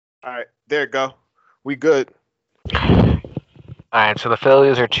All right, there you go. We good. All right, so the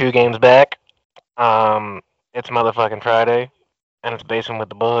Phillies are 2 games back. Um, it's motherfucking Friday, and it's basing with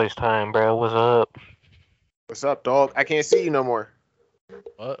the boys time, bro. What's up? What's up, dog? I can't see you no more.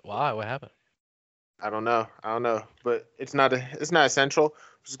 What? Why? What happened? I don't know. I don't know, but it's not essential.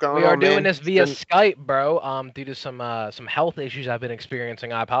 What's going We are on, doing man? this It's via been Skype, bro. Due to some health issues I've been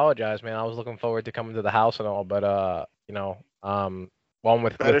experiencing. I apologize, man. I was looking forward to coming to the house and all, but one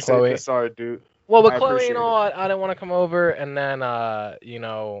with better safe than Chloe. sorry, dude. Well, with I Chloe and appreciate it. all, I didn't want to come over, and then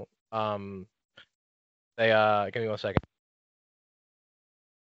they give me 1 second.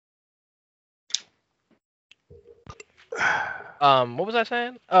 What was I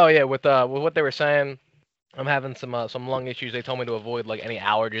saying? Oh yeah, with what they were saying. I'm having some lung issues. They told me to avoid like any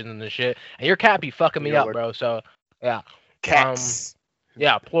allergens and the shit. And your cat be fucking me Your up, Lord. bro. So yeah, um, Cats.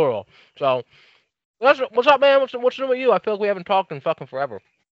 yeah, plural. So what's up, man? What's new with you? I feel like we haven't talked in fucking forever.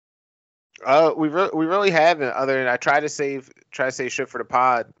 We really haven't. Other than I try to save shit for the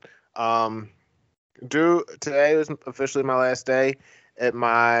pod. Um, today was officially my last day at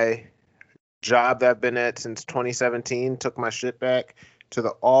my job that I've been at since 2017. Took my shit back to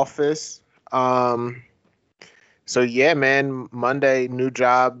the office. Um, so yeah, man. Monday, new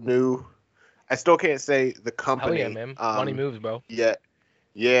job, new. I still can't say the Hell yeah, company. man. Money moves, bro. Yet.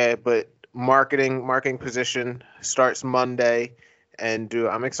 Yeah, but marketing position starts Monday, and dude,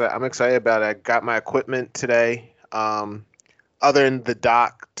 I'm excited. I'm excited about it. I got my equipment today. Other than the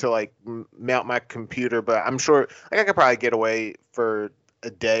dock to like mount my computer, but I'm sure like I could probably get away for a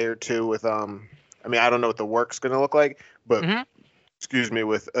day or two with. I mean, I don't know what the work's gonna look like, but Mhm. excuse me,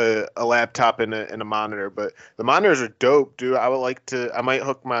 with a laptop and a monitor. But the monitors are dope, dude. I would like to. I might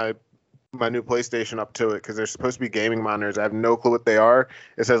hook my new PlayStation up to it because they're supposed to be gaming monitors. I have no clue what they are.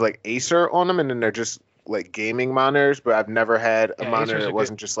 It says like Acer on them, and then they're just like gaming monitors. But I've never had a Yeah, monitor Acer's a that good.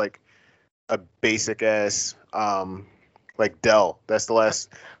 wasn't just like a basic ass like Dell. That's the last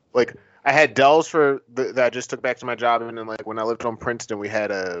like I had Dells that I just took back to my job, and then like when I lived on Princeton, we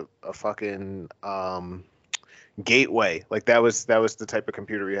had a fucking Gateway. Like that was the type of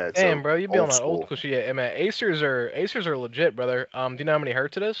computer we had. Damn, So bro, you be on old that old school. school shit. Yeah, man, Acers are legit, brother. Do you know how many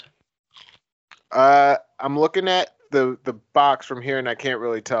hertz it is? I'm looking at the box from here, and I can't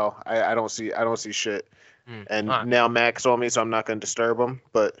really tell. I don't see shit. All And right. now Max on me, so I'm not gonna disturb him.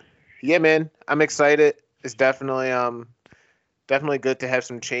 But yeah, man, I'm excited. It's definitely good to have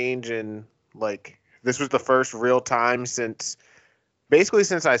some change, and like this was the first real time since basically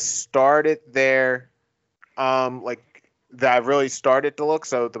since I started there, like that I really started to look.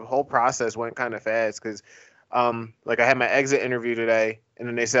 So the whole process went kind of fast because like I had my exit interview today, and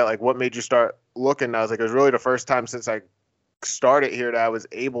then they said like, "What made you start looking?" And I was like, "It was really the first time since I started here that I was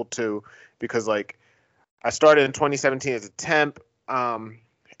able to, because like I started in 2017 as a temp, and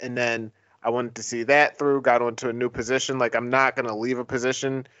then I wanted to see that through. Got onto a new position. Like I'm not gonna leave a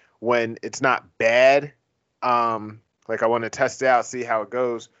position when it's not bad. Like I want to test it out, see how it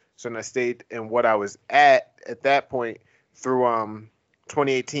goes. So then I stayed in what I was at that point through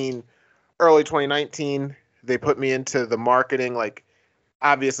 2018, early 2019. They put me into the marketing. Like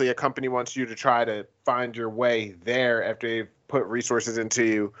obviously, a company wants you to try to find your way there after they've put resources into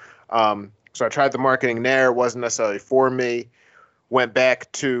you. So I tried the marketing there. It wasn't necessarily for me. Went back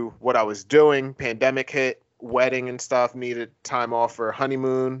to what I was doing. Pandemic hit, wedding and stuff. Needed time off for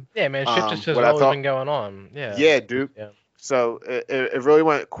honeymoon. Yeah, man, shit just has What I always thought, been going on. Yeah. yeah, dude. Yeah. So it really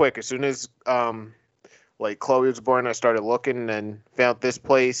went quick. As soon as like Chloe was born, I started looking and found this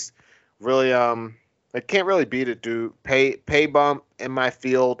place. Really, I can't really beat it, dude. Pay bump in my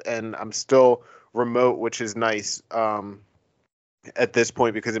field, and I'm still remote, which is nice. At this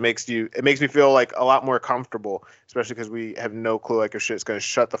point because it makes me feel like a lot more comfortable, especially because we have no clue like if shit's gonna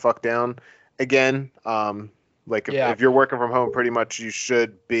shut the fuck down again. Like Yeah. if you're working from home, pretty much you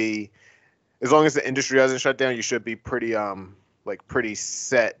should be, as long as the industry doesn't shut down, you should be pretty like pretty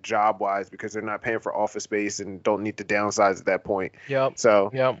set job wise because they're not paying for office space and don't need to downsize at that point. Yep.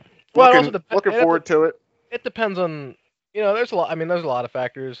 So Yep. Well, it also looking depends. looking forward to it. It depends on. There's a lot. I mean, there's a lot of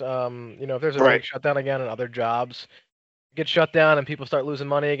factors. If there's a Right. big shutdown again and other jobs get shut down and people start losing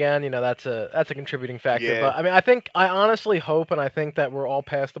money again, that's a contributing factor. Yeah. But I mean, I honestly hope and I think that we're all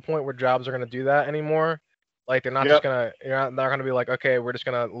past the point where jobs are gonna do that anymore. Like they're not just Yep. gonna, they're gonna be like, okay, we're just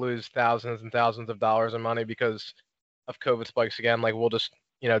gonna lose thousands and thousands of dollars in money because of COVID spikes again. Like we'll just,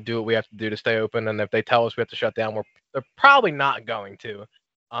 do what we have to do to stay open. And if they tell us we have to shut down, they're probably not going to,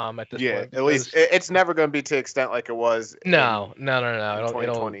 at this Yeah. point At least because it's never going to be to extent like it was no, no, no, no. in It'll.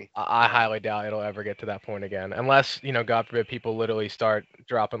 2020. I No. highly doubt it'll ever get to that point again, unless God forbid, people literally start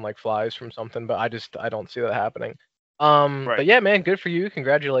dropping like flies from something. But I don't see that happening. But yeah, man, good for you.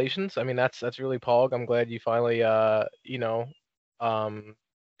 Congratulations. I mean, that's really pog. I'm glad you finally, got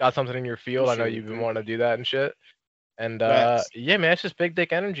something in your field. I know Appreciate it, you've been dude. wanting to do that and shit. And Facts. yeah, man, it's just big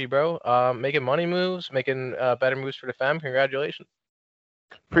dick energy, bro. Making money moves, making better moves for the fam. Congratulations.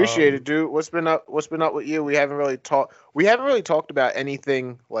 Appreciate it, dude. What's been up? What's been up with you? We haven't really talked. We haven't really talked about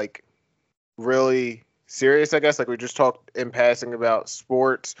anything like really serious. I guess like we just talked in passing about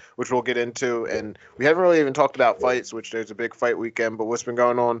sports, which we'll get into, and we haven't really even talked about fights, which there's a big fight weekend. But what's been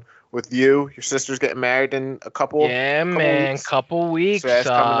going on with you? Your sister's getting married in a couple. Yeah, man, weeks. couple weeks. So that's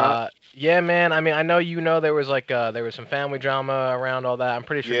coming up. Yeah, man. I mean, I know there was there was some family drama around all that. I'm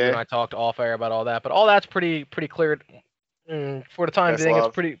pretty sure you and Yeah, I talked off air about all that, but all that's pretty cleared. For the time that's being,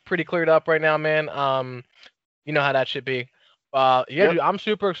 love. it's pretty cleared up right now, man. You know how that should be. Yeah, Yep. dude, I'm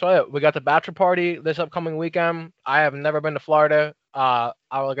super excited. We got the bachelor party this upcoming weekend. I have never been to Florida. Like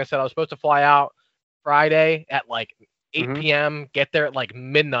I said, I was supposed to fly out Friday at like 8 Mhm. p.m., get there at like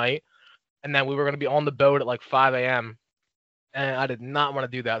midnight, and then we were gonna be on the boat at like 5 a.m. And I did not want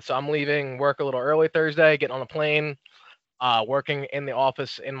to do that, so I'm leaving work a little early Thursday, getting on a plane, working in the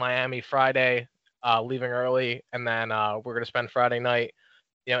office in Miami Friday, leaving early, and then we're gonna spend Friday night,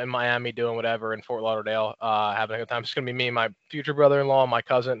 in Miami doing whatever in Fort Lauderdale, having a good time. It's gonna be me and my future brother-in-law, my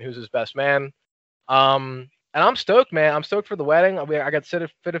cousin, who's his best man. And I'm stoked, man. I'm stoked for the wedding. I got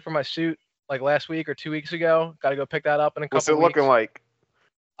fitted for my suit like last week or 2 weeks ago. Got to go pick that up in a What's couple it looking weeks.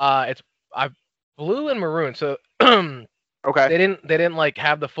 like? It's blue and maroon. So Okay. they didn't like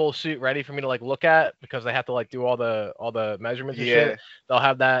have the full suit ready for me to like look at because they have to like do all the measurements and Yeah. shit. They'll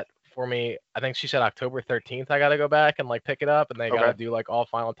have that for me. I think she said October 13th. I gotta go back and like pick it up, and they gotta Okay. do like all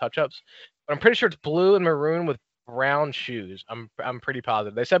final touch-ups. But I'm pretty sure it's blue and maroon with brown shoes. I'm pretty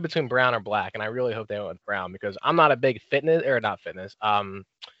positive. They said between brown or black, and I really hope they went with brown because I'm not a big fitness or not fitness. What's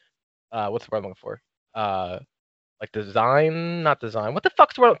the word I'm looking for? Like design, not design. What the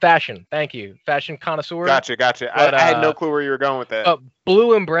fuck's the word? Fashion. Thank you, fashion connoisseur. Gotcha. But, I had no clue where you were going with that.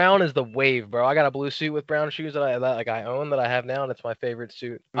 Blue and brown is the wave, bro. I got a blue suit with brown shoes that I own that I have now, and it's my favorite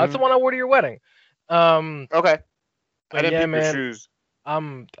suit. That's the one I wore to your wedding. Okay. But I didn't yeah, peep your man, shoes.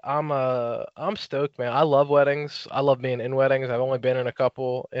 I'm stoked, man. I love weddings. I love being in weddings. I've only been in a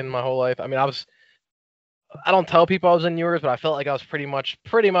couple in my whole life. I mean, I don't tell people I was in yours, but I felt like I was pretty much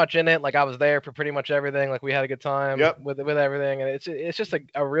in it. Like I was there for pretty much everything. Like we had a good time with everything, and it's just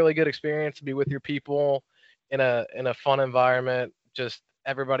a really good experience to be with your people in a fun environment. Just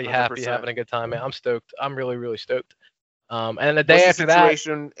everybody happy, 100%. having a good time, man. I'm stoked. I'm really really stoked. And the day What's after the that,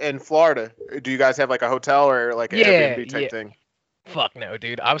 situation in Florida? Do you guys have like a hotel or like an Airbnb type thing? Fuck no,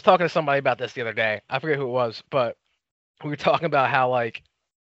 dude. I was talking to somebody about this the other day. I forget who it was, but we were talking about how like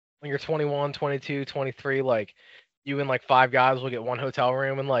when you're 21, 22, 23, like you and like five guys will get one hotel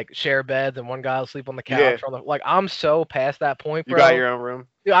room and like share beds and one guy will sleep on the couch. Yeah. Like I'm so past that point, bro. You got your own room?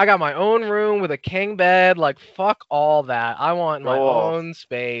 Dude, I got my own room with a king bed. Like fuck all that. I want my own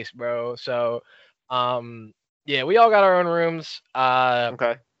space, bro. So yeah, we all got our own rooms.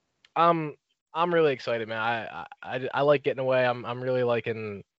 Okay. I'm really excited, man. I like getting away. I'm really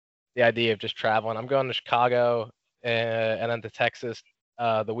liking the idea of just traveling. I'm going to Chicago and then to Texas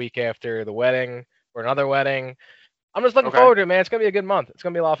the week after the wedding for another wedding. I'm just looking forward to it, man. It's gonna be a good month. It's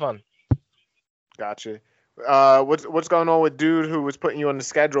gonna be a lot of fun. Gotcha. What's going on with dude who was putting you on the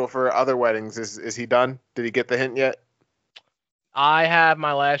schedule for other weddings? Is he done? Did he get the hint yet? I have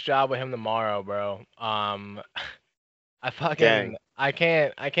my last job with him tomorrow, bro. I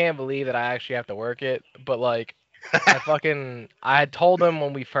can't believe that I actually have to work it, but like I had told him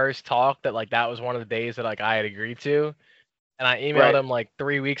when we first talked that like that was one of the days that like I had agreed to. And I emailed him like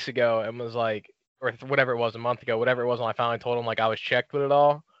 3 weeks ago and was like, or whatever it was, a month ago, whatever it was, when I finally told him like I was checked with it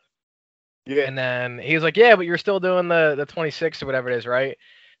all. Yeah. And then he was like, yeah, but you're still doing the 26th or whatever it is, right?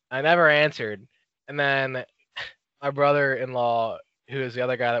 I never answered. And then my brother-in-law, who is the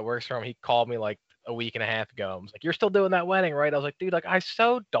other guy that works for him, he called me like a week and a half ago. I was like, you're still doing that wedding, right? I was like, dude, like I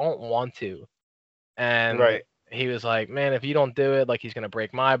so don't want to. And he was like, man, if you don't do it, like he's gonna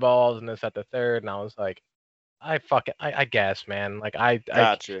break my balls and this, that, the third. And I was like, I guess, man. Like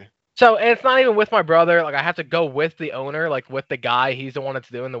Gotcha. So, and it's not even with my brother. Like I have to go with the owner, like with the guy. He's the one that's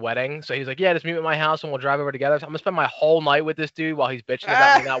doing the wedding. So he's like, yeah, just meet me at my house and we'll drive over together. So I'm gonna spend my whole night with this dude while he's bitching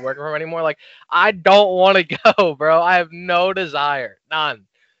about me not working for him anymore. Like I don't want to go, bro. I have no desire, none.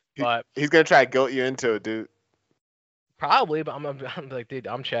 But he's gonna try to guilt you into it, dude. Probably, but I'm like, dude,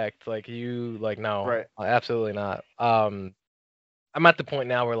 I'm checked. Like you, like no, absolutely not. I'm at the point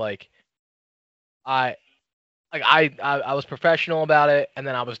now where like I was professional about it, and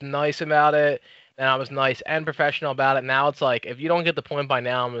then I was nice about it, and I was nice and professional about it. Now it's like if you don't get the point by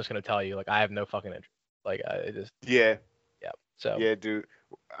now, I'm just gonna tell you like I have no fucking interest. Like I just Yeah, yeah. So yeah, dude.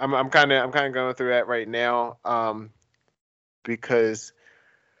 I'm kind of going through that right now. Because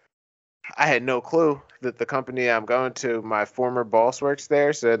I had no clue that the company I'm going to, my former boss works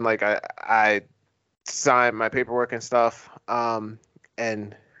there. So then, like, I signed my paperwork and stuff,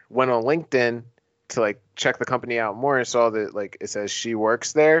 and went on LinkedIn to like check the company out more and saw that like it says she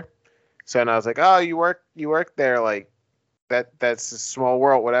works there. So then I was like, oh, you work there, like that's a small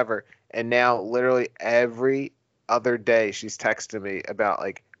world, whatever. And now literally every other day she's texting me about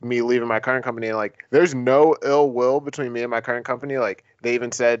like me leaving my current company, and like there's no ill will between me and my current company. Like they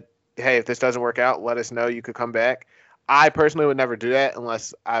even said, hey, if this doesn't work out, let us know, you could come back. I personally would never do that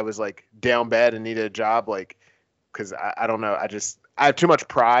unless I was like down bad and needed a job, like because I don't know, I have too much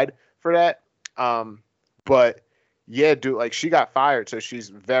pride for that. But yeah, dude, like she got fired, so she's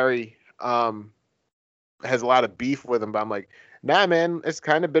very has a lot of beef with him. But I'm like, nah, man, it's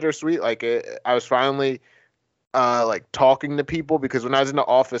kind of bittersweet. Like I was finally like talking to people, because when I was in the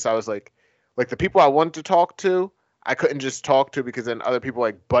office, I was like the people I wanted to talk to, I couldn't just talk to because then other people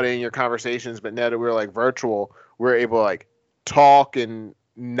like butt in your conversations. But now that we're like virtual, we're able to like talk and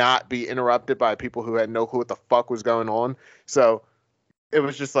not be interrupted by people who had no clue what the fuck was going on. So it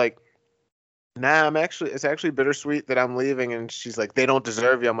was just like, nah, it's actually bittersweet that I'm leaving. And she's like, they don't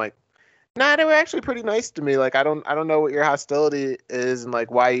deserve you. I'm like, nah, they were actually pretty nice to me. Like I don't know what your hostility is and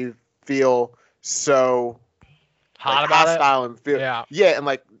like why you feel so hot like about hostile and feel Yeah. and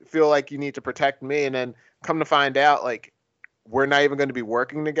like feel like you need to protect me. And then come to find out, like we're not even going to be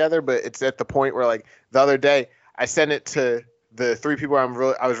working together. But it's at the point where like the other day I sent it to the three people I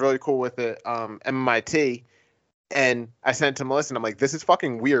was really cool with at MMIT, and I sent it to Melissa, and I'm like, this is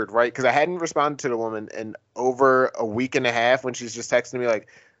fucking weird, right? Because I hadn't responded to the woman in over a week and a half when she's just texting me like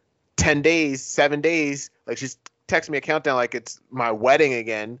 10 days, 7 days. Like she's texting me a countdown like it's my wedding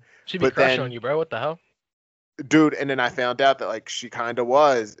again. She'd be But crushing then, on you, bro. What the hell? dude, and then I found out that like she kind of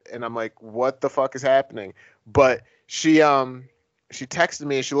was, and I'm like, what the fuck is happening? But she texted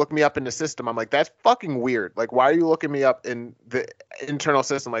me and she looked me up in the system. I'm like, that's fucking weird. Like, why are you looking me up in the internal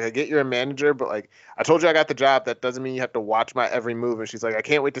system? Like, I get you're a manager, but like, I told you I got the job. That doesn't mean you have to watch my every move. And she's like, I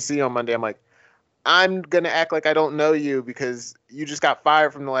can't wait to see you on Monday. I'm like, I'm gonna act like I don't know you because you just got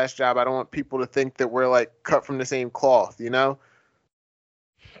fired from the last job. I don't want people to think that we're like cut from the same cloth, you know?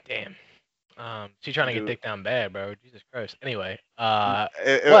 Damn. She's trying to get Dude, dick down bad, bro. Jesus Christ. Anyway,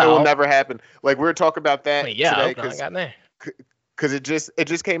 it will well, never happen. Like we were talking about I that mean, yeah, I today hope not. Got there. because it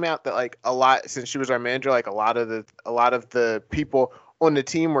just came out that like a lot, since she was our manager, like a lot of the people on the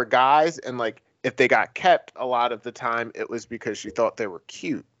team were guys, and like if they got kept a lot of the time, it was because she thought they were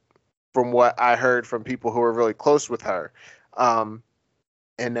cute. From what I heard from people who were really close with her. And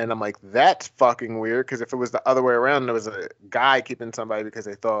then I'm like, that's fucking weird, because if it was the other way around, there was a guy keeping somebody because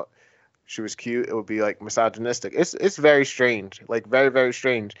they thought she was cute, it would be like misogynistic. It's very strange, like very, very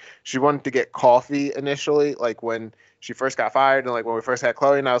strange. She wanted to get coffee initially, like when she first got fired, and like when we first had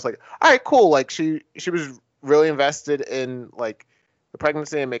Chloe, and I was like, all right, cool. Like she was really invested in like the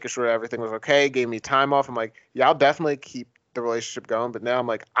pregnancy and making sure everything was okay, gave me time off. I'm like, yeah, I'll definitely keep the relationship going. But now I'm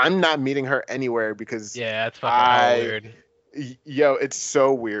like, I'm not meeting her anywhere because Yeah, that's fucking hella weird. yo, it's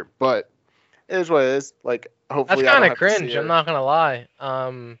so weird, but it is what it is. Like, That's hopefully, I kind don't of have to see cringe. her. I'm not gonna lie.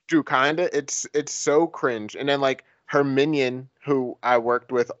 Dude, kinda. It's so cringe. And then like her minion, who I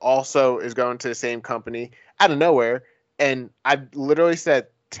worked with, also is going to the same company out of nowhere. And I literally said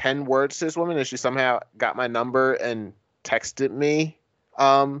 10 words to this woman, and she somehow got my number and texted me.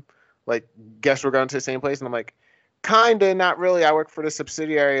 Like, guess we're going to the same place, and I'm like, kinda, not really. I work for the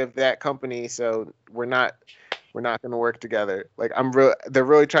subsidiary of that company, so we're not going to work together. Like they're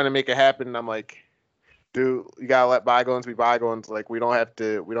really trying to make it happen. And I'm like, dude, you gotta let bygones be bygones. Like we don't have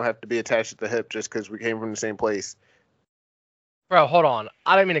to be attached at the hip just because we came from the same place. Bro, hold on.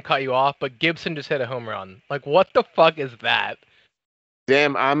 I didn't mean to cut you off, but Gibson just hit a home run. Like, what the fuck is that?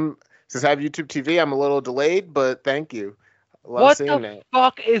 Damn, since I have YouTube TV, I'm a little delayed, but thank you. Love What seeing the that.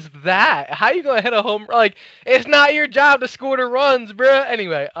 fuck is that? How you gonna hit a home? Like, it's not your job to score the runs, bro.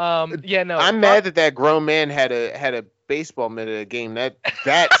 Anyway, yeah, no. I'm mad that grown man had a baseball mitt at a game.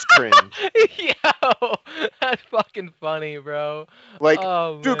 That's cringe. Yo, that's fucking funny, bro. Like,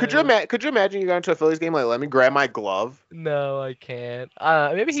 Oh, dude, man. could you imagine you going to a Phillies game? Like, let me grab my glove. No, I can't.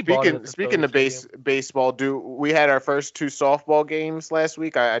 Maybe he bought it at the Speaking of Phillies baseball, dude, we had our first 2 softball games last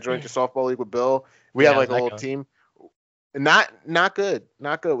week. I joined the softball league with Bill. We Yeah, have like how's a that little going? team. Not good.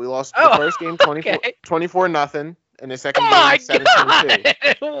 We lost the Oh, first game 24 okay. 24-0, and the second Oh game my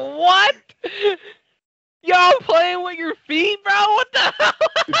 17-2. god! What? Y'all playing with your feet, bro? What the hell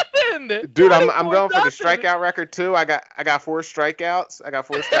happened? Dude, I'm going for the 24-0. strikeout record too. I got 4 strikeouts. I got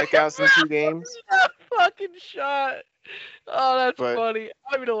 4 strikeouts in 2 games. fucking shot. Oh, that's But- funny.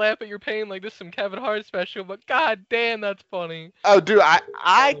 I'm gonna laugh at your pain like this is some Kevin Hart special, but god damn, that's funny. Oh, dude, I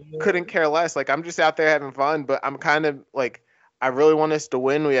Oh, man. couldn't care less. Like, I'm just out there having fun, but I'm kind of like, I really want us to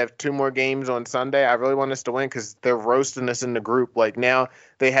win. We have 2 more games on Sunday. I really want us to win because they're roasting us in the group. Like, now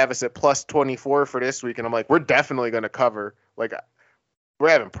they have us at plus 24 for this week, and I'm like, we're definitely going to cover. Like, we're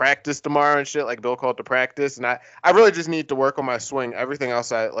having practice tomorrow and shit. Like, Bill called to practice, and I really just need to work on my swing. Everything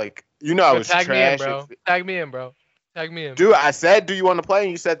else, I Yo, was tag trash. me in, bro. Tag me in, bro. Tag me in. Dude, I said, do you want to play? And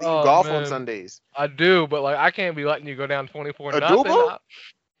you said that you Oh, golf on man. Sundays. I do, but like I can't be letting you go down 24 A nothing. double?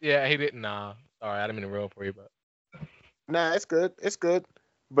 Yeah, he didn't. Nah, sorry, I didn't mean to roll for you, but Nah, it's good. It's good.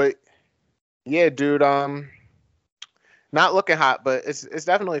 But yeah, dude, not looking hot, but it's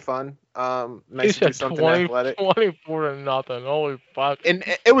definitely fun. he Nice to do said something 20, athletic. 24 to nothing. Holy fuck. And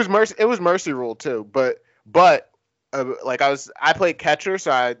it was mercy rule too, but like I played catcher,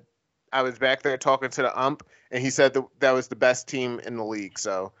 so I was back there talking to the ump, and he said that was the best team in the league.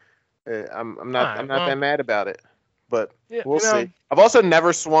 So I'm not Alright, that mad about it. But Yeah, we'll you know, see. I've also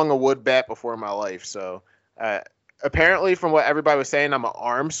never swung a wood bat before in my life, so apparently from what everybody was saying, I'm an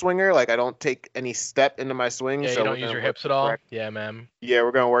arm swinger. Like I don't take any step into my swing. Yeah, so you don't we're use gonna your work hips to at all. correct- Yeah, man. Yeah,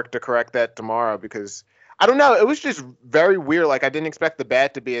 we're gonna work to correct that tomorrow because I don't know. It was just very weird. Like I didn't expect the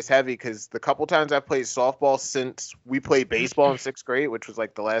bat to be as heavy because the couple times I played softball since we played baseball in 6th grade, which was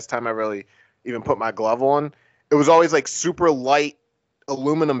like the last time I really even put my glove on, it was always like super light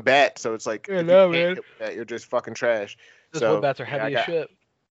aluminum bat. So it's like Yeah, if you no, can't man. hit with that, you're just fucking trash. Those So, wood bats are yeah, heavy as shit.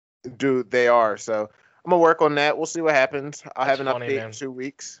 Dude, they are. So I'm gonna work on that. We'll see what happens. I'll That's have an funny, update man. in 2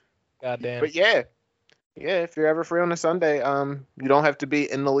 weeks. God damn. But yeah, if you're ever free on a Sunday, you don't have to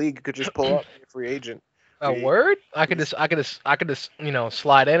be in the league. You could just pull up, be a free agent. A Yeah. word? I could just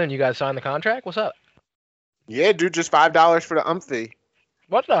slide in and you guys sign the contract. What's up? Yeah, dude, just $5 for the ump fee.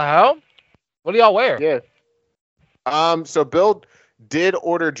 What the hell? What do y'all wear? Yeah. So Bill did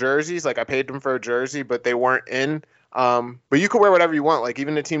order jerseys. Like I paid them for a jersey, but they weren't in. But you could wear whatever you want. Like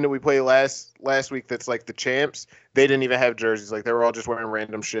even the team that we played last week, that's like the champs, they didn't even have jerseys. Like they were all just wearing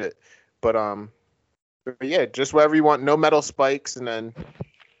random shit. But yeah, just whatever you want. No metal spikes, and then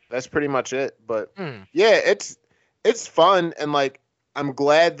that's pretty much it. But yeah, it's fun, and like I'm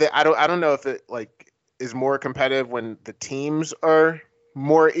glad that I don't know if it like is more competitive when the teams are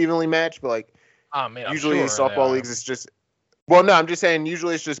more evenly matched, but like Oh man, I'm usually sure in softball they leagues it's just well no I'm just saying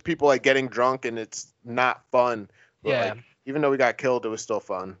usually it's just people like getting drunk and it's not fun. But Yeah. like, even though we got killed, it was still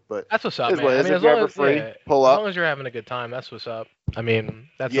fun. But That's what's up, it is man. what it I is. mean, If as you're long ever as, free, yeah, pull as up. long as you're having a good time, that's what's up. I mean,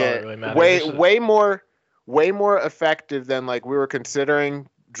 that's all Yeah, that really matters. way This is- way more effective than like we were considering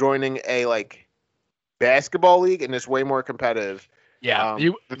joining a like basketball league, and it's way more competitive. yeah,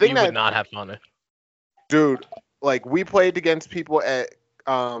 the thing you that would not have fun. dude, like we played against people at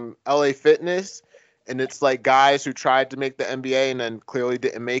LA Fitness, and it's like guys who tried to make the NBA and then clearly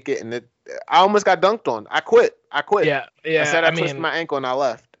didn't make it, and I almost got dunked on. I quit. Yeah, I said I mean, twisted my ankle and I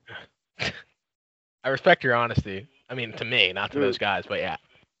left. I respect your honesty. I mean, to me, not to Dude. those guys, but yeah.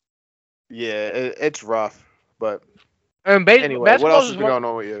 Yeah, it's rough. But And anyway, what else has been going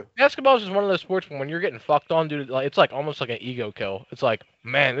on with you? basketball is just one of those sports when you're getting fucked on, dude. Like it's like almost like an ego kill. It's like,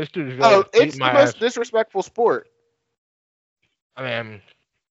 man, this dude is really Oh, it's beating the my most ass. disrespectful sport I mean,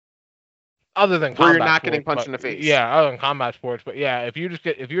 other than where you're combat not getting sports, punched in the but- face. Yeah, other than combat sports, but yeah, if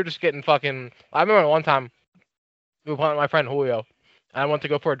you're just getting fucking. I remember one time we were playing with my friend Julio, and I went to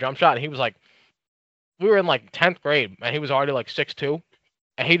go for a jump shot, and he was like, we were in like 10th grade, and he was already like 6'2",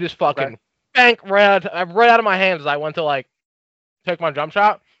 and he just fucking Okay. banked right out of my hands as I went to like take my jump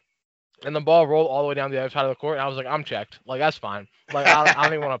shot, and the ball rolled all the way down the other side of the court, and I was like, I'm checked, like that's fine, like I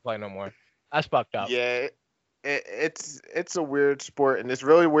don't even want to play no more. That's fucked up. Yeah, it's a weird sport, and it's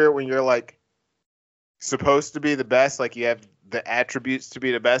really weird when you're like supposed to be the best, like you have the attributes to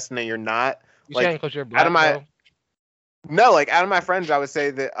be the best, and then you're not. You like, saying because you're black, out of my bro? No, like out of my friends, I would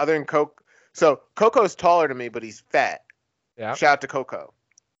say that other than Coco, so Coco's taller than me, but he's fat. Yeah. Shout out to Coco.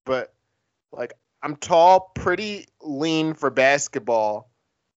 But like I'm tall, pretty lean for basketball,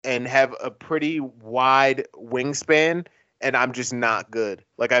 and have a pretty wide wingspan, and I'm just not good.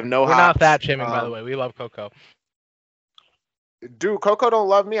 Like I have no We're hops. not fat shaming, by the way. We love Coco. Dude, Coco don't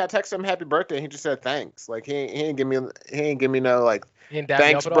love me. I texted him happy birthday, and he just said thanks. Like he ain't give me no like He didn't dab you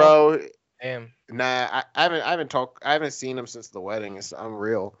thanks, up at all? bro. Damn. Nah, I haven't seen him since the wedding. It's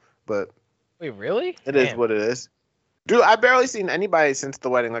unreal, but Wait, really? it is Damn. what it is. Dude, I barely seen anybody since the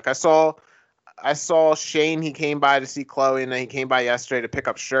wedding. Like I saw Shane. He came by to see Chloe, and then he came by yesterday to pick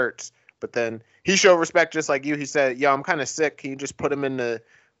up shirts. But then he showed respect just like you. He said, "Yo, I'm kind of sick. Can you just put him in the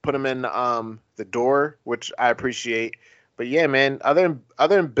door?" Which I appreciate. But yeah, man. Other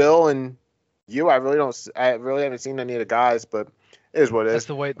than Bill and I really don't. I really haven't seen any of the guys, but it is what it That's is.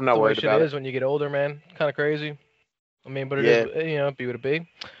 the way I'm not worried shit about is it. when you get older, man. Kind of crazy. I mean, but it is, Yeah, be what it be.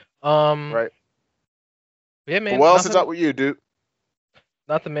 Um, right. yeah, But man. what else is up with you, dude?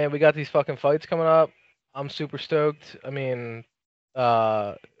 Nothing, man. We got these fucking fights coming up. I'm super stoked. I mean,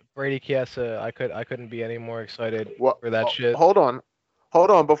 uh, Brady Chiesa. I couldn't be any more excited What? for that shit. Hold on.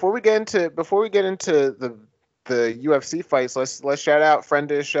 Before we get into the UFC fights, let's shout out friend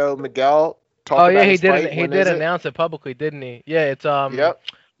of the show Miguel. Talk Oh yeah, about his fight. he When did is it? announce it publicly, didn't he? Yeah, it's Yep.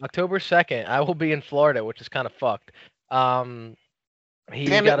 October 2nd. I will be in Florida, which is kind of fucked. Um, he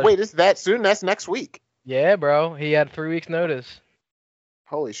Damn it! got a Wait, it's that soon? That's next week. yeah, bro. He had 3 weeks notice.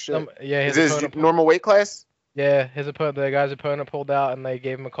 Holy shit! Yeah, Is this normal weight class? yeah, the guy's opponent pulled out, and they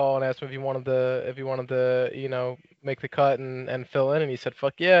gave him a call and asked him if he wanted to, make the cut and fill in, and he said,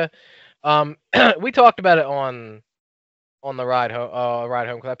 "Fuck yeah." We talked about it on the ride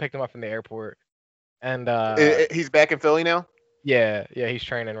home because I picked him up from the airport, and He's back in Philly now. yeah, he's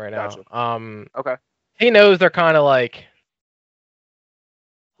training right now. Gotcha. Okay. He knows they're kind of like,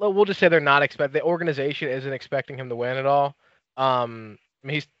 well, we'll just say they're not the organization isn't expecting him to win at all. I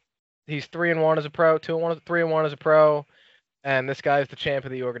mean, he's 3-1 as a pro, 2-1, 3-1 as a pro, and this guy's the champ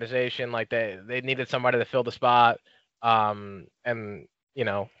of the organization. Like they needed somebody to fill the spot, and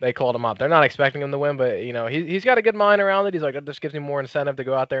they called him up. They're not expecting him to win, but he's got a good mind around it. He's like, it just gives me more incentive to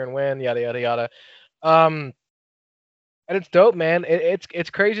go out there and win, yada yada yada. And it's dope, man. It's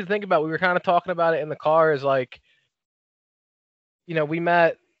crazy to think about. We were kind of talking about it in the car. Is like, we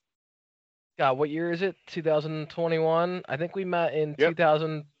met. God, what year is it? 2021. I think we met in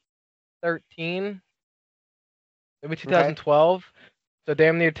 2013, maybe 2012. So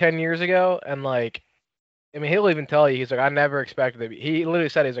damn near 10 years ago. And like, I mean, he'll even tell you, he's like, I never expected to be. He literally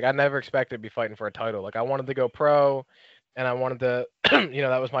said, he's like, I never expected to be fighting for a title. Like, I wanted to go pro, and I wanted to,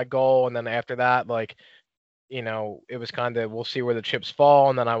 that was my goal. And then after that, like, it was kind of, we'll see where the chips fall.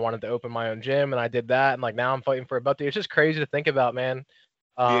 And then I wanted to open my own gym, and I did that. And like, now I'm fighting for a belt. It's just crazy to think about, man.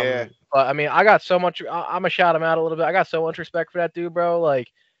 Yeah. But I mean, I got so much. I'm gonna shout him out a little bit. I got so much respect for that dude, bro. Like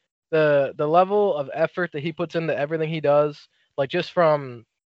the level of effort that he puts into everything he does, like just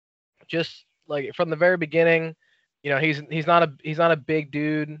like from the very beginning, he's not a big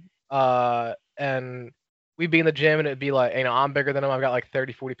dude. And we'd be in the gym, and it'd be like, I'm bigger than him. I've got like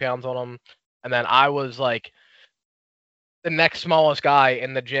 30, 40 pounds on him, and then I was like the next smallest guy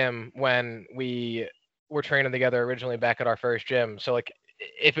in the gym when we were training together originally back at our first gym. So like,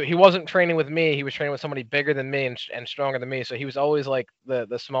 if he wasn't training with me, he was training with somebody bigger than me and stronger than me. So he was always like the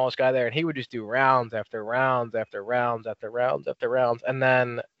smallest guy there, and he would just do rounds after rounds after rounds after rounds after rounds. And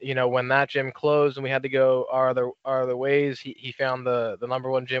then when that gym closed and we had to go our other ways, he found the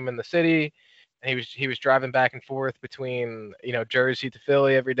number one gym in the city, and he was driving back and forth between Jersey to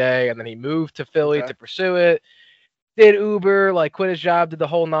Philly every day, and then he moved to Philly to pursue it. Did Uber, like quit his job, did the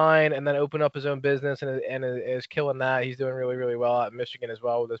whole 9, and then opened up his own business and is killing that. He's doing really, really well out in Michigan as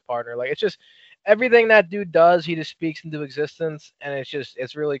well with his partner. Like, it's just everything that dude does, he just speaks into existence, and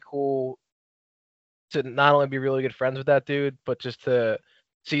it's really cool to not only be really good friends with that dude, but just to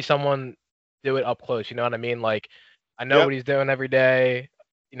see someone do it up close. You know what I mean? Like, I know what he's doing every day.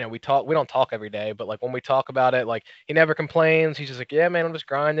 We don't talk every day, but like when we talk about it, like he never complains. He's just like, yeah, man, I'm just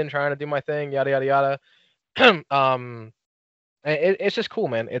grinding, trying to do my thing, yada yada yada. It's just cool,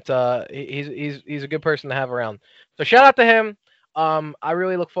 man. It's he's a good person to have around. So shout out to him. I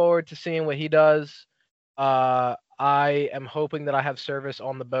really look forward to seeing what he does. I am hoping that I have service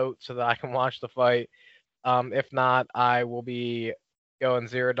on the boat so that I can watch the fight. If not, I will be going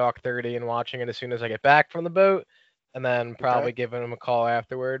 0-30 and watching it as soon as I get back from the boat, and then probably giving him a call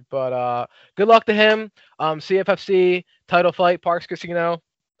afterward. But good luck to him. CFFC title fight, Parks Casino,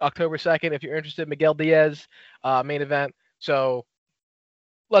 October 2nd. If you're interested, Miguel Diaz, main event. So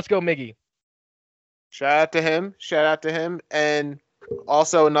let's go, Miggy. Shout out to him. And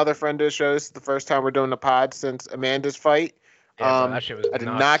also another friend of the show. This is the first time we're doing the pod since Amanda's fight. Yeah, that shit was I did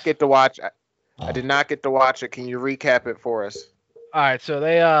not get to watch. I did not get to watch it. Can you recap it for us? All right,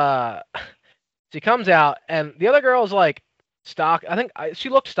 so she comes out, and the other girl's like stock. I think she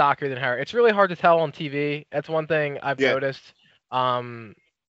looked stockier than her. It's really hard to tell on TV. That's one thing I've noticed.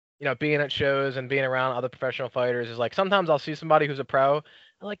 Being at shows and being around other professional fighters is like, sometimes I'll see somebody who's a pro, and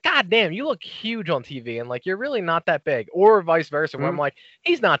like, God damn, you look huge on TV, and like, you're really not that big, or vice versa, where I'm like,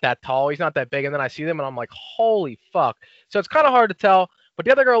 he's not that tall, he's not that big, and then I see them and I'm like, holy fuck. So it's kind of hard to tell, but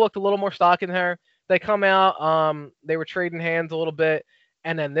the other girl looked a little more stocky than her. They come out, they were trading hands a little bit,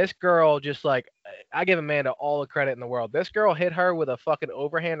 and then this girl just like, I give Amanda all the credit in the world. This girl hit her with a fucking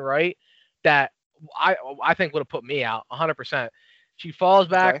overhand right that I think would have put me out 100%. She falls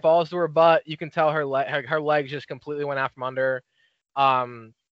back, Okay. falls to her butt. You can tell her legs just completely went out from under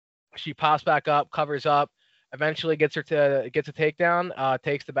her. She pops back up, covers up, eventually gets a takedown,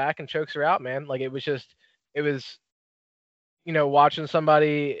 takes the back and chokes her out, man. Like it was watching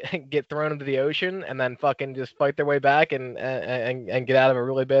somebody get thrown into the ocean and then fucking just fight their way back and get out of a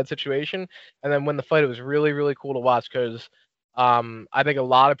really bad situation and then win the fight. It was really, really cool to watch because I think a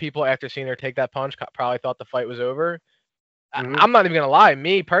lot of people after seeing her take that punch probably thought the fight was over. Mhm. I'm not even gonna lie,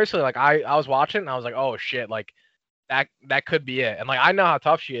 me personally, like I was watching and I was like, oh shit, like that could be it. And like I know how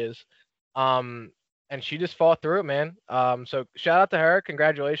tough she is. And she just fought through it, man. So shout out to her,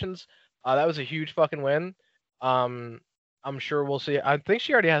 congratulations. That was a huge fucking win. I'm sure we'll see. I think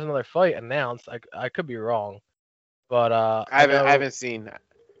she already has another fight announced. I could be wrong, but I I know. haven't seen that.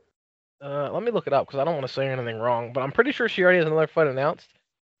 Let me look it up because I don't want to say anything wrong. But I'm pretty sure she already has another fight announced.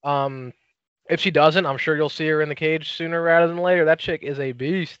 If she doesn't, I'm sure you'll see her in the cage sooner rather than later. That chick is a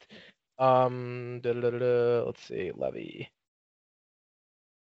beast. Let's see, Levy.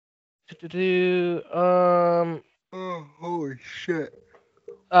 Oh, holy shit.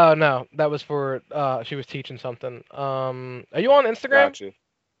 Oh no, that was for she was teaching something. Are you on Instagram?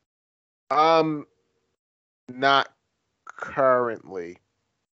 Gotcha. Not currently.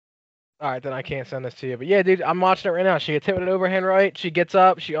 All right, then I can't send this to you. But yeah, dude, I'm watching it right now. She gets hit with an overhand right. She gets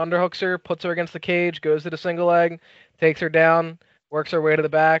up, she underhooks her, puts her against the cage, goes to the single leg, takes her down, works her way to the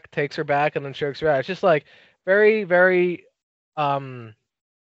back, takes her back, and then chokes her out. It's just like very, very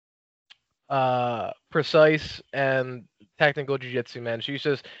precise and technical jiu-jitsu, man. She's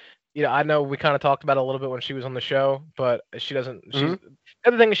just, I know we kind of talked about it a little bit when she was on the show, but she doesn't. She's the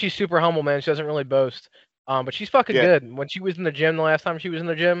other thing is she's super humble, man. She doesn't really boast. But she's fucking Yeah. good. When she was in the gym, the last time she was in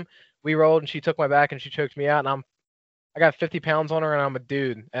the gym, we rolled and she took my back and she choked me out. And I got 50 pounds on her and I'm a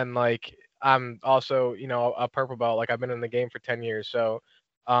dude. And like I'm also, a purple belt. Like I've been in the game for 10 years. So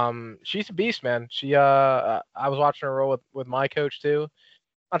she's a beast, man. I was watching her roll with my coach too.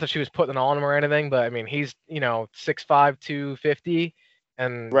 Not that she was putting it on him or anything, but I mean he's 6'5", 250,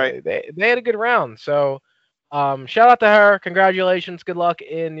 and Right. they had a good round. So shout out to her. Congratulations. Good luck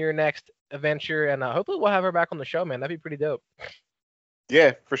in your next adventure, and hopefully we'll have her back on the show, man. That'd be pretty dope.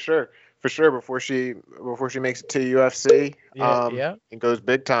 Yeah, for sure. For sure. Before she makes it to UFC, Yeah. and goes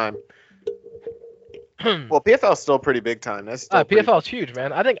big time. Well, PFL is still pretty big time. That's still PFL is huge,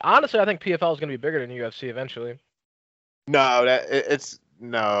 man. I think PFL is gonna be bigger than UFC eventually. No,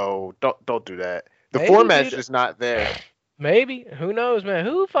 no. Don't do that. The Maybe, format's dude. just not there. Maybe. Who knows, man?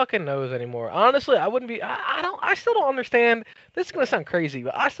 Who fucking knows anymore? Honestly, I wouldn't be. I still don't understand. This is gonna sound crazy,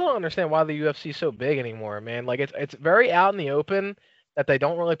 but I still don't understand why the UFC is so big anymore, man. Like it's very out in the open that they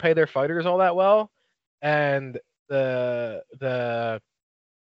don't really pay their fighters all that well, and the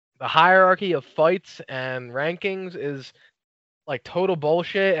hierarchy of fights and rankings is like total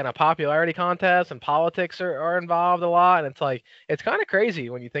bullshit, and a popularity contest and politics are involved a lot, and it's like it's kind of crazy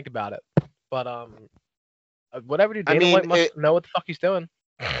when you think about it. But whatever, dude. Dana White must know what the fuck he's doing.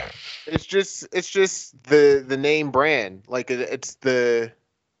 It's just the name brand. Like it's the.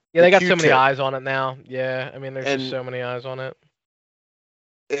 Yeah, they got so Q-tip. many eyes on it now. Yeah, I mean, there's just so many eyes on it.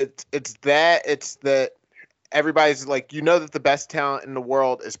 It's that everybody's like, that the best talent in the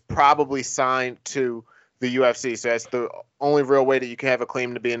world is probably signed to the UFC. So that's the only real way that you can have a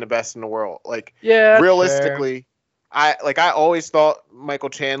claim to being the best in the world. Like, yeah, realistically, I always thought Michael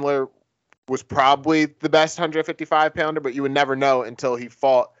Chandler was probably the best 155 pounder, but you would never know until he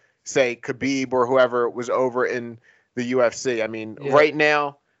fought, say, Khabib or whoever was over in the UFC. I mean, right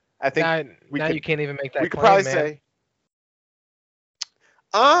now, I think you can't even make that. We could claim, probably man. say,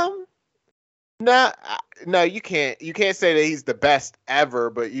 no, you can't. You can't say that he's the best ever,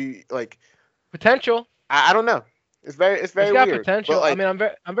 but you like potential. I don't know. It's very He's got weird. potential. But, like, I mean,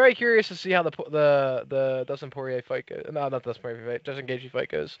 I'm very curious to see how the Dustin Poirier fight goes. No, not Dustin Poirier fight. Dustin Gaethje fight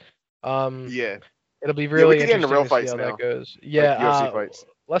goes. Yeah. It'll be really we can get into interesting real to fights see how now. that goes. Yeah, UFC fights.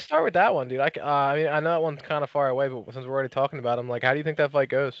 Let's start with that one, dude. I mean, I know that one's kind of far away, but since we're already talking about him, like, how do you think that fight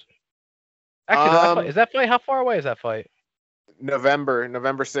goes? Actually, is that fight? How far away is that fight? November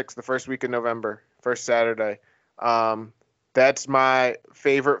 6th, the first week of November, first Saturday. That's my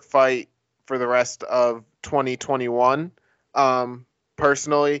favorite fight for the rest of 2021.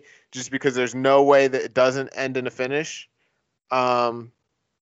 Personally, just because there's no way that it doesn't end in a finish.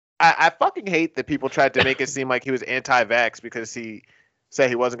 I fucking hate that people tried to make it seem like he was anti-vax because he said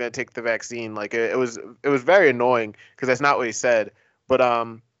he wasn't going to take the vaccine. Like it was very annoying because that's not what he said. But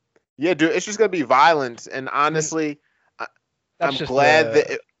yeah, dude, it's just going to be violence. And honestly, I'm glad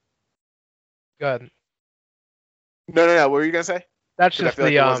that. Go ahead. No. What were you gonna say? That's just I feel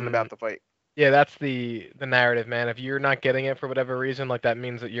like it wasn't about the fight. Yeah, that's the narrative, man. If you're not getting it for whatever reason, like that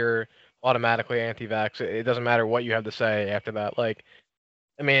means that you're automatically anti-vax. It doesn't matter what you have to say after that. Like,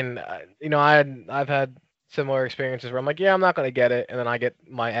 I mean, I've had similar experiences where I'm like, yeah, I'm not gonna get it, and then I get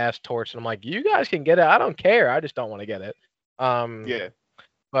my ass torched, and I'm like, you guys can get it. I don't care. I just don't want to get it. Um, Yeah.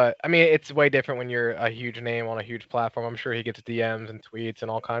 but I mean, it's way different when you're a huge name on a huge platform. I'm sure he gets DMs and tweets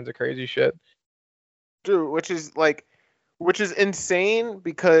and all kinds of crazy shit. Dude, which is insane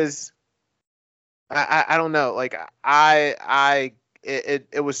because I don't know, like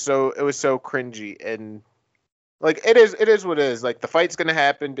it was so cringy, and like it is what it is. Like the fight's gonna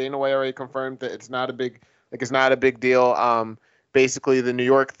happen. Dana White already confirmed that it's not a big deal. Basically the New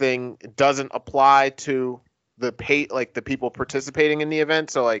York thing doesn't apply to the people participating in the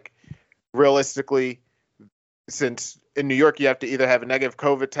event. So like realistically, since in New York you have to either have a negative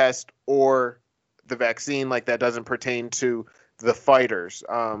COVID test or the vaccine, like that doesn't pertain to the fighters.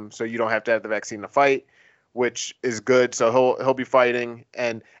 So you don't have to have the vaccine to fight, which is good. So he'll be fighting,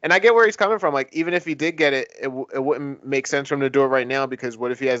 and I get where he's coming from. Like even if he did get it, it wouldn't make sense for him to do it right now, because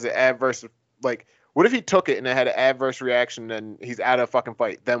what if he has an adverse, like what if he took it and it had an adverse reaction and he's out of a fucking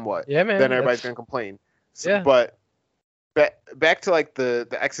fight? Then what? Yeah, man. Then everybody's gonna complain. So, Yeah. But back to like the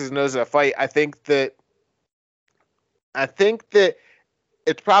X's and O's of the fight. I think that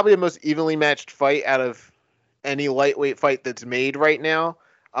it's probably the most evenly matched fight out of any lightweight fight that's made right now.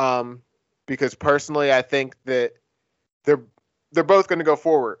 Because personally, I think that they're both going to go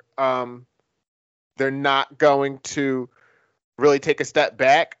forward. They're not going to really take a step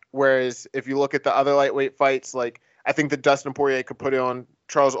back. Whereas if you look at the other lightweight fights, like I think that Dustin Poirier could put it on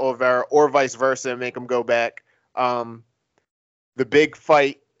Charles Oliveira or vice versa and make him go back. The big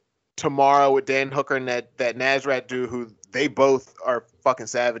fight tomorrow with Dan Hooker and that Nasrat dude, who they both are fucking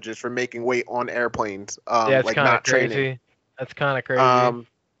savages for making weight on airplanes. Yeah, it's like kind of not crazy. training. That's kind of crazy.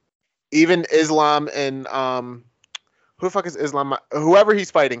 Even Islam and who the fuck is Islam? Whoever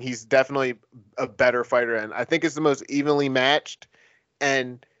he's fighting, he's definitely a better fighter, and I think it's the most evenly matched.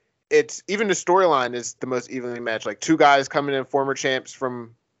 And it's even the storyline is the most evenly matched. Like two guys coming in, former champs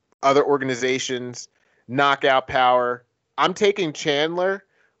from other organizations, knockout power. I'm taking Chandler.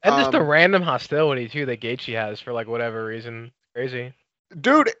 And just the random hostility too that Gaethje has for like whatever reason. Crazy.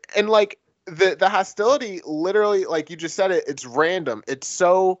 Dude, and like the hostility literally, like you just said it's random. It's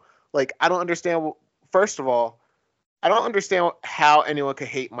so like I don't understand. First of all, I don't understand how anyone could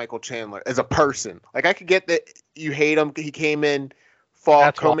hate Michael Chandler as a person. Like I could get that you hate him. He came in,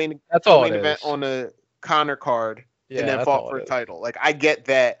 fought co-main event on a Conor card, and then fought for a title. Like I get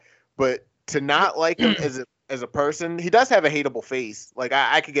that, but to not like him as a person, he does have a hateable face. Like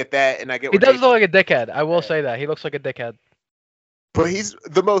I could get that, and I get he does look like a dickhead. I will say that he looks like a dickhead. But he's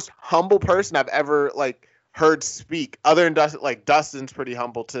the most humble person I've ever like heard speak. Other than Dustin, like Dustin's pretty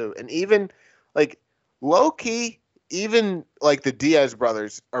humble too, and even like low key, even like the Diaz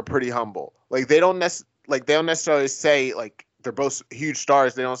brothers are pretty humble. Like they don't necessarily say like they're both huge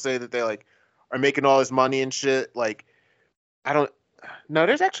stars. They don't say that they like are making all this money and shit. Like I don't. No,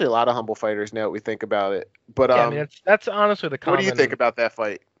 there's actually a lot of humble fighters now that we think about it. But yeah, I mean that's honestly the common. What do you think about that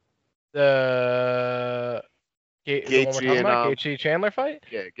fight? The Gaethje Chandler fight?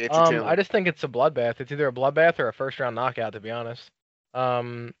 Yeah, Gaethje Chandler. I just think it's a bloodbath. It's either a bloodbath or a first round knockout, to be honest.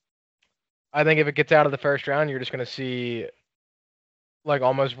 I think if it gets out of the first round, you're just gonna see like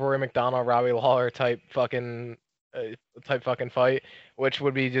almost Rory McDonald, Robbie Lawler type fucking fight, which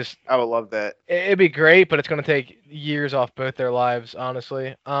would be just. I would love that. It'd be great, but it's gonna take years off both their lives,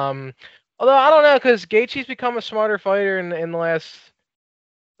 honestly. Although I don't know, because Gaethje's become a smarter fighter in the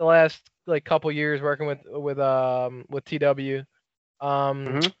last like couple years working with TW.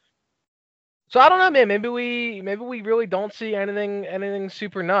 So I don't know, man. Maybe we really don't see anything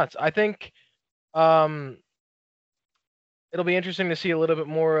super nuts. I think it'll be interesting to see a little bit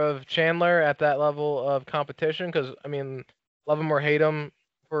more of Chandler at that level of competition, because I mean, love him or hate him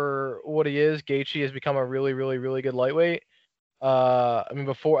for what he is, Gaethje has become a really, really, really good lightweight. I mean,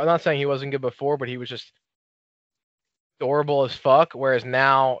 before, I'm not saying he wasn't good before, but he was just durable as fuck. Whereas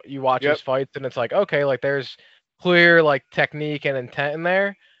now you watch his fights and it's like, okay, like there's clear like technique and intent in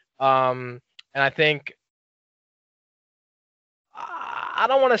there. And I think I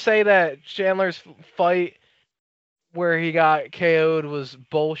don't want to say that Chandler's fight where he got KO'd was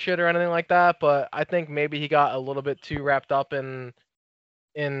bullshit or anything like that, but I think maybe he got a little bit too wrapped up in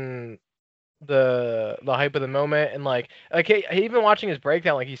the hype of the moment, and like even watching his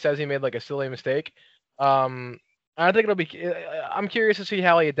breakdown, like he says he made like a silly mistake. I think it'll be. I'm curious to see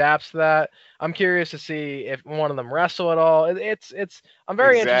how he adapts to that. I'm curious to see if one of them wrestle at all. It's. I'm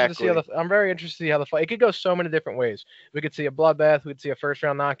very interested to see how Exactly. I'm very interested to see how the fight. It could go so many different ways. We could see a bloodbath. We could see a first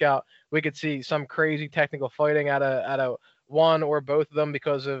round knockout. We could see some crazy technical fighting out of one or both of them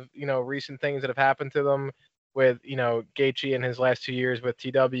because of recent things that have happened to them with Gaethje in his last 2 years with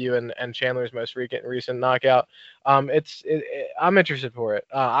TW and Chandler's most recent knockout. I'm interested for it.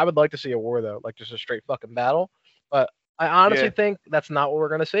 I would like to see a war though, like just a straight fucking battle. But I honestly Yeah. think that's not what we're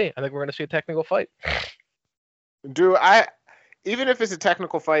gonna see. I think we're gonna see a technical fight. Do even if it's a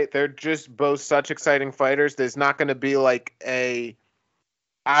technical fight, they're just both such exciting fighters. There's not going to be like a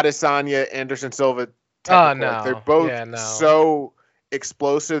Adesanya Anderson Silva Oh technical. Like they're no, both yeah, no, so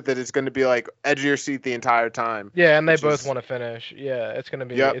explosive that it's going to be like edge of your seat the entire time. yeah, and they Which both is want to finish. Yeah,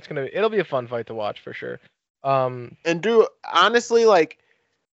 yep. it'll be a fun fight to watch for sure. And do honestly like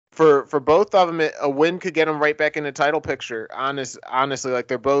for both of them, a win could get them right back in the title picture. Honestly, like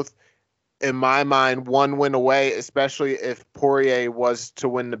they're both in my mind one win away, especially if Poirier was to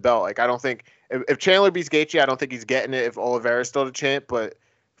win the belt. Like I don't think if Chandler beats Gaethje, I don't think he's getting it if Oliveira's still the champ. But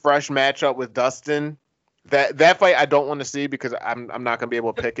fresh matchup with Dustin, that fight I don't want to see because I'm not gonna be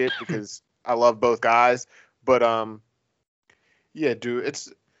able to pick it because I love both guys. But yeah, dude,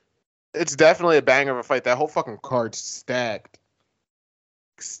 it's definitely a banger of a fight. That whole fucking card's stacked.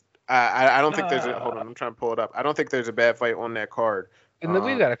 I don't think there's a hold on. I'm trying to pull it up. I don't think there's a bad fight on that card. and then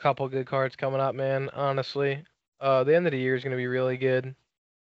we've got a couple good cards coming up, man. Honestly, the end of the year is gonna be really good.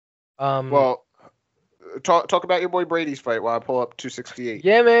 Well, talk about your boy Brady's fight while I pull up 268.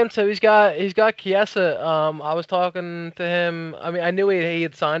 Yeah, man. So he's got Chiesa. I was talking to him. I mean, I knew he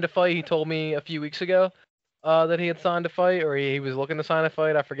had signed a fight. He told me a few weeks ago that he had signed a fight, or he was looking to sign a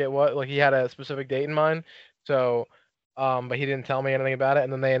fight. I forget what. Like he had a specific date in mind. So, but he didn't tell me anything about it.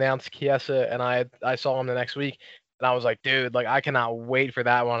 And then they announced Chiesa, and I saw him the next week, and I was like, dude, like I cannot wait for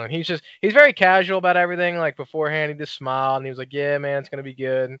that one. And he's very casual about everything. Like beforehand, he just smiled and he was like, yeah, man, it's gonna be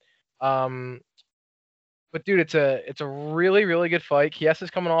good. Um, but dude, it's a really really good fight.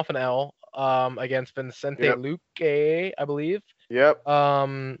 Chiesa's coming off an L against Vincente Yep. Luque, I believe. Yep.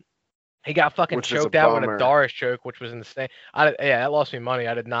 He got fucking Which is a choked out with a bummer. Doris choke, which was insane. Yeah, that lost me money.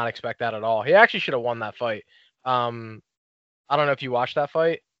 I did not expect that at all. He actually should have won that fight. I don't know if you watched that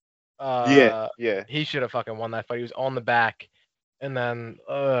fight. Yeah. Yeah. He should have fucking won that fight. He was on the back, and then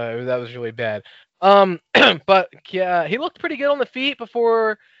that was really bad. But yeah, he looked pretty good on the feet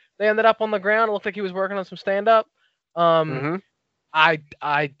before they ended up on the ground. It looked like he was working on some stand up. Mm-hmm.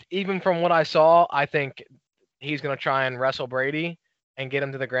 I even from what I saw, I think he's gonna try and wrestle Brady and get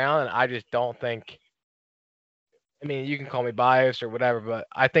him to the ground, and I just don't think. I mean, you can call me biased or whatever, but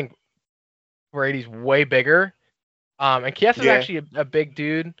I think Brady's way bigger. And Chiesa's Yeah. actually a big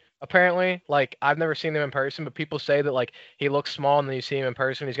dude. Apparently, like I've never seen him in person, but people say that like he looks small, and then you see him in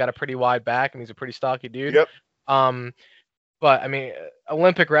person, he's got a pretty wide back, and he's a pretty stocky dude. Yep. But I mean,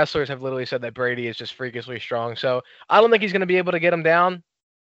 Olympic wrestlers have literally said that Brady is just freakishly strong. So I don't think he's going to be able to get him down.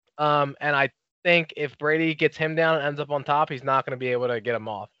 And I think if Brady gets him down and ends up on top, he's not going to be able to get him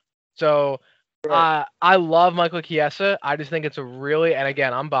off. So Right. I love Michael Chiesa. I just think it's a really, and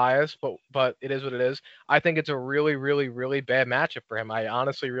again, I'm biased, but it is what it is. I think it's a really, really, really bad matchup for him. I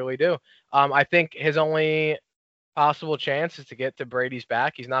honestly really do. I think his only possible chance is to get to Brady's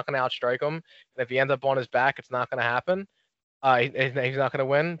back. He's not going to outstrike him, and if he ends up on his back, it's not going to happen. He's not going to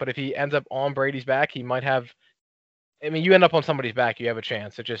win. But if he ends up on Brady's back, he might have. I mean, you end up on somebody's back, you have a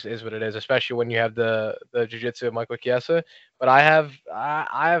chance. It just is what it is, especially when you have the jiu-jitsu of Michael Chiesa. But I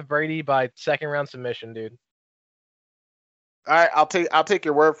have Brady by second round submission, dude. All right. I'll take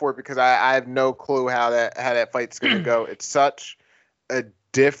your word for it because I have no clue how that fight's gonna go. It's such a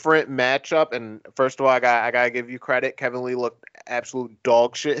different matchup. And first of all, I gotta give you credit. Kevin Lee looked absolute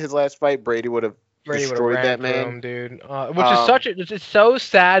dog shit his last fight. Brady would have Brady would have destroyed ran that through man. him, dude. Which is it's just so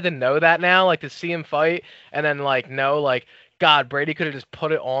sad to know that now, like to see him fight and then like know like God, Brady could have just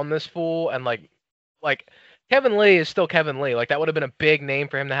put it on this fool and like Kevin Lee is still Kevin Lee. Like that would have been a big name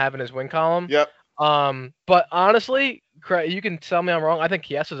for him to have in his win column. Yep. But honestly, you can tell me I'm wrong. I think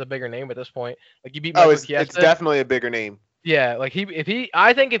Chiesa's a bigger name at this point. Like you beat Michael Chiesa. It's definitely a bigger name. Yeah, like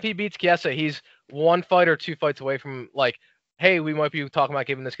I think if he beats Chiesa, he's one fight or two fights away from like, hey, we might be talking about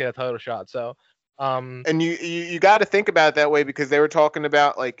giving this kid a title shot. So, And you got to think about it that way because they were talking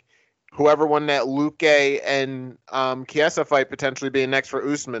about like whoever won that Luque and Chiesa fight potentially being next for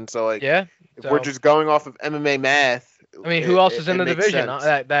Usman. So like, yeah, if we're just going off of MMA math, I mean, who else is in the makes division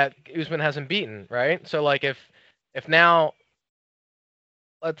sense. that Usman hasn't beaten, right? So like, if now,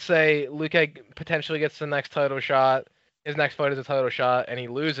 let's say Luque potentially gets the next title shot, his next fight is a title shot, and he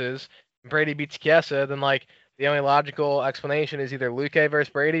loses, Brady beats Chiesa, then like the only logical explanation is either Luque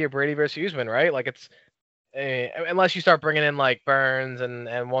versus Brady or Brady versus Usman, right? Like it's unless you start bringing in like Burns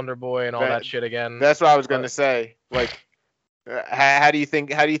and Wonder Boy and all that shit again. That's what I was gonna say. Like, how do you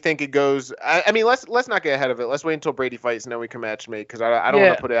think it goes? I mean, let's not get ahead of it. Let's wait until Brady fights and then we can match make because I don't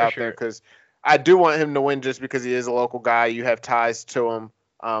want to put it out there because I do want him to win just because he is a local guy. You have ties to him.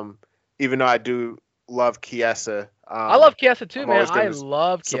 Even though I do love Chiesa. I love Chiesa too, man. I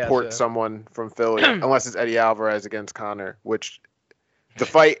love Chiesa. Support someone from Philly unless it's Eddie Alvarez against Conor, which the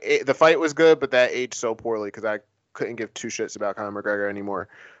fight was good, but that aged so poorly because I couldn't give two shits about Conor McGregor anymore.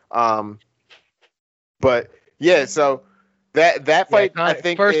 But yeah, so that fight I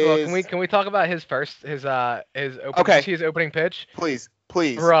think first is... of all, can we talk about his opening pitch? Please,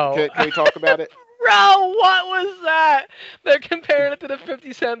 bro. Can we talk about it? Bro, what was that? They're comparing it to the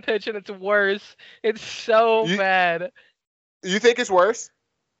 50 Cent pitch, and it's worse. It's so bad. You think it's worse?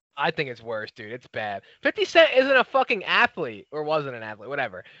 I think it's worse, dude. It's bad. 50 Cent isn't a fucking athlete, or wasn't an athlete,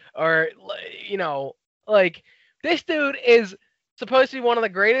 whatever. Or, like, this dude is supposed to be one of the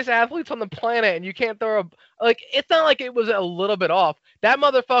greatest athletes on the planet, and you can't throw it's not like it was a little bit off. That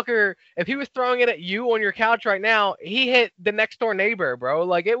motherfucker, if he was throwing it at you on your couch right now, he hit the next door neighbor, bro.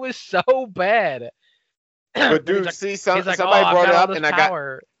 Like, it was so bad. But dude, like, somebody brought it up, and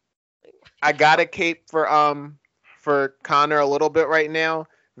I got a cape for Conor a little bit right now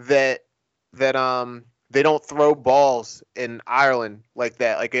that they don't throw balls in Ireland like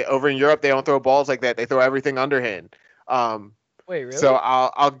that. Like over in Europe, they don't throw balls like that. They throw everything underhand. Wait, really? So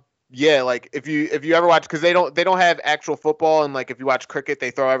like if you ever watch, because they don't have actual football, and like if you watch cricket,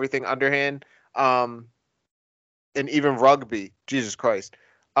 they throw everything underhand. And even rugby, Jesus Christ.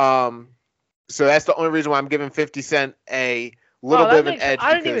 So that's the only reason why I'm giving 50 Cent a little bit of an edge.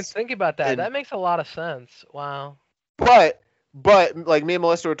 I didn't even think about that. That makes a lot of sense. Wow. But like me and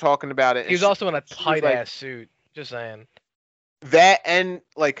Melissa were talking about it. He was also in a tight ass suit. Just saying. That and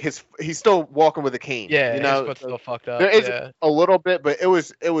like he's still walking with a cane. Yeah, his foot's still fucked up. There is a little bit, but it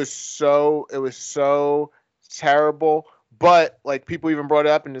was so terrible. But like people even brought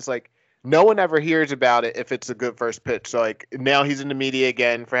it up, and it's like no one ever hears about it if it's a good first pitch. So like now he's in the media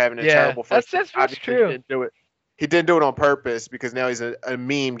again for having a terrible first pitch. That's true. He didn't do it on purpose because now he's a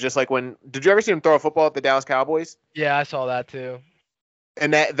meme. Just like did you ever see him throw a football at the Dallas Cowboys? Yeah, I saw that too.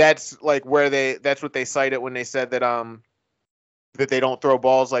 And that's like that's what they cited when they said that that they don't throw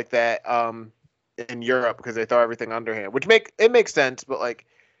balls like that in Europe because they throw everything underhand, which makes sense. But like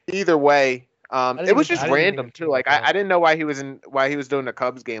either way, it was just random too. Like I didn't know why he was doing the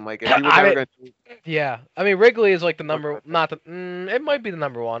Cubs game. Like if he was ever going. Yeah, I mean Wrigley is like the number. It might be the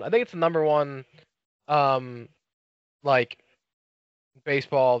number one. I think it's the number one. Like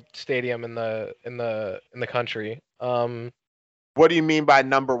baseball stadium in the country. What do you mean by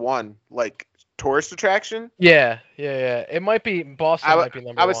number one? Like tourist attraction? Yeah. It might be Boston. Might be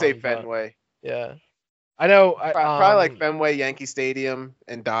number one. I would say Fenway. Yeah, I know. Probably like Fenway, Yankee Stadium,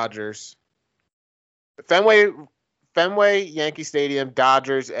 and Dodgers. Fenway, Yankee Stadium,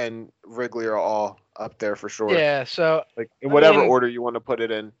 Dodgers, and Wrigley are all up there for sure. Yeah. So like in whatever order you want to put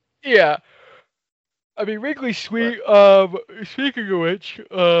it in. Yeah. I mean, Wrigley's sweet. Speaking of which,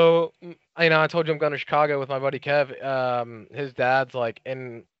 I told you I'm going to Chicago with my buddy Kev. His dad's like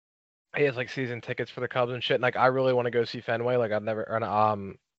he has like season tickets for the Cubs and shit. And, like, I really want to go see Fenway. Like, I'm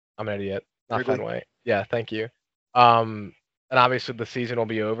an idiot. Not Wrigley. Fenway. Yeah, thank you. And obviously the season will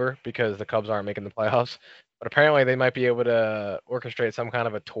be over because the Cubs aren't making the playoffs. But apparently they might be able to orchestrate some kind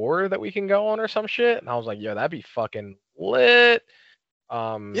of a tour that we can go on or some shit. And I was like, yo, that'd be fucking lit.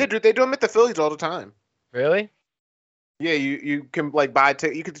 Yeah, dude, they do them at the Phillies all the time. Really? Yeah, you can like buy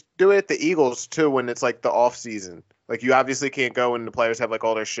you could do it at the Eagles too when it's like the off season. Like you obviously can't go when the players have like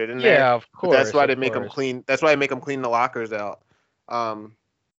all their shit in there. Yeah, of course. That's why they make them clean. That's why they make them clean the lockers out.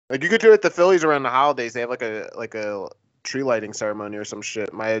 Like you could do it at the Phillies around the holidays. They have like a tree lighting ceremony or some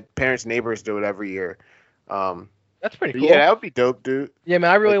shit. My parents' neighbors do it every year. That's pretty cool. Yeah, that would be dope, dude. Yeah,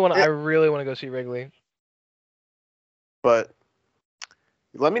 man, I really want to go see Wrigley. But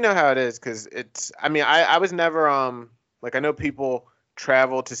let me know how it is, because it's. I mean, I was never like I know people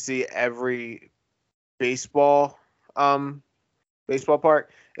travel to see every baseball park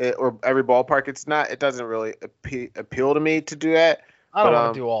or every ballpark. It doesn't really appeal to me to do that. I don't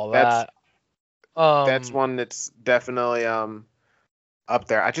want to do all that. That's one that's definitely up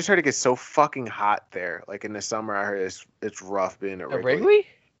there. I just heard it gets so fucking hot there. Like in the summer, I heard it's rough being at Wrigley. Wrigley?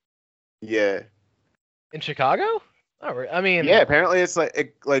 Yeah. In Chicago? I mean, yeah. Apparently, it's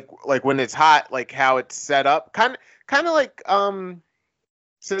like when it's hot, like how it's set up, kind of like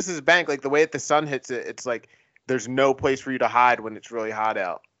Citizens Bank, like the way that the sun hits it. It's like there's no place for you to hide when it's really hot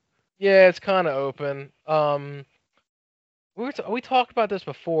out. Yeah, it's kind of open. We talked about this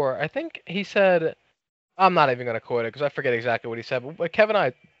before. I think he said, I'm not even gonna quote it because I forget exactly what he said. But Kevin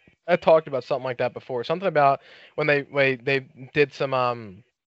and I talked about something like that before. Something about when they did some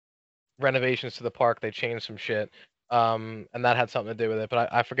renovations to the park, they changed some shit. And that had something to do with it,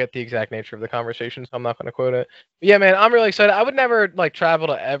 but I forget the exact nature of the conversation, so I'm not gonna quote it. But yeah, man, I'm really excited. I would never like travel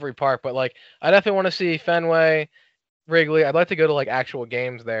to every park, but like I definitely want to see Fenway, Wrigley. I'd like to go to like actual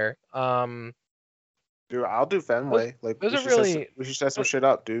games there. Dude, I'll do Those Fenway. Like those are really we should set some shit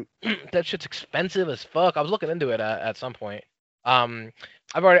up, dude. that shit's expensive as fuck. I was looking into it at some point. Um,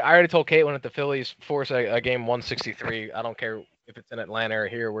 I already told Caitlin if the Phillies force a game 163, I don't care if it's in Atlanta or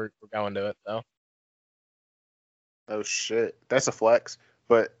here, we're going to it. So, Oh shit, that's a flex,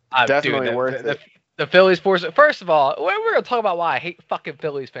 but dude, definitely worth it. the Phillies force it. First of all, we're gonna talk about why I hate fucking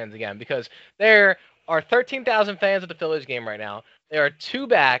Phillies fans again because there are 13,000 fans at the Phillies game right now. There are two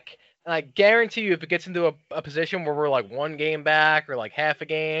back. And I guarantee you, if it gets into a position where we're like one game back or like half a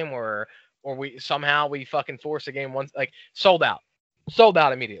game or we somehow we fucking force a game once, like sold out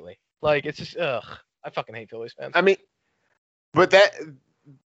immediately. Like it's just ugh. I fucking hate Phillies fans. I mean, but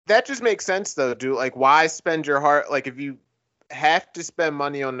that just makes sense though, dude. Like, why spend your heart? Like, if you have to spend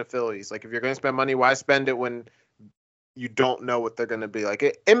money on the Phillies, like if you're gonna spend money, why spend it when you don't know what they're gonna be? Like,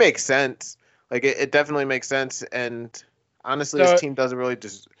 it makes sense. Like, it definitely makes sense. And honestly, So this team doesn't really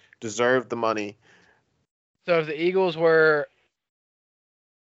deserve the money. so if the Eagles were,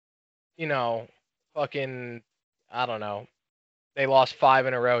 you know, fucking, I don't know, they lost 5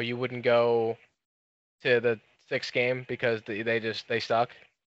 in a row, you wouldn't go to the 6th game because they stuck.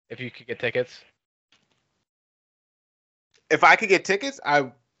 If you could get tickets. If I could get tickets,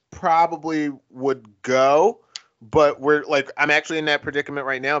 I probably would go. But I'm actually in that predicament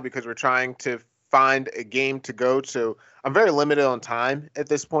right now because we're trying to find a game to go to. I'm very limited on time at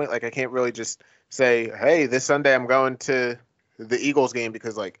this point. Like, I can't really just say, hey, this Sunday I'm going to the Eagles game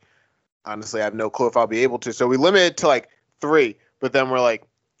because, like, honestly, I have no clue if I'll be able to. So we limit it to like 3, but then we're like,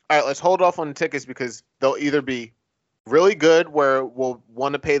 all right, let's hold off on the tickets because they'll either be really good where we'll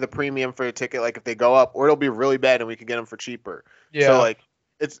want to pay the premium for a ticket, like if they go up, or it'll be really bad and we can get them for cheaper. So Yeah. like,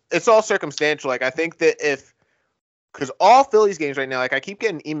 it's all circumstantial. Like, I think that because all Phillies games right now, like I keep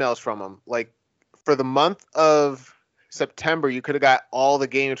getting emails from them, like for the month of September, you could have got all the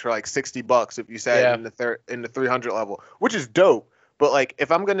games for like $60 if you sat Yeah. in the 300 level, which is dope. But like,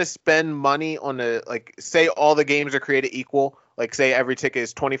 if I'm gonna spend money on like, say all the games are created equal, like say every ticket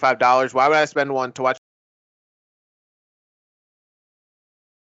is $25, why would I spend one to watch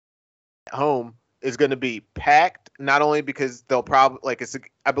at home is going to be packed? Not only because they'll probably like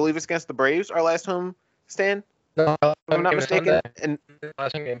I believe it's against the Braves, our last home stand, No, if I'm not mistaken. And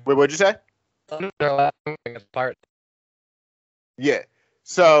last game. wait, what'd you say? Their last game against Pirates. Yeah.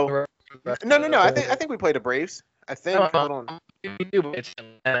 So no. I think we played the Braves. I think. Hold on. It's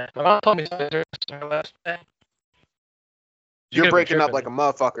my mom told me Sunday's her last day. You're breaking up like a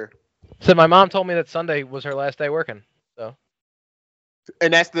motherfucker. So my mom told me that Sunday was her last day working. So.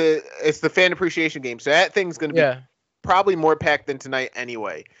 And it's the fan appreciation game. So that thing's gonna be probably more packed than tonight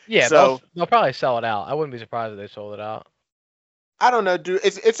anyway. Yeah. So they'll probably sell it out. I wouldn't be surprised if they sold it out. I don't know, dude.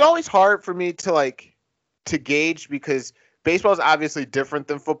 It's always hard for me to gauge because baseball is obviously different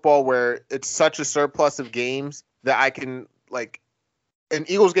than football, where it's such a surplus of games that I can like. An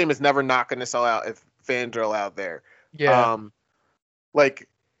Eagles game is never not going to sell out if fans are allowed there. Yeah. Like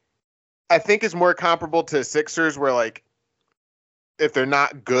I think it's more comparable to Sixers, where like if they're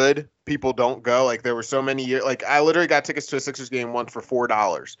not good, people don't go. Like there were so many years. Like I literally got tickets to a Sixers game once for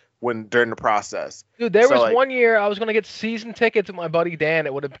 $4 during the process. Dude, there was one year I was gonna get season tickets with my buddy Dan.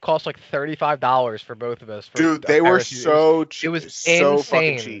 It would have cost like $35 for both of us. Dude, they were so cheap. It was so insane.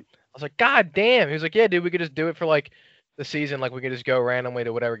 fucking cheap. I was like, God damn. He was like, yeah, dude, we could just do it for like the season. Like we could just go randomly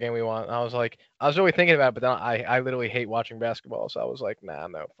to whatever game we want. And I was like, I was really thinking about it, but then I literally hate watching basketball, so I was like, nah,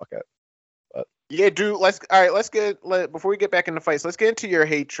 no, fuck it. But yeah, dude. Before we get back into fights, let's get into your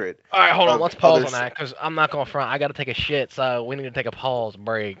hatred. All right, hold on. Let's pause on that because I'm not going front. I got to take a shit, so we need to take a pause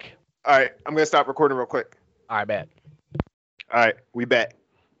break. All right, I'm gonna stop recording real quick. All right, bet. All right, we back.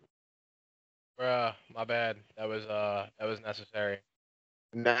 Bruh, my bad. That was necessary.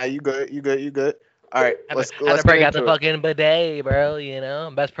 Nah, you good. All right, let's break out the fucking bidet, bro. You know,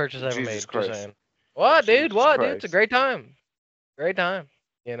 best purchase ever made. Christ. Just saying. What, dude? What, dude? It's a great time. Great time.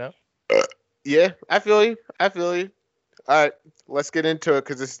 You know. Yeah, I feel you. All right, let's get into it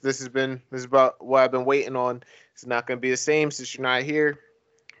because this is about what I've been waiting on. It's not gonna be the same since you're not here,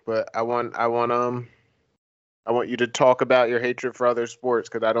 but I want you to talk about your hatred for other sports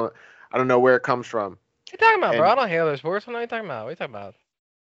because I don't know where it comes from. What are you talking about, bro? I don't hate other sports. What are you talking about?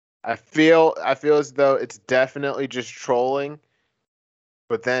 I feel as though it's definitely just trolling,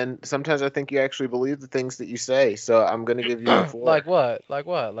 but then sometimes I think you actually believe the things that you say. So I'm gonna give you the floor. Like what? Like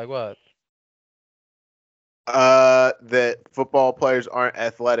what? Like what? That football players aren't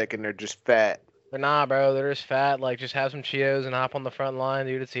athletic and they're just fat. They're not, bro. They're just fat. Like, just have some Cheetos and hop on the front line,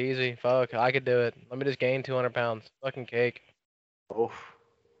 dude. It's easy. Fuck, I could do it. Let me just gain 200 pounds. Fucking cake. Oof,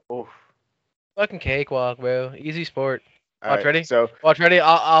 oof. Fucking cake walk, bro. Easy sport. All Watch, right, ready? so Watch, ready?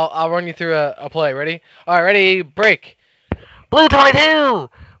 I'll run you through a play. Ready? All right, ready? Break. Blue 22!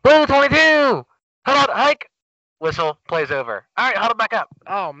 Blue 22! Hold on, hike! Whistle, plays over. Alright, hold it back up.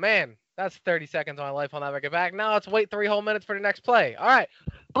 Oh man, that's 30 seconds of my life. I'll never get back. Now let's wait 3 whole minutes for the next play. All right.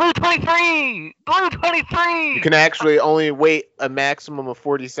 Blue 23! Blue 23! you can actually only wait a maximum of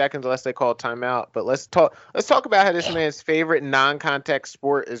 40 seconds unless they call a timeout. But let's talk about how this man's favorite non-contact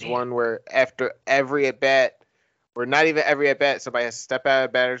sport is one where after every at bat, or not even every at bat, somebody has to step out of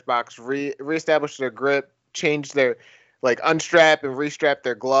the batter's box, reestablish their grip, change their unstrap and restrap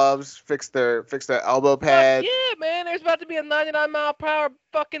their gloves, fix their elbow pad. Yeah, man. There's about to be a 99-mile-per-hour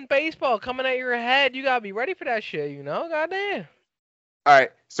fucking baseball coming at your head. You gotta be ready for that shit. You know, goddamn. All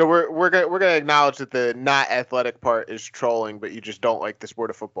right, so we're gonna acknowledge that the not athletic part is trolling, but you just don't like the sport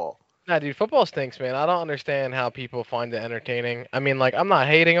of football. Nah, dude, football stinks, man. I don't understand how people find it entertaining. I mean, like, I'm not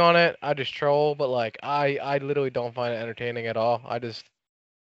hating on it. I just troll, but like, I literally don't find it entertaining at all. I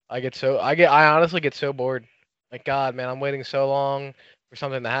honestly get so bored. Like, God, man, I'm waiting so long for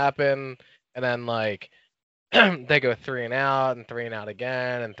something to happen, and then like, they go 3 and out, and 3 and out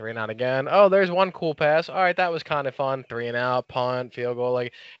again, and 3 and out again. Oh, there's one cool pass. All right, that was kind of fun. 3 and out, punt, field goal.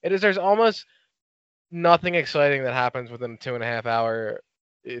 Like, it is. There's almost nothing exciting that happens within a 2.5 hour,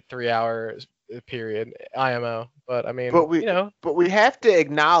 3 hours period. IMO. But I mean, But we have to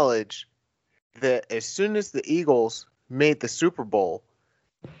acknowledge that as soon as the Eagles made the Super Bowl,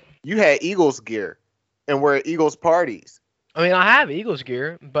 you had Eagles gear, and we're at Eagles parties. I mean, I have Eagles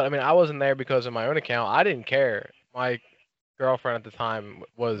gear, but I mean, I wasn't there because of my own account. I didn't care. My girlfriend at the time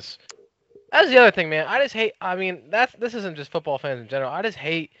was. That's the other thing, man. I just hate. I mean, this isn't just football fans in general. I just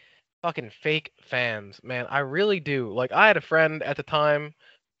hate fucking fake fans, man. I really do. Like, I had a friend at the time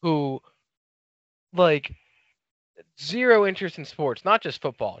who, like, zero interest in sports, not just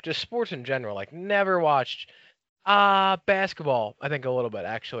football, just sports in general. Like, never watched basketball. I think a little bit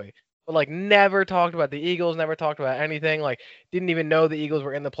actually, but like never talked about the Eagles. Never talked about anything. Like, didn't even know the Eagles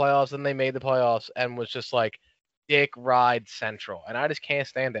were in the playoffs. Then they made the playoffs and was just like dick ride central. And I just can't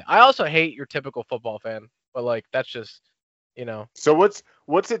stand it. I also hate your typical football fan, but like that's just, you know. So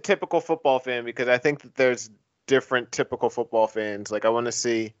what's a typical football fan? Because I think that there's different typical football fans. Like, I want to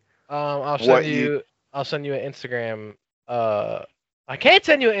see. I'll send you an Instagram. I can't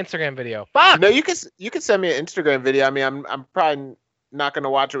send you an Instagram video. Fuck. No, you can send me an Instagram video. I mean, I'm probably not gonna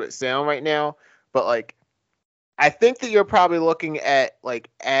watch it with sound right now, but like, I think that you're probably looking at like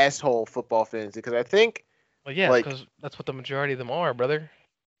asshole football fans because I think. Well, yeah, like, because that's what the majority of them are, brother.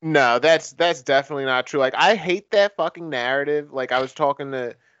 No, that's definitely not true. Like, I hate that fucking narrative. Like, I was talking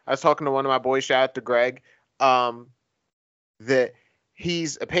to one of my boys, shout out to Greg, that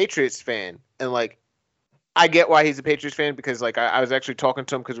he's a Patriots fan, and like, I get why he's a Patriots fan because like I was actually talking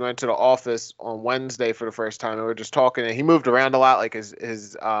to him because we went to the office on Wednesday for the first time and we were just talking, and he moved around a lot. Like his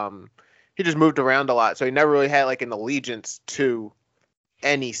he just moved around a lot, so he never really had like an allegiance to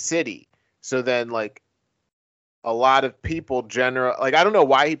any city. So then like a lot of people like, I don't know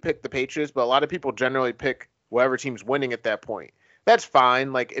why he picked the Patriots, but a lot of people generally pick whatever team's winning at that point. That's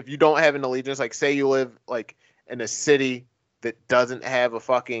fine. Like, if you don't have an allegiance, like say you live like in a city that doesn't have a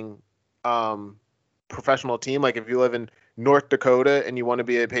fucking professional team, like if you live in North Dakota and you want to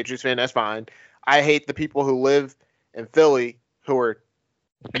be a Patriots fan, that's fine. I hate the people who live in Philly who are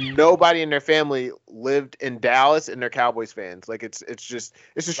nobody in their family lived in Dallas and they're Cowboys fans. Like, it's just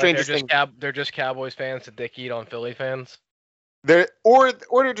the strangest thing. They're just Cowboys fans to dick eat on Philly fans. They're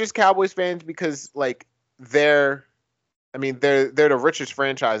just Cowboys fans because like they're the richest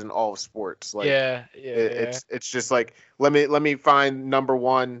franchise in all of sports. Like, it's just like let me find number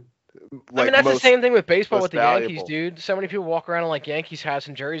one. Like, I mean, that's the same thing with baseball with the valuable. Yankees, dude. So many people walk around in like Yankees hats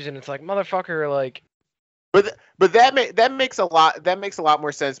and jerseys, and it's like, motherfucker, like. But that makes a lot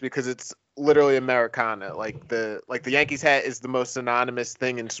more sense because it's literally Americana. Like the Yankees hat is the most synonymous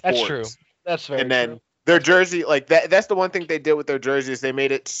thing in sports. That's true. That's very And then true. Their jersey, like that's the one thing they did with their jersey is they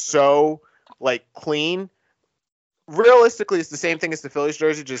made it so like clean. Realistically, it's the same thing as the Phillies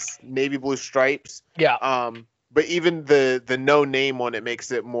jersey, just navy blue stripes. Yeah. But even the no name on it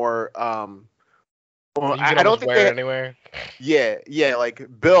makes it more Well, You can I don't almost think wear they. it anywhere. Yeah. Like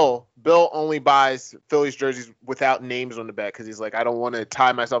Bill only buys Phillies jerseys without names on the back because he's like, I don't want to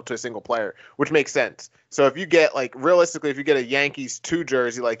tie myself to a single player, which makes sense. So if you get like realistically, if you get a Yankees 2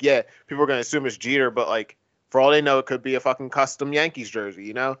 jersey, like yeah, people are gonna assume it's Jeter, but like for all they know, it could be a fucking custom Yankees jersey,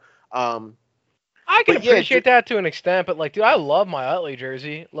 you know? I can But yeah, appreciate that to an extent, but like, dude, I love my Utley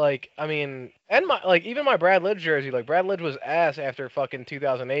jersey. Like, I mean, and my like even my Brad Lidge jersey. Like, Brad Lidge was ass after fucking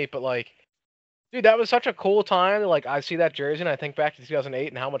 2008, but like, dude, that was such a cool time. Like, I see that jersey and I think back to 2008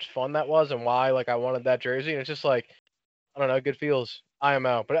 and how much fun that was and why like I wanted that jersey. And it's just like, I don't know, good feels.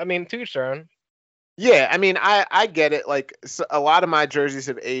 IMO, but I mean, to each their own. yeah, I mean, I get it. Like a lot of my jerseys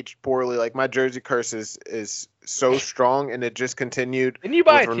have aged poorly. Like my jersey curse is so strong, and it just continued Didn't you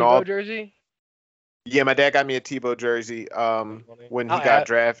buy with a Tebow Ronaldo. jersey? Yeah, my dad got me a Tebow jersey when How he got ass,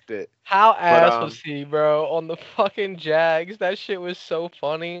 drafted. how But ass was he, bro, on the fucking Jags? That shit was so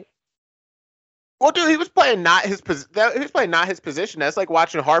funny. well, dude, he was playing not his he was playing not his position. That's like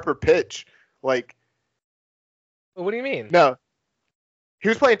watching Harper pitch. Like What do you mean? no, he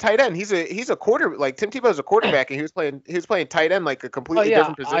was playing tight end. He's a quarter like Tim Tebow's a quarterback, and he was playing tight end like a Oh completely yeah,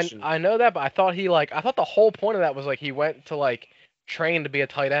 different position. I know that, but I thought I thought the whole point of that was like he went to like train to be a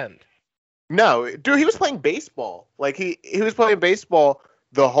tight end. No, dude, he was playing baseball. Like he was playing baseball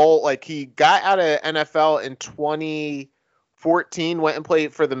the whole like he got out of NFL in 2014, went and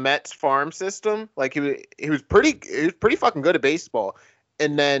played for the Mets farm system. Like he was pretty fucking good at baseball.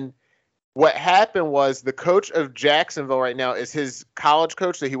 And then what happened was the coach of Jacksonville right now is his college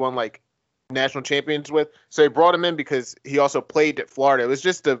coach that he won like national champions with. So they brought him in because he also played at Florida. It was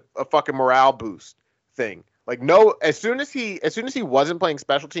just a fucking morale boost thing. Like no, as soon as he wasn't playing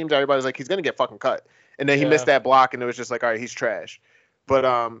special teams, everybody was like, he's gonna get fucking cut. And then he missed that block, and it was just like, all right, he's trash. But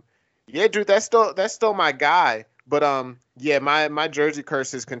yeah, dude, that's still my guy. But yeah, my jersey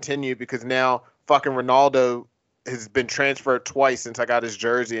curse has continued because now fucking Ronaldo has been transferred twice since I got his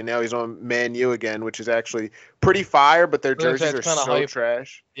jersey, and now he's on Man U again, which is actually pretty fire. But their jerseys are so hype.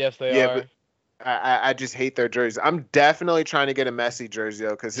 trash. Yes, they are. But I just hate their jerseys. I'm definitely trying to get a Messi jersey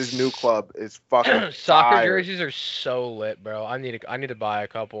though, because his new club is fucking Soccer fire. jerseys are so lit, bro. I need to buy a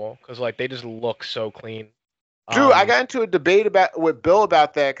couple because like they just look so clean. Dude, I got into a debate with Bill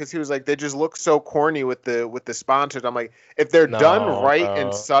about that because he was like, they just look so corny with the sponsors. I'm like, if they're done right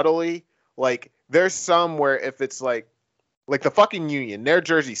and subtly, like there's some where if it's like the fucking Union, their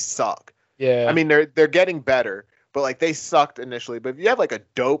jerseys suck. Yeah. I mean they're getting better, but like they sucked initially. But if you have like a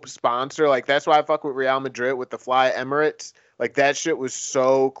dope sponsor, like that's why I fuck with Real Madrid with the Fly Emirates. Like that shit was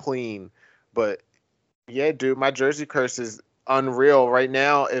so clean. But yeah, dude, my jersey curse is unreal right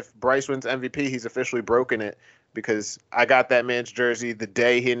now. If Bryce wins MVP, he's officially broken it because I got that man's jersey the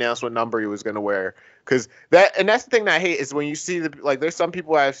day he announced what number he was going to wear. Because that's the thing that I hate is when you see there's some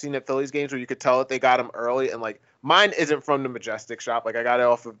people I've seen at Phillies games where you could tell that they got them early, and like mine isn't from the Majestic shop. Like I got it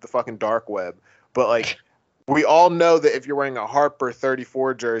off of the fucking dark web. But like we all know that if you're wearing a Harper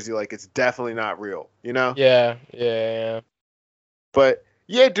 34 jersey, like it's definitely not real, you know? Yeah. But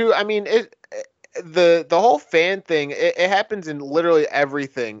yeah, dude, I mean the whole fan thing, it happens in literally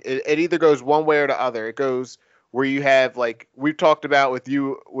everything. It either goes one way or the other. It goes where you have like we've talked about with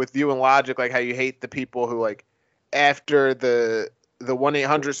you and Logic, like how you hate the people who like after the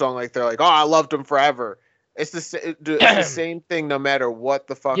 1-800 song, like they're like, oh, I loved them forever. It's the same thing no matter what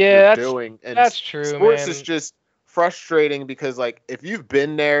the fuck you're doing. And that's true. Sports man. is just frustrating because like if you've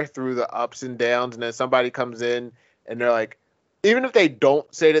been there through the ups and downs, and then somebody comes in and they're like, even if they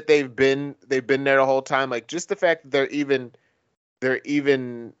don't say that they've been there the whole time, like just the fact that they're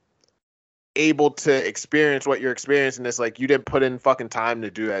even able to experience what you're experiencing is like you didn't put in fucking time to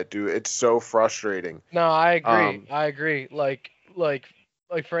do that, dude. It's so frustrating. No, I agree. I agree. Like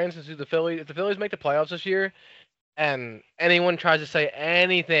for instance, if the Phillies make the playoffs this year, and anyone tries to say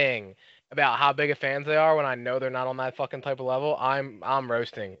anything about how big of fans they are when I know they're not on that fucking type of level, I'm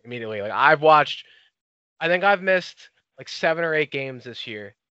roasting immediately. Like I think I've missed like 7 or 8 games this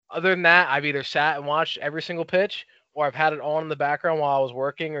year. Other than that, I've either sat and watched every single pitch, or I've had it on in the background while I was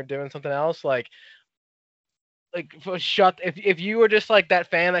working or doing something else. Like if you were just like that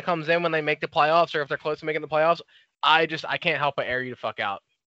fan that comes in when they make the playoffs or if they're close to making the playoffs, I can't help but air you the fuck out.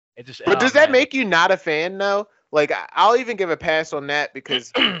 But does that make you not a fan though? Like I'll even give a pass on that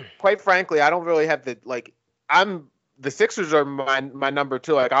because quite frankly, I don't really have the the Sixers are my number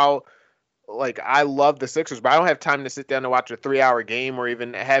 2. I love the Sixers, but I don't have time to sit down and watch a 3-hour game or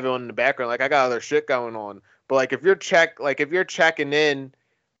even have it on in the background. Like I got other shit going on. But like if you're checking in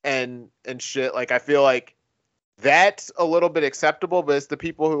and shit, like I feel like that's a little bit acceptable, but it's the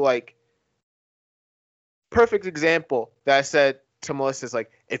people who like perfect example that I said to Melissa is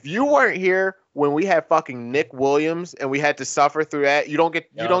like, if you weren't here when we had fucking Nick Williams and we had to suffer through that, you don't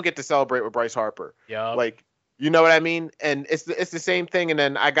get to celebrate with Bryce Harper. Yeah. Like, you know what I mean? And it's the same thing. And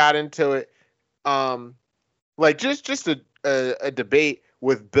then I got into it, like just a debate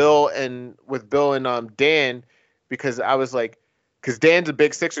with Bill and Dan, because I was like, because Dan's a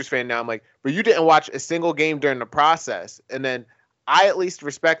big Sixers fan now. I'm like, but you didn't watch a single game during the process. And then I at least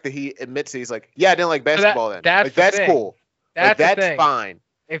respect that he admits it. He's like, yeah, I didn't like basketball then. That's cool. That's fine.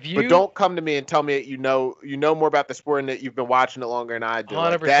 But don't come to me and tell me that you know more about the sport and that you've been watching it longer than I do.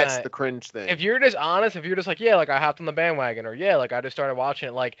 Like, that's the cringe thing. If you're just honest, if you're just like, yeah, like I hopped on the bandwagon, or yeah, like I just started watching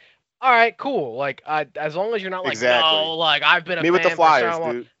it, like, all right, cool. Like, as long as you're not like, no, like I've been a fan with the Flyers, for so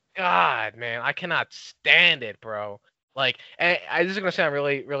long. dude. God, man, I cannot stand it, bro. Like, and this is gonna sound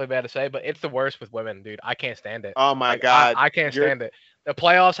really, really bad to say, but it's the worst with women, dude. I can't stand it. Oh my God, I can't stand it. The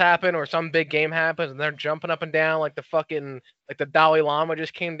playoffs happen or some big game happens and they're jumping up and down like the Dalai Lama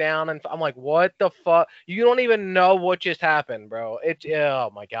just came down, and I'm like, what the fuck? You don't even know what just happened, bro.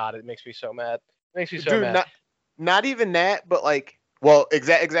 Oh my God, it makes me so mad. It makes me so mad. Not even that, but like, well,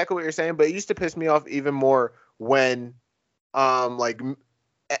 exactly what you're saying. But it used to piss me off even more when, like,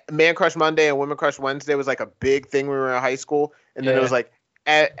 Man Crush Monday and Women Crush Wednesday was like a big thing when we were in high school, and then it was like,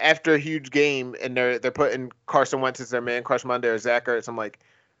 after a huge game and they're putting Carson Wentz as their Man Crush Monday or Zach Ertz, I'm like,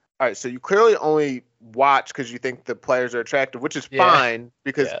 all right, so you clearly only watch because you think the players are attractive, which is fine,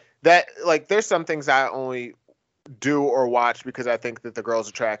 because that, like, there's some things I only do or watch because I think that the girl's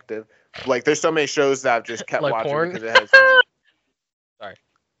attractive. Like, there's so many shows that I've just kept like watching porn? because it has. Sorry.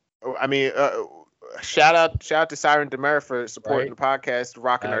 I mean, shout out to Siren Demer for supporting the podcast,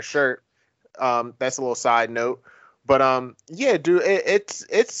 rocking our shirt. That's a little side note. But yeah, dude,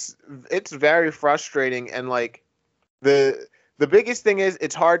 it's very frustrating, and like the biggest thing is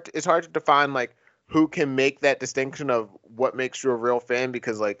it's hard to define like who can make that distinction of what makes you a real fan,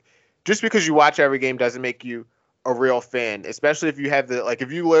 because like just because you watch every game doesn't make you a real fan, especially if you have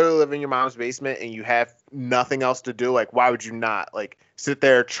if you literally live in your mom's basement and you have nothing else to do, like why would you not like sit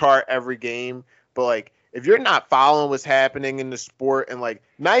there, chart every game? But like if you're not following what's happening in the sport, and like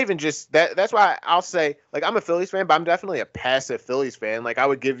not even just that's why I'll say, like, I'm a Phillies fan, but I'm definitely a passive Phillies fan. Like, I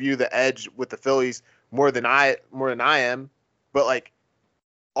would give you the edge with the Phillies more than I am. But like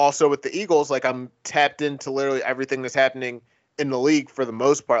also with the Eagles, like I'm tapped into literally everything that's happening in the league for the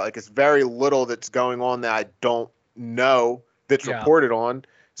most part. Like, it's very little that's going on that I don't know that's reported on.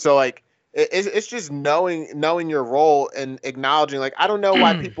 So like it's just knowing your role and acknowledging, like, I don't know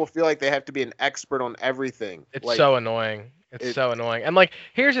why people feel like they have to be an expert on everything. It's like, so annoying. It's so annoying. And like,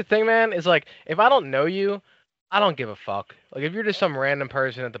 here's the thing, man, is like, if I don't know you, I don't give a fuck. Like, if you're just some random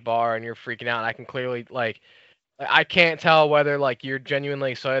person at the bar and you're freaking out, and I can clearly like I can't tell whether like you're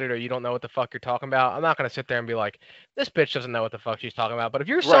genuinely excited or you don't know what the fuck you're talking about. I'm not gonna sit there and be like, this bitch doesn't know what the fuck she's talking about. But if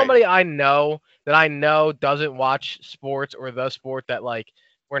you're somebody I know doesn't watch sports, or the sport that like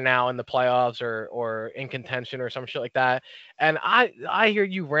we're now in the playoffs or in contention or some shit like that, and I hear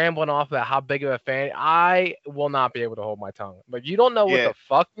you rambling off about how big of a fan, I will not be able to hold my tongue. But you don't know what the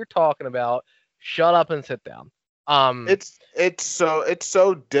fuck you're talking about, shut up and sit down. It's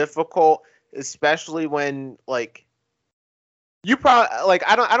so difficult, especially when like you probably like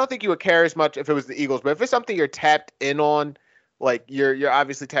I don't think you would care as much if it was the Eagles, but if it's something you're tapped in on, like you're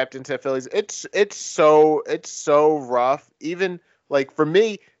obviously tapped into the Phillies, it's so rough. Even like for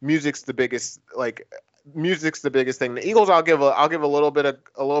me, music's the biggest thing. The Eagles I'll give a little bit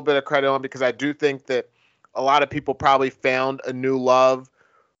of credit on, because I do think that a lot of people probably found a new love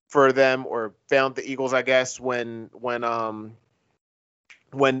for them, or found the Eagles, I guess, when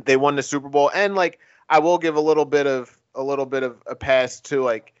they won the Super Bowl. And like I will give a little bit of a pass to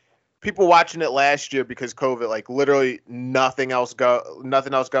like people watching it last year because COVID, like literally nothing else going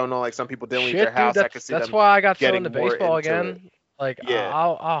on. Like some people didn't leave their house. Dude, I could see that's why I got so getting into more baseball into again. it. Like Yeah.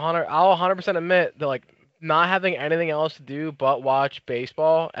 I'll 100% admit that like not having anything else to do but watch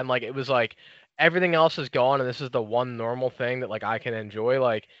baseball, and like it was like everything else is gone and this is the one normal thing that like I can enjoy.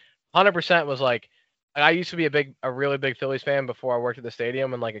 Like 100% was like I used to be a really big Phillies fan before I worked at the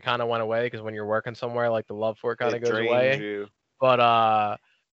stadium, and like it kind of went away because when you're working somewhere, like the love for it kind of goes away. You. But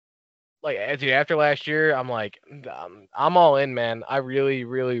like after last year, I'm like I'm all in, man. I really,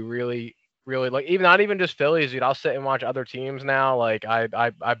 really, really, really like, even not even just Phillies, dude. I'll sit and watch other teams now. Like I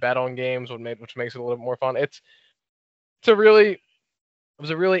bet on games, which makes it a little bit more fun. It was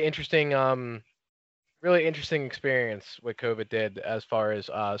a really interesting experience what COVID did as far as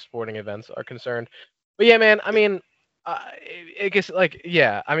sporting events are concerned. But yeah, man, I mean, I guess like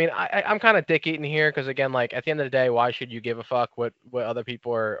yeah, I mean, I'm kind of dick eating here because again, like at the end of the day, why should you give a fuck what other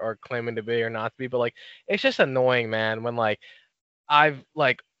people are claiming to be or not to be? But like, it's just annoying, man, when like I've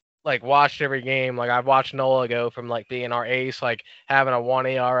watched every game. Like I've watched Nola go from like being our ace, like having a 1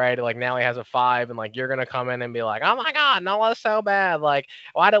 ERA to like now he has a 5, and like you're gonna come in and be like, oh my god, Nola's so bad. Like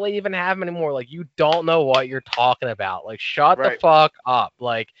why do we even have him anymore? Like you don't know what you're talking about. Like shut the Right. fuck up.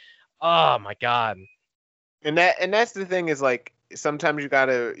 Like oh my god. And that's the thing is like sometimes you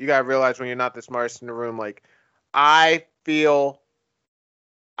gotta realize when you're not the smartest in the room. Like I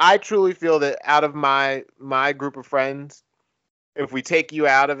truly feel that out of my group of friends, if we take you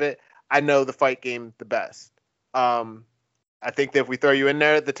out of it, I know the fight game the best. I think that if we throw you in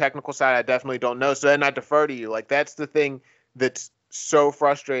there, the technical side, I definitely don't know. So then I defer to you. Like that's the thing that's so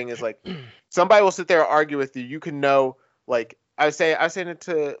frustrating is like somebody will sit there and argue with you. You can know like I was saying it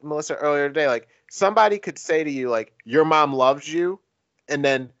to Melissa earlier today. Like somebody could say to you like your mom loves you, and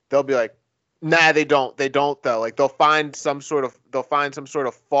then they'll be like, nah, they don't. They don't though. Like they'll find some sort of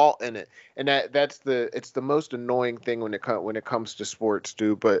fault in it, and it's the most annoying thing when it comes to sports,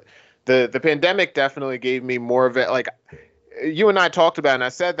 dude. But the pandemic definitely gave me more of it. Like you and I talked about, and I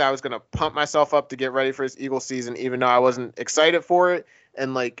said that I was gonna pump myself up to get ready for this Eagles season, even though I wasn't excited for it.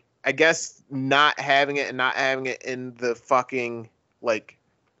 And like, I guess not having it in the fucking like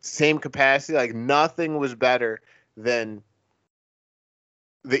same capacity, like nothing was better than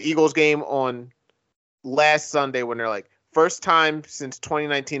the Eagles game on last Sunday when they're like first time since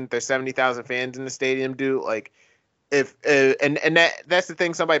 2019 that there's 70,000 fans in the stadium. Dude, like if and that's the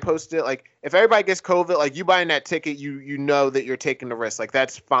thing, somebody posted it, like if everybody gets COVID, like you buying that ticket, you know that you're taking the risk, like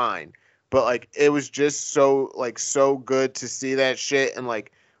that's fine. But like it was just so good to see that shit. And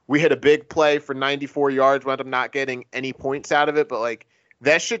like we hit a big play for 94 yards, wound up not getting any points out of it, but like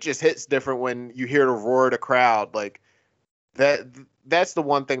that shit just hits different when you hear the roar of the crowd. Like that's the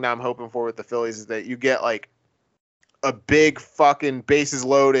one thing that I'm hoping for with the Phillies is that you get like a big fucking bases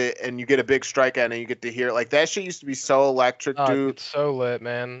loaded and you get a big strikeout and you get to hear it. Like that shit used to be so electric, dude. It's so lit,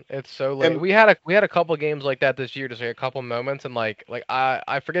 man. It's so lit. And We had a couple games like that this year, just like a couple moments, and like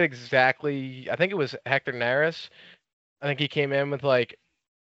I forget exactly. I think it was Hector Neris. I think he came in with like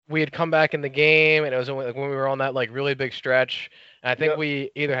we had come back in the game, and it was only, like when we were on that like really big stretch. And I think Yep.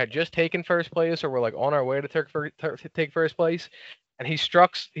 we either had just taken first place or we're like on our way to take first place. And he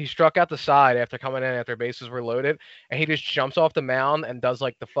struck out the side after coming in after bases were loaded, and he just jumps off the mound and does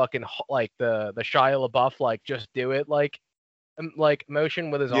like the fucking like the Shia LaBeouf like just do it like motion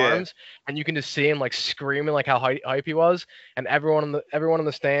with his Yeah. arms, and you can just see him like screaming like how hype he was, and everyone in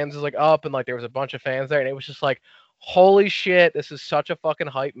the stands is like up, and like there was a bunch of fans there, and it was just like, holy shit, this is such a fucking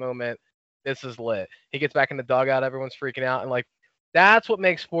hype moment. This is lit. He gets back in the dugout, everyone's freaking out, and like that's what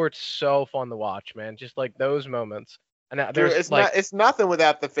makes sports so fun to watch, man. Just like those moments. And Dude, there's like it's nothing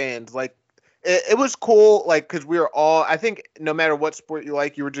without the fans. Like it was cool, like because we were all. I think no matter what sport you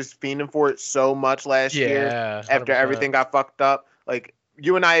like, you were just fiending for it so much last year yeah, after 100%. everything got fucked up. Like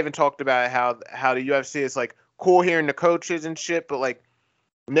you and I even talked about how the UFC is like cool hearing the coaches and shit, but like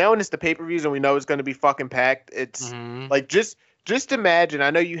now when it's the pay-per-views and we know it's going to be fucking packed, it's like just imagine. I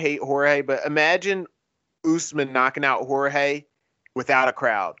know you hate Jorge, but imagine Usman knocking out Jorge without a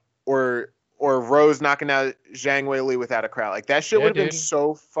crowd, or Rose knocking out Zhang Weili without a crowd. Like that shit Yeah, would have been dude.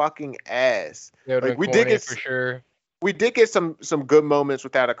 so fucking ass. It would've Like been corny for sure. we did get some good moments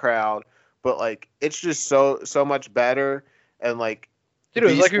without a crowd, but like it's just so much better. And like Dude, it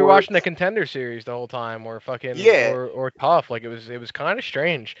was these like we were watching the sports, Contender series the whole time, or fucking, yeah, or tough. Like it was kind of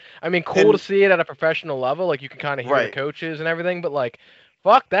strange. I mean, cool to and see it at a professional level. Like you can kind of hear the right, coaches and everything, but like,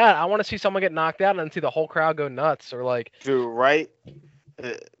 fuck that. I want to see someone get knocked out and then see the whole crowd go nuts, or like, dude, right.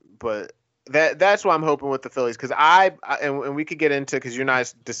 Uh, but that's what I'm hoping with the Phillies, because and we could get into, because you and I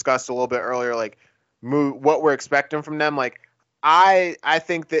discussed a little bit earlier, like what we're expecting from them. Like I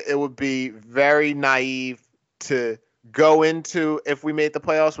think that it would be very naive to go into, if we made the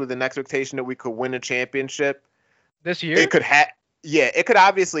playoffs, with an expectation that we could win a championship. this year. It could yeah, it could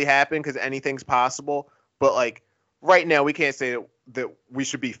obviously happen because anything's possible. But like right now, we can't say that we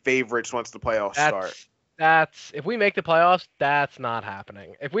should be favorites once the playoffs start. That's if we make the playoffs, that's not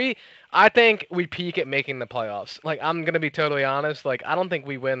happening. I think we peak at making the playoffs. Like I'm gonna be totally honest. Like I don't think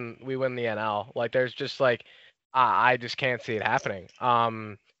we win the NL. Like there's just like I just can't see it happening. I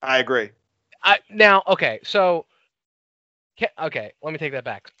agree. Now okay, so okay, let me take that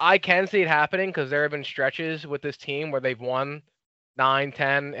back. I can see it happening because there have been stretches with this team where they've won 9,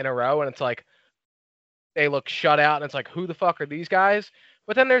 10 in a row, and it's like they look shut out, and it's like, who the fuck are these guys?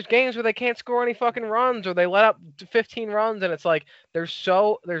 But then there's games where they can't score any fucking runs, or they let up 15 runs, and it's like there's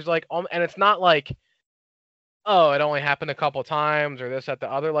like and it's not like, oh, it only happened a couple times or this at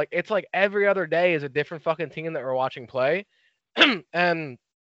the other. Like it's like every other day is a different fucking team that we're watching play, and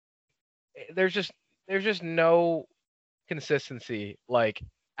there's just no consistency like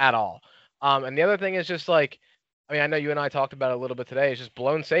at all. And the other thing is just like, I mean, I know you and I talked about it a little bit today. It's just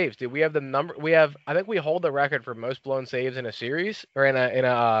blown saves, dude. We have the number. We have. I think we hold the record for most blown saves in a series or in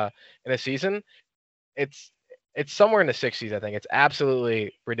a season. It's it's somewhere in the 60s. I think it's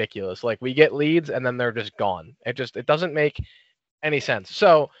absolutely ridiculous. Like we get leads and then they're just gone. It doesn't make any sense.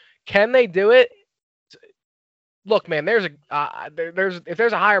 So can they do it? Look, man, there's if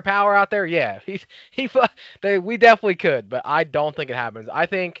there's a higher power out there, yeah, we definitely could, but I don't think it happens. I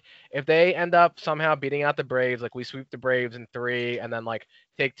think if they end up somehow beating out the Braves, like we sweep the Braves in 3, and then like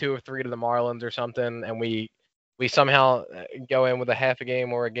take 2 or 3 to the Marlins or something, and we somehow go in with a half a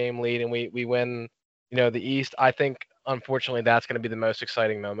game or a game lead, and we win, the East. I think unfortunately that's going to be the most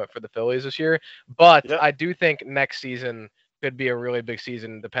exciting moment for the Phillies this year. But Yep. I do think next season could be a really big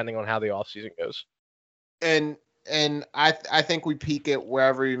season depending on how the offseason goes. And I think we peak it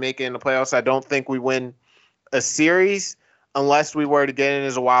wherever we make it in the playoffs. I don't think we win a series unless we were to get in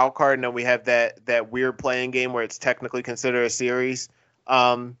as a wild card, and then we have that weird playing game where it's technically considered a series.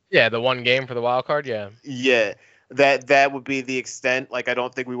 Yeah, the one game for the wild card. Yeah. Yeah, that would be the extent. Like I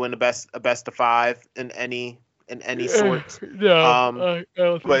don't think we win a best of 5 in any sort. No, I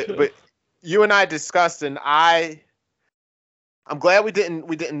don't think so. But you and I discussed, and I'm glad we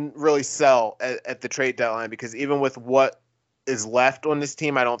didn't really sell at the trade deadline, because even with what is left on this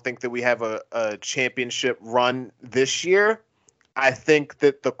team, I don't think that we have a championship run this year. I think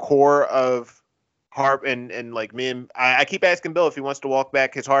that the core of Harp and like me, and I keep asking Bill if he wants to walk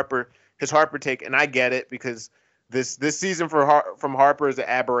back his Harper take, and I get it, because this season from Harper is an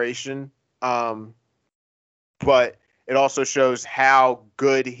aberration. But it also shows how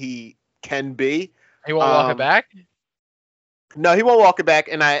good he can be. He won't walk it back. No, he won't walk it back,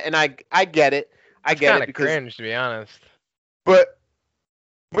 and I get it. I get it because cringe, to be honest. But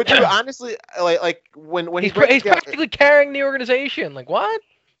dude, honestly, like when he's practically carrying the organization. Like what?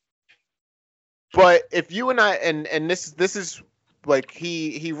 But if you and I and this is like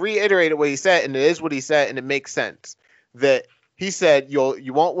he reiterated what he said, and it is what he said, and it makes sense that he said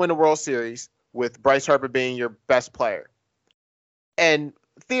you won't win a World Series with Bryce Harper being your best player, and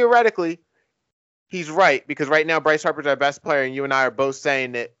theoretically, he's right, because right now Bryce Harper's our best player, and you and I are both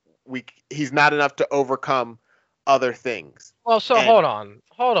saying that he's not enough to overcome other things. Well, so hold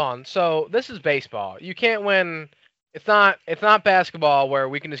on. So this is baseball. You can't win. It's not basketball where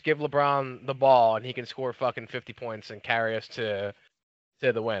we can just give LeBron the ball and he can score fucking 50 points and carry us to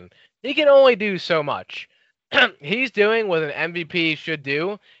the win. He can only do so much. He's doing what an MVP should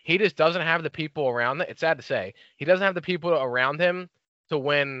do. He just doesn't have the people around him. It's sad to say. He doesn't have the people around him to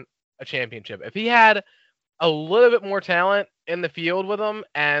win a championship. If he had a little bit more talent in the field with him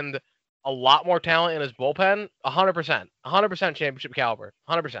and a lot more talent in his bullpen, 100% championship caliber,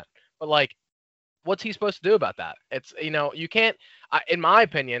 100%. But like, what's he supposed to do about that? It's, you can't, in my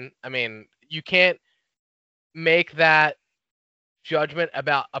opinion, I mean, you can't make that judgment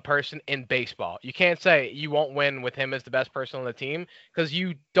about a person in baseball. You can't say you won't win with him as the best person on the team, because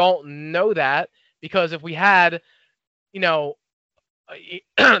you don't know that. Because if we had, the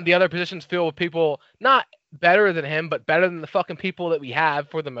other positions filled with people not better than him, but better than the fucking people that we have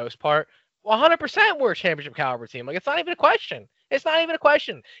for the most part, 100% we're a championship caliber team. Like, it's not even a question. It's not even a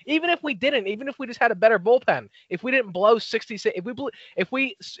question. Even if we just had a better bullpen, if we didn't blow 60,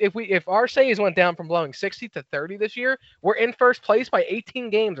 if our saves went down from blowing 60 to 30 this year, we're in first place by 18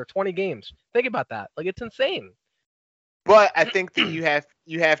 games or 20 games. Think about that. Like, it's insane. But I think that you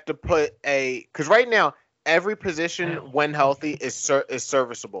have to put because right now every position when healthy is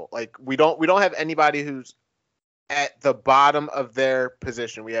serviceable. Like we don't have anybody who's at the bottom of their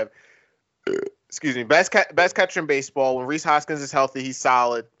position. We have best catcher in baseball. When Rhys Hoskins is healthy, he's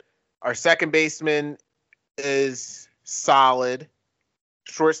solid. Our second baseman is solid.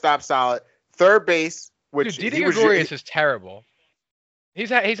 Shortstop solid. Third base, which Didi Gregorius is terrible.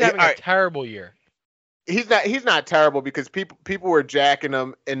 He's having a terrible year. He's not terrible, because people were jacking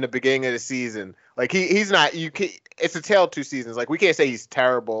him in the beginning of the season. Like he's not. It's a tale of two seasons. Like we can't say he's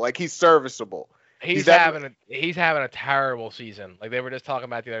terrible. Like he's serviceable. He's having a terrible season. Like they were just talking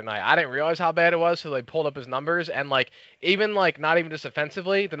about the other night. I didn't realize how bad it was, so they pulled up his numbers, and like even like not even just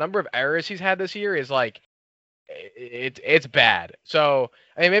offensively, the number of errors he's had this year is like it's bad. So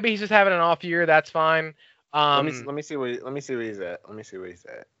I mean, maybe he's just having an off year. That's fine. Let me see where he's at.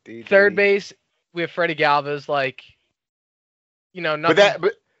 Third base, we have Freddie Galvis. Like,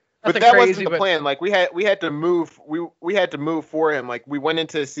 nothing. But that wasn't the plan. Like we had to move. We had to move for him. Like we went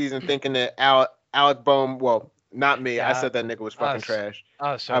into the season thinking that Alec Bohm. Well, not me. I said that nigga was fucking trash.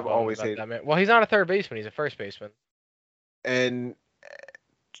 I've always hated that man. Well, he's not a third baseman. He's a first baseman. And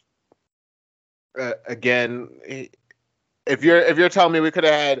again, If you're telling me we could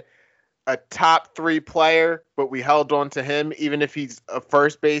have had a top 3 player, but we held on to him, even if he's a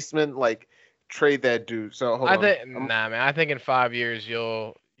first baseman, like trade that dude. So hold I on. think man. I think in 5 years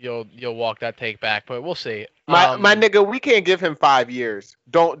you'll walk that take back, but we'll see. My nigga, we can't give him 5 years.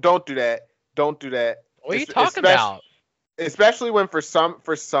 Don't do that. Don't do that. What are you talking about? Especially when for some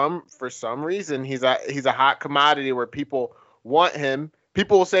reason he's a hot commodity where people want him.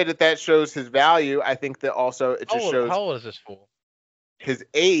 People will say that shows his value. I think that also it just shows how old is this fool? His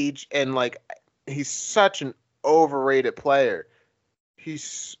age, and like he's such an overrated player.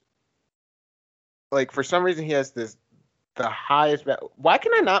 He's like, for some reason he has the highest. Why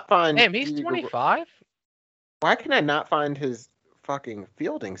can I not find? Damn, he's 25. Why can I not find his fucking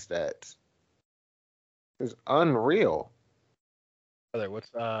fielding stats? It's unreal. Brother,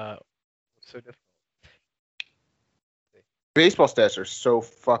 what's so difficult? Baseball stats are so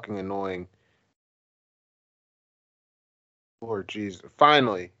fucking annoying. Lord Jesus.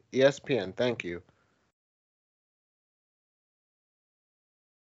 Finally, ESPN, thank you.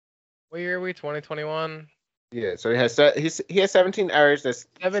 What year are we? 2021? Yeah, so he has 17 errors. That's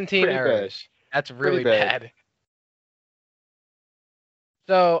 17 errors. Bad. That's really bad.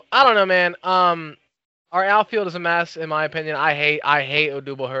 So, I don't know, man. Our outfield is a mess, in my opinion. I hate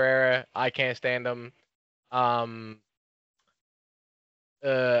Odubel Herrera. I can't stand him.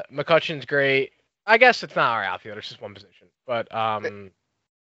 McCutcheon's great. I guess it's not our outfield. It's just one position. But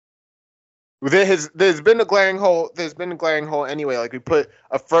there's been a glaring hole. There's been a glaring hole anyway. Like, we put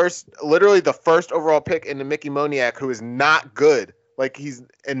literally the first overall pick into Mickey Moniak, who is not good. Like,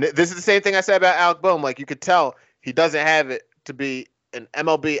 and this is the same thing I said about Alec Bohm. Like, you could tell he doesn't have it to be an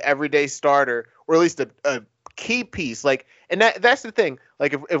MLB everyday starter, or at least a key piece. Like, and that's the thing.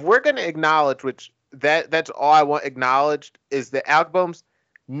 Like, if we're gonna acknowledge, which that's all I want acknowledged, is that Alec Bohm's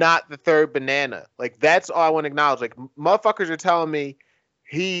not the third banana. Like, that's all I want to acknowledge. Like, motherfuckers are telling me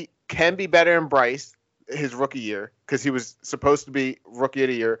he can be better than Bryce his rookie year, because he was supposed to be rookie of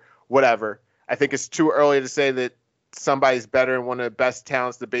the year, whatever. I think it's too early to say that somebody's better and one of the best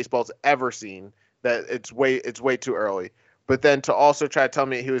talents that baseball's ever seen. That it's way too early. But then to also try to tell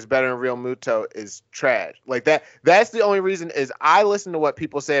me he was better than Real Muto is trash. Like, that's the only reason is I listen to what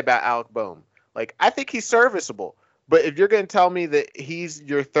people say about Alec Bohm. Like, I think he's serviceable. But if you're going to tell me that he's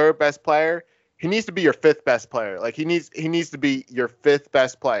your third best player, he needs to be your fifth best player. Like, he needs to be your fifth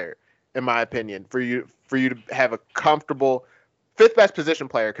best player, in my opinion, for you to have a comfortable fifth best position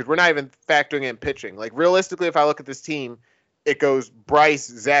player, because we're not even factoring in pitching. Like, realistically, if I look at this team, it goes Bryce,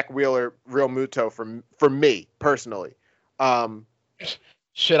 Zach Wheeler, Real Muto for me personally.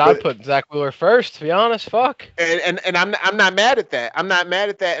 Should I put Zach Wheeler first, to be honest? Fuck. And I'm not mad at that. I'm not mad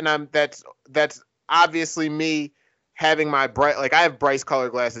at that, and that's obviously me having my bright, like, I have Bryce color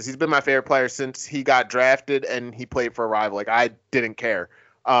glasses. He's been my favorite player since he got drafted and he played for a rival. Like, I didn't care.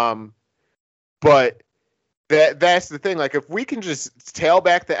 But that's the thing. Like, if we can just tail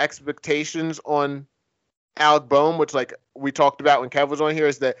back the expectations on Alec Bohm, which, like, we talked about when Kev was on here,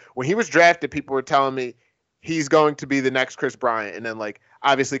 is that when he was drafted, people were telling me he's going to be the next Chris Bryant. And then, like,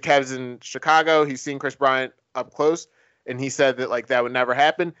 obviously Kev's in Chicago. He's seen Chris Bryant up close, and he said that, like, that would never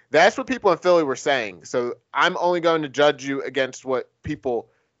happen. That's what people in Philly were saying. So I'm only going to judge you against what people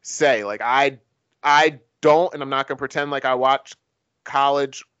say. Like, I don't, and I'm not going to pretend like I watch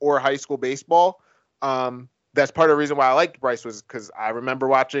college or high school baseball. That's part of the reason why I liked Bryce, was because I remember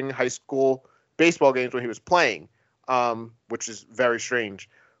watching high school baseball games when he was playing, which is very strange.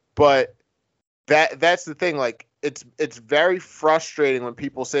 But that's the thing. Like, it's very frustrating when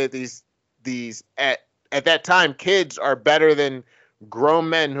people say these at that time kids are better than grown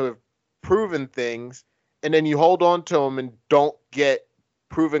men who have proven things, and then you hold on to them and don't get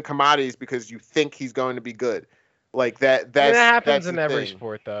proven commodities because you think he's going to be good. Like, that happens in every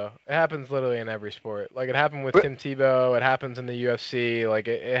sport, though. It happens literally in every sport. Like, it happened with Tim Tebow. It happens in the UFC. Like,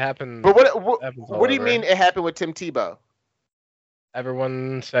 it happens. But what do you mean it happened with Tim Tebow?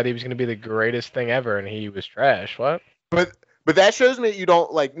 Everyone said he was going to be the greatest thing ever, and he was trash. What? But that shows me that you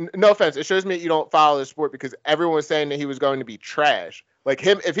don't, like, no offense, it shows me that you don't follow the sport, because everyone was saying that he was going to be trash. Like,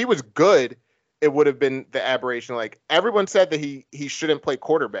 him, if he was good, it would have been the aberration. Like, everyone said that he shouldn't play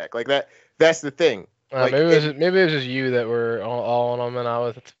quarterback. Like, that's the thing. Like, maybe it was just you that were all on him, and I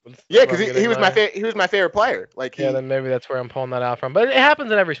was. Yeah, because he was my favorite player. Like, then maybe that's where I'm pulling that out from. But it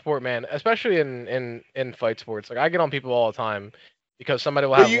happens in every sport, man. Especially in fight sports. Like, I get on people all the time because somebody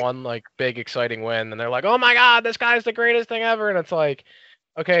will have one, like, big exciting win, and they're like, "Oh my god, this guy's the greatest thing ever," and it's like,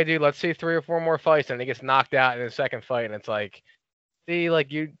 okay, dude, let's see 3 or 4 more fights, and he gets knocked out in his second fight, and it's like, see,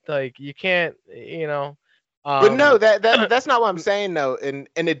 you can't, you know. But no, that's not what I'm saying, though, and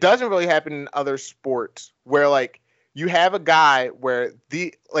it doesn't really happen in other sports where, like, you have a guy where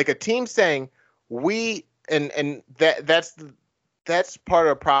a team saying that's part of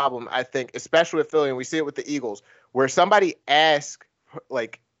the problem, I think, especially with Philly, and we see it with the Eagles, where somebody asks,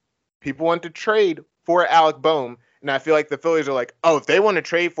 like, people want to trade for Alec Boehm, and I feel like the Phillies are like, oh, if they want to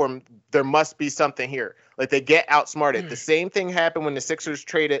trade for him, there must be something here. Like, they get outsmarted. The same thing happened when the Sixers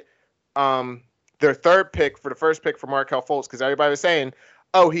traded their third pick for the first pick for Markelle Fultz, because everybody was saying,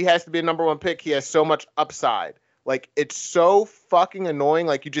 oh, he has to be a number one pick. He has so much upside. Like, it's so fucking annoying.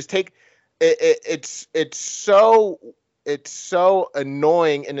 Like, you just take it's so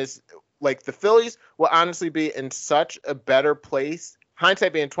annoying, and it's like the Phillies will honestly be in such a better place.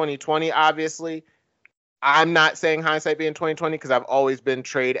 Hindsight being 2020, obviously. I'm not saying hindsight being 2020 because I've always been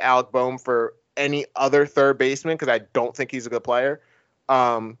trade Alec Boehm for any other third baseman because I don't think he's a good player.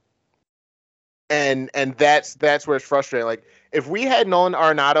 And that's where it's frustrating. Like, if we had Nolan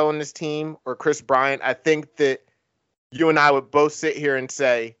Arenado on this team or Chris Bryant, I think that you and I would both sit here and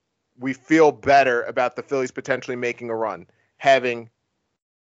say we feel better about the Phillies potentially making a run, having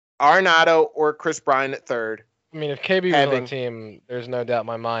Arenado or Chris Bryant at third. I mean, if KB was on the team, there's no doubt in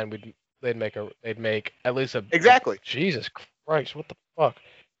my mind they'd make at least a exactly. Jesus Christ, what the fuck?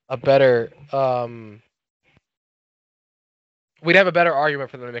 A better we'd have a better argument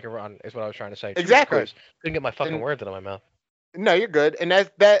for them to make a run, is what I was trying to say. Exactly. Christ, couldn't get my fucking words out of my mouth. No, you're good. And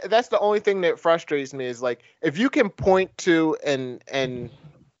that's the only thing that frustrates me is, like, if you can point to and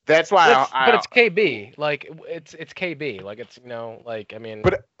that's why but it's KB. Like, it's KB. Like, it's, like, I mean.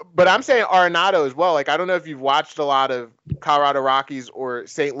 But I'm saying Arenado as well. Like, I don't know if you've watched a lot of Colorado Rockies or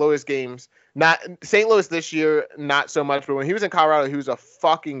St. Louis games. Not St. Louis this year, not so much. But when he was in Colorado, he was a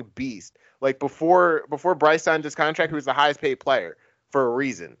fucking beast. Like, before Bryce signed his contract, he was the highest paid player for a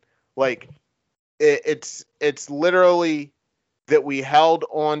reason. Like, it's literally that we held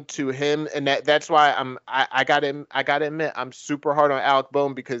on to him, and that's why I gotta admit I'm super hard on Alec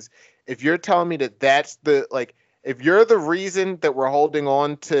Boehm, because if you're telling me that's the, like, if you're the reason that we're holding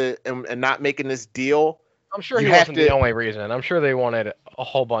on to and not making this deal, I'm sure he wasn't the only reason. I'm sure they wanted a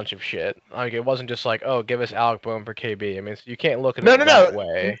whole bunch of shit. Like, it wasn't just like, oh, give us Alec Boehm for KB. I mean, so you can't look at it that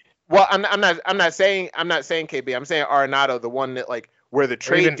way. Well, I'm not saying KB. I'm saying Arenado, the one that, like, where the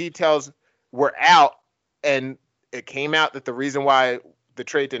trade details were out, and it came out that the reason why the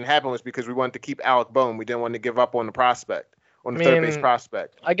trade didn't happen was because we wanted to keep Alec Boehm. We didn't want to give up on the prospect, on the third base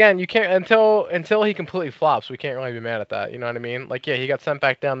prospect. Again, you can't until he completely flops. We can't really be mad at that. You know what I mean? Like, yeah, he got sent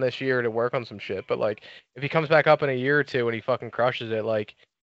back down this year to work on some shit, but, like, if he comes back up in a year or two and he fucking crushes it, like,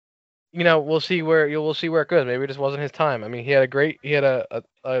 we'll see where it goes. Maybe it just wasn't his time. I mean, he had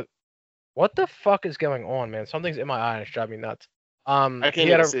a what the fuck is going on, man? Something's in my eye and it's driving me nuts. I can't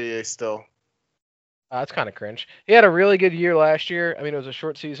even see it still. That's kind of cringe. He had a really good year last year. I mean, it was a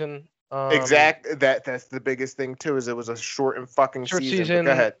short season. That's the biggest thing too, is it was a short and fucking season.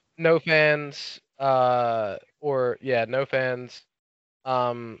 Go ahead. No fans. No fans.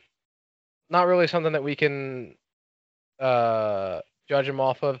 Not really something that we can judge him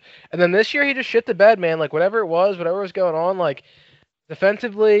off of. And then this year he just shit the bed, man. Like, whatever was going on, like,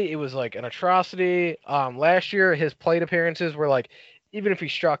 defensively, it was like an atrocity. Last year his plate appearances were like, even if he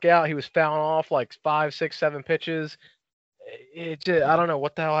struck out, he was fouling off like 5, 6, 7 pitches. I don't know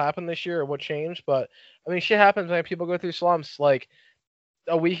what the hell happened this year or what changed, but I mean, shit happens, man. People go through slumps. Like,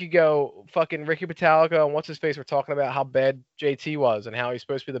 a week ago, fucking Ricky Pitalico and what's his face were talking about how bad JT was and how he's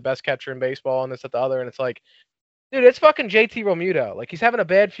supposed to be the best catcher in baseball and this, that, the other. And it's like, dude, it's fucking JT Realmuto. Like, he's having a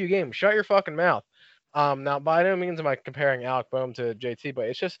bad few games. Shut your fucking mouth. Now, by no means am I comparing Alec Boehm to JT, but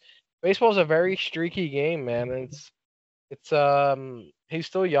it's just, baseball is a very streaky game, man. And he's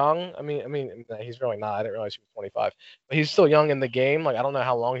still young. I mean, he's really not. I didn't realize he was 25, but he's still young in the game. Like, I don't know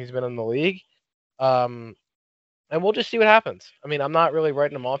how long he's been in the league. And we'll just see what happens. I mean, I'm not really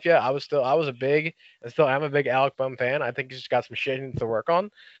writing him off yet. I still am a big Alec Boehm fan. I think he's just got some shit he needs to work on.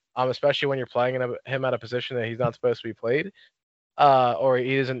 Especially when you're playing him at a position that he's not supposed to be played, or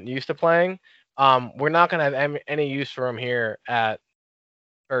he isn't used to playing. We're not going to have any use for him here at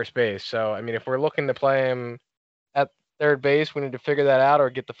first base. So, I mean, if we're looking to play him at third base, we need to figure that out or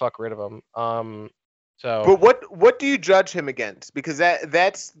get the fuck rid of him. But what do you judge him against? Because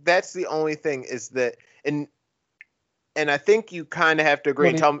that's the only thing, is that, and I think you kind of have to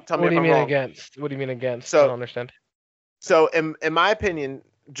agree. Tell me if I'm wrong. What do you mean against? So, I don't understand. So, in my opinion,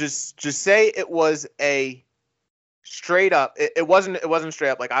 just say it was a straight up. It wasn't straight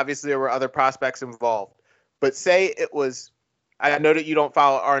up. Like, obviously there were other prospects involved, but say it was. I know that you don't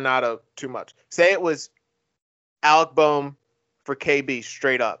follow Arenado too much. Say it was Alec Boehm for KB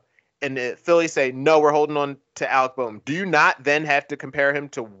straight up, and the Phillies say, no, we're holding on to Alec Boehm. Do you not then have to compare him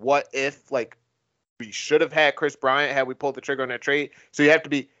to what if, like, we should have had Chris Bryant had we pulled the trigger on that trade. So you have to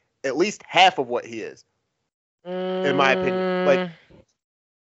be at least half of what he is, in my opinion. Like,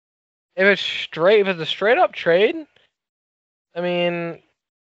 if it's a straight up trade, I mean,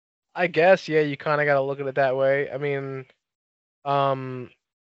 I guess yeah, you kind of got to look at it that way. I mean,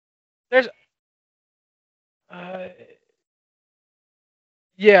 there's,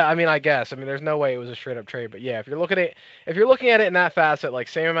 yeah, I mean, I guess, I mean, there's no way it was a straight up trade, but yeah, if you're looking at it in that facet, like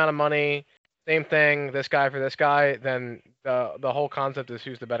same amount of money, same thing, this guy for this guy, then the whole concept is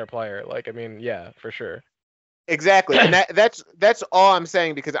who's the better player. Like, I mean, yeah, for sure. exactly, and that's all I'm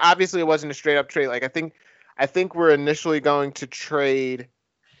saying, because obviously it wasn't a straight up trade. Like, I think we're initially going to trade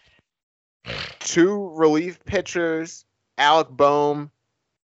 2 relief pitchers, Alec Bohm,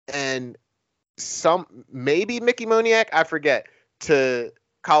 and maybe Mickey Moniak, I forget, to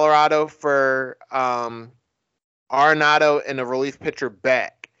Colorado for Arenado and a relief pitcher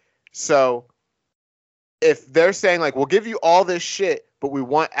back. So if they're saying like, we'll give you all this shit, but we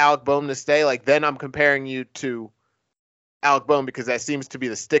want Alec Bohm to stay, like, then I'm comparing you to Alec Bohm, because that seems to be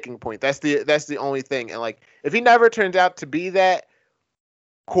the sticking point. That's the only thing. And like, if he never turns out to be that,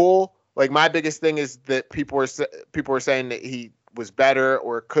 cool. Like, my biggest thing is that people were saying that he was better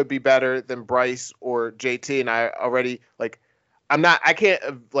or could be better than Bryce or JT, and I already, like, I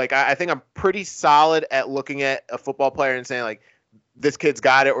think I'm pretty solid at looking at a football player and saying like, this kid's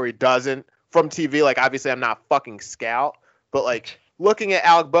got it or he doesn't from TV. Like, obviously I'm not a fucking scout, but like, looking at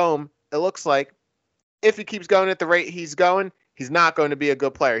Alec Bohm, it looks like if he keeps going at the rate he's going, he's not going to be a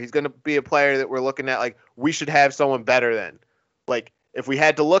good player. He's going to be a player that we're looking at like, we should have someone better than. Like, if we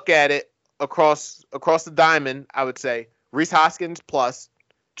had to look at it across the diamond, I would say Rhys Hoskins plus,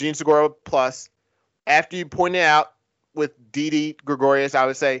 Gene Segura plus. After you point it out with Didi Gregorius, I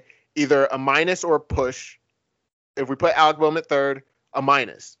would say either a minus or a push. If we put Alec Bohm at third, a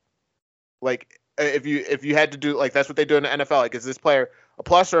minus. Like, if you had to do, like, that's what they do in the NFL. Like, is this player a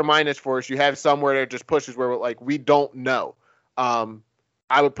plus or a minus for us? You have somewhere that just pushes where, like, we don't know.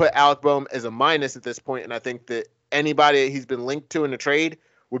 I would put Alec Bohm as a minus at this point, and I think that anybody he's been linked to in the trade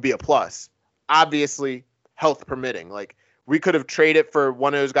would be a plus. Obviously, health permitting. Like, we could have traded for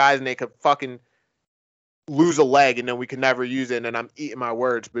one of those guys and they could fucking lose a leg and then we could never use it, and I'm eating my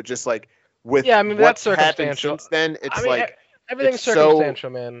words, but just like with that's circumstantial. Since then, it's everything's it's circumstantial,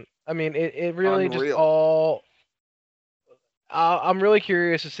 man. I mean, it really unreal. just all. I'm really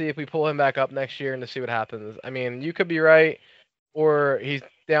curious to see if we pull him back up next year and to see what happens. I mean, you could be right, or he's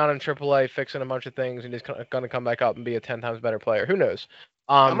down in AAA fixing a bunch of things and he's going to come back up and be a 10 times better player. Who knows?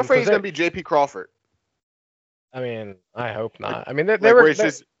 I'm afraid he's going to be J.P. Crawford. I mean, I hope not. I mean, it's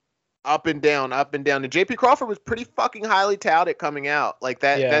just up and down. And J.P. Crawford was pretty fucking highly touted coming out. Like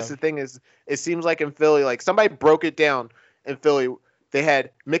that. Yeah. That's the thing is, it seems like in Philly, like somebody broke it down in Philly. They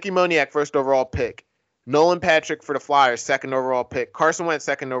had Mickey Moniak first overall pick, Nolan Patrick for the Flyers second overall pick, Carson Wentz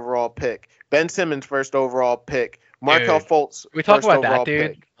second overall pick, Ben Simmons first overall pick, Markelle Fultz. We talk about that,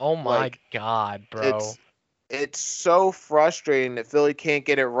 dude. Pick. Oh my god, bro. It's so frustrating that Philly can't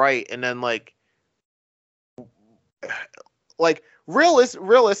get it right, and then like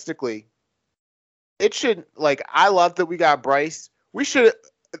realistically, it should, like, I love that we got Bryce. We should.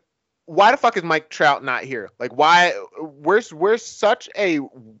 Why the fuck is Mike Trout not here? Like, why? We're such a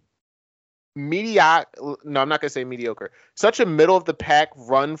mediocre. No, I'm not gonna say mediocre. Such a middle of the pack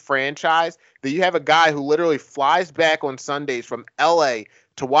run franchise that you have a guy who literally flies back on Sundays from LA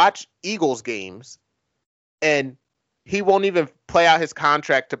to watch Eagles games, and he won't even play out his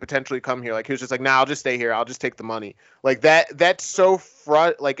contract to potentially come here. Like, he was just like, nah, I'll just stay here. I'll just take the money. Like that's so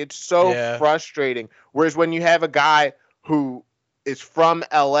it's so frustrating. Whereas when you have a guy who is from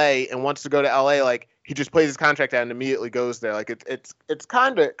LA and wants to go to LA, like, he just plays his contract out and immediately goes there. Like, it's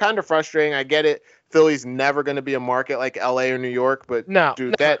kind of frustrating. I get it. Philly's never going to be a market like LA or New York, but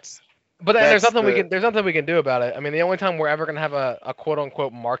there's nothing we can do about it. I mean, the only time we're ever going to have a quote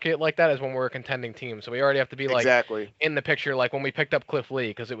unquote market like that is when we're a contending team. So we already have to be like in the picture, like when we picked up Cliff Lee,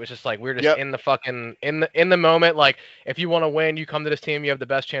 because it was just like we're just in the fucking in the moment. Like, if you want to win, you come to this team, you have the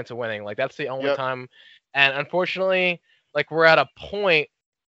best chance of winning. Like, that's the only time. And unfortunately, like, we're at a point.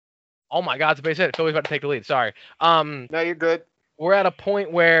 Oh my God, it's it. Philly's about to take the lead. Sorry. No, you're good. We're at a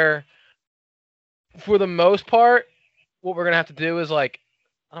point where, for the most part, what we're gonna have to do is, like,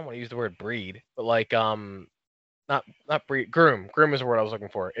 I don't want to use the word breed, but like not breed, groom. Groom is the word I was looking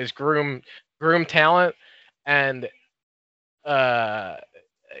for. Is groom talent, and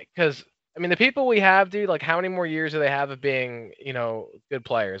because I mean, the people we have, dude, like, how many more years do they have of being, good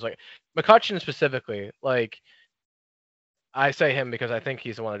players? Like McCutchen specifically, like, I say him because I think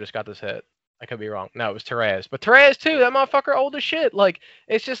he's the one that just got this hit. I could be wrong. No, it was Torres. But Torres too, that motherfucker old as shit. Like,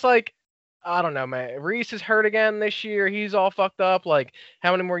 it's just like, I don't know, man. Reese is hurt again this year. He's all fucked up. Like,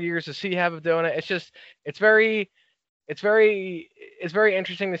 how many more years does he have of doing it? It's just, it's very, it's very, it's very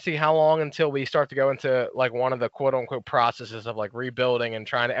interesting to see how long until we start to go into like one of the quote unquote processes of like rebuilding and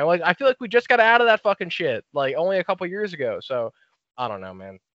trying to. And like, I feel like we just got out of that fucking shit like only a couple years ago. So I don't know,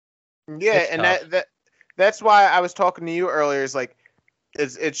 man. Yeah, It's and tough. that's why I was talking to you earlier. Is like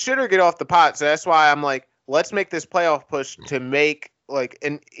it's shit or get off the pot. So that's why I'm like, let's make this playoff push to make like,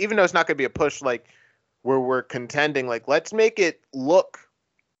 and even though it's not gonna be a push like where we're contending, like let's make it look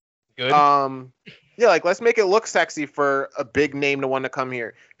Good. yeah, like let's make it look sexy for a big name to want to come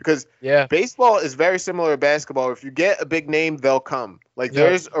here because Yeah. baseball is very similar to basketball. If you get a big name, they'll come. Like Yep.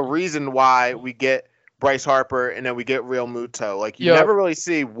 there's a reason why we get Bryce Harper and then we get Real Muto. Like you Yep. never really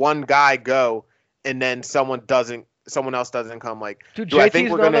see one guy go and then someone else doesn't come. Like, Dude, do I JT's think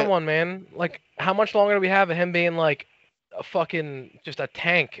we're another gonna? one, man. Like, how much longer do we have of him being like a fucking just a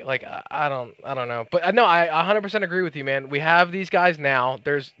tank? Like, I don't know. But no, I 100% agree with you, man. We have these guys now.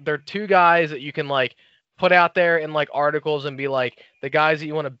 There are two guys that you can like put out there in like articles and be like the guys that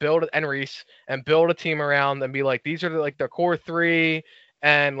you want to build and Reese and build a team around and be like these are like the core three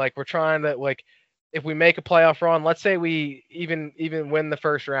and like we're trying to like if we make a playoff run, let's say we even win the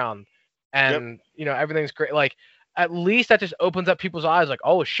first round and you know everything's great like at least that just opens up people's eyes like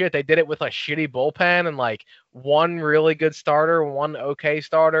oh shit they did it with a shitty bullpen and like one really good starter one okay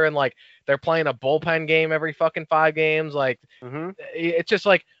starter and like they're playing a bullpen game every fucking 5 games like it's just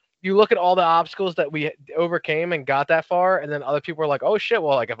like you look at all the obstacles that we overcame and got that far and then other people are like oh shit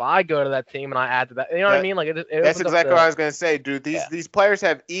well like if I go to that team and I add to that you know what I mean like it That's opens up exactly what I was gonna say, dude. These players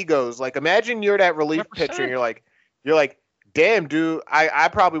have egos. Like imagine you're that relief 100%. pitcher and you're like, damn, dude, I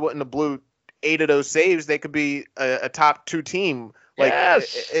probably wouldn't have blew 8 of those saves. They could be a top 2 team. Like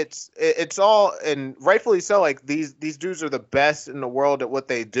Yes. it's all and rightfully so. Like these dudes are the best in the world at what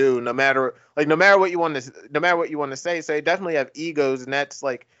they do. No matter what you want to say. So they definitely have egos, and that's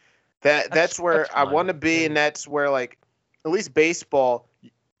like that's where I fine. want to be, and that's where like at least baseball.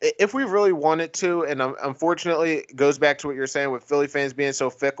 If we really wanted to, and unfortunately, it goes back to what you're saying with Philly fans being so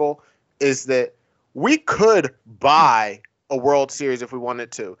fickle, is that we could buy a World Series if we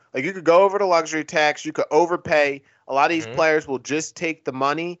wanted to. Like you could go over the luxury tax, you could overpay. A lot of these players will just take the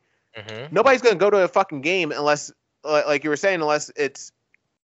money. Nobody's gonna go to a fucking game unless, like you were saying, unless it's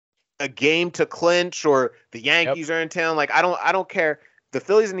a game to clinch or the Yankees are in town. Like I don't care. The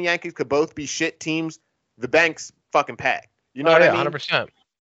Phillies and the Yankees could both be shit teams. The bank's fucking packed. You know what I mean? 100%.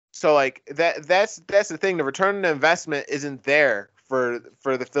 So like that's the thing. The return on the investment isn't there for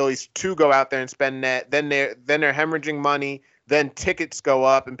the Phillies to go out there and spend that. Then they're hemorrhaging money. Then tickets go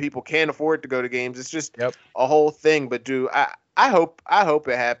up and people can't afford to go to games. It's just a whole thing. But dude, I hope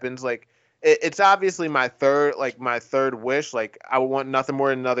it happens. Like it's obviously my third wish. Like I would want nothing more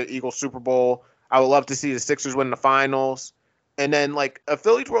than another Eagles Super Bowl. I would love to see the Sixers win the finals. And then like a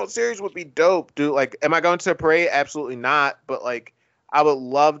Phillies World Series would be dope, dude. Like, am I going to a parade? Absolutely not. But like, I would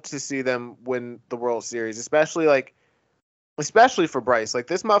love to see them win the World Series, especially for Bryce. Like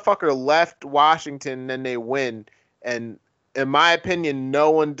this motherfucker left Washington, and then they win. And in my opinion,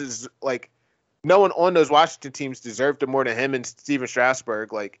 no one on those Washington teams deserved it more than him and Steven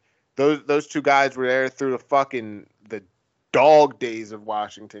Strasburg. Like those two guys were there through the dog days of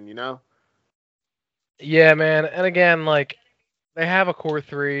Washington, you know? Yeah, man. And again, like they have a core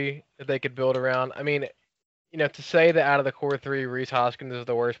three that they could build around. I mean, you know, to say that out of the core three, Reese Hoskins is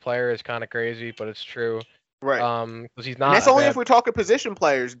the worst player is kind of crazy, but it's true. Right. Because he's not. And that's only if we're talking position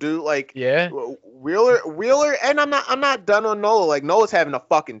players, dude. Like, Wheeler, and I'm not done on Nola. Like Nola's having a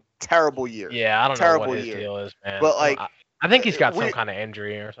fucking terrible year. Yeah, I don't know what his deal is, man. But like, I think he's got some kind of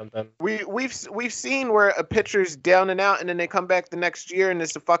injury or something. We've seen where a pitcher's down and out, and then they come back the next year, and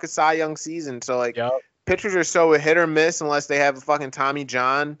it's a fucking Cy Young season. So like, pitchers are so hit or miss unless they have a fucking Tommy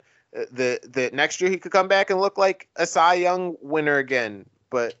John. The next year he could come back and look like a Cy Young winner again.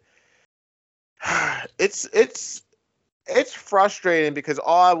 But it's frustrating because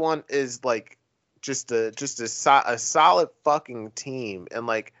all I want is like just a solid fucking team, and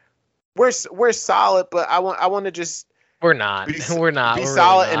like we're solid, but I want to just we're not be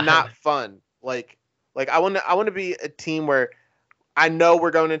solid really and not fun. Like I want to be a team where I know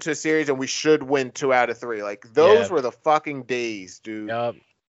we're going into a series and we should win 2 out of 3. Like those were the fucking days, dude. Yup.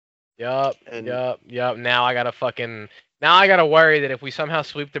 Now I gotta worry that if we somehow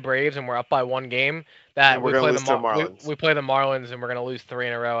sweep the Braves and we're up by 1 game, that we play the Marlins. We play the Marlins and we're gonna lose 3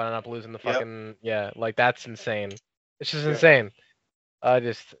 in a row and end up losing the fucking like that's insane. It's just insane. I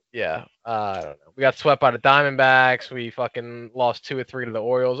don't know. We got swept by the Diamondbacks. We fucking lost 2 or 3 to the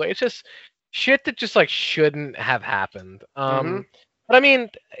Orioles. Like it's just shit that just like shouldn't have happened. But I mean,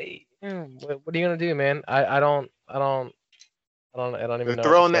 what are you gonna do, man? I don't They're even know what to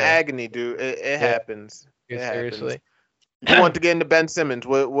throwing the say. agony, dude. It Yeah, happens. It dude, happens. seriously. You want to get into Ben Simmons?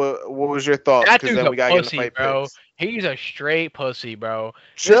 What was your thoughts? That Because dude's then a we gotta get into pussy, fight bro. picks. He's a straight pussy, bro.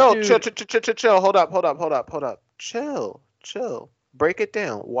 This Chill, chill, dude, chill, chill, chill, chill, chill. Hold up. Chill, chill. Break it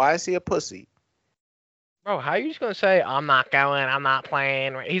down. Why is he a pussy? bro, how are you just gonna say I'm not going, I'm not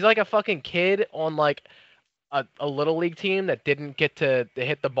playing? He's like a fucking kid on like a little league team that didn't get to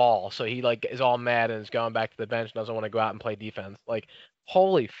hit the ball, so he like is all mad and is going back to the bench and doesn't want to go out and play defense. Like,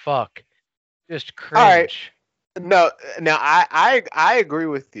 holy fuck, just All right. cringe. No, now I agree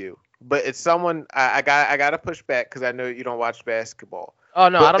with you, but it's someone I got to push back because I know you don't watch basketball. Oh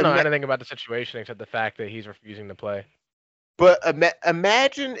no, I But don't know anything about the situation except the fact that he's refusing to play.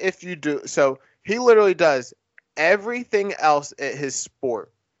 imagine if you do. So he literally does everything else at his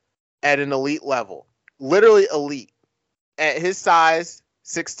sport at an elite level, literally elite. At his size,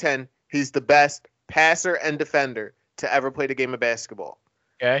 6'10", he's the best passer and defender to ever play the game of basketball.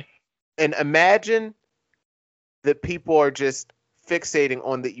 Okay. And imagine that people are just fixating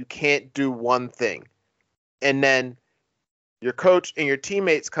on that you can't do one thing. And then your coach and your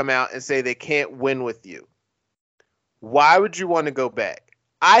teammates come out and say they can't win with you. Why would you want to go back?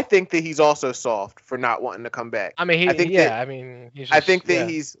 I think that he's also soft for not wanting to come back. I mean, he's just, I think that yeah.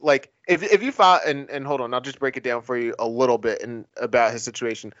 he's like, if you follow, and hold on, I'll just break it down for you a little bit and about his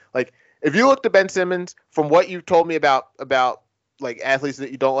situation. Like, if you look to Ben Simmons, from what you've told me about like athletes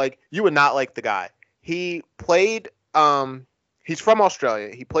that you don't like, you would not like the guy. He played, he's from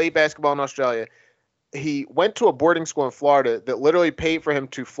Australia. He played basketball in Australia. He went to a boarding school in Florida that literally paid for him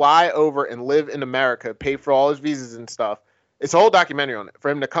to fly over and live in America, pay for all his visas and stuff. It's a whole documentary on it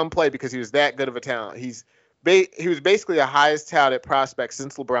for him to come play because he was that good of a talent. He was basically the highest touted prospect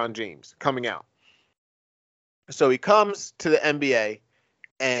since LeBron James coming out. So he comes to the NBA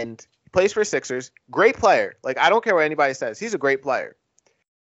and plays for Sixers. Great player. Like, I don't care what anybody says. He's a great player.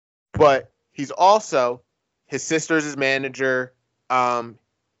 But he's also, his sister's his manager,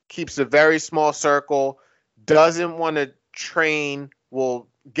 keeps a very small circle, doesn't want to train, will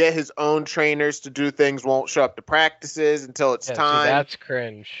get his own trainers to do things, won't show up to practices until it's time. See, that's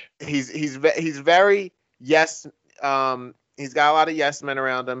cringe. He's very yes. He's got a lot of yes men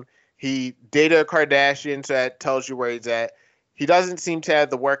around him. He dated a Kardashian, so that tells you where he's at. He doesn't seem to have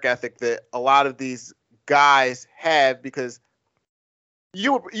the work ethic that a lot of these guys have, because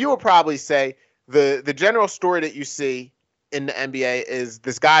you would probably say the general story that you see in the NBA is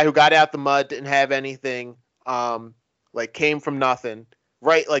this guy who got out the mud, didn't have anything, like came from nothing,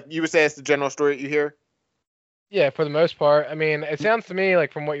 right? Like you would say that's the general story that you hear? Yeah, for the most part. I mean, it sounds to me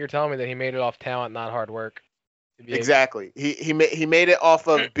like from what you're telling me that he made it off talent, not hard work. Exactly. He made it off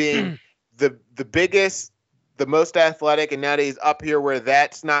of being the biggest, the most athletic, and now that he's up here where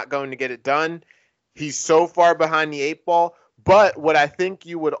that's not going to get it done, he's so far behind the eight ball. But what I think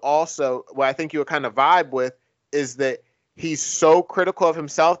you would kind of vibe with is that he's so critical of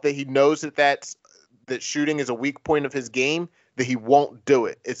himself that he knows that shooting is a weak point of his game, that he won't do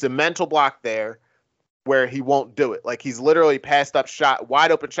it. It's a mental block there where he won't do it. Like, he's literally passed up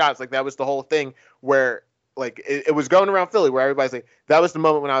wide open shots. Like, that was the whole thing where, like, it was going around Philly where everybody's like, that was the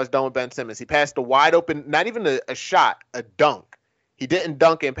moment when I was done with Ben Simmons. He passed a wide open, not even a shot, a dunk. He didn't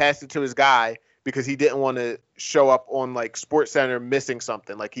dunk and pass it to his guy because he didn't want to show up on, like, SportsCenter missing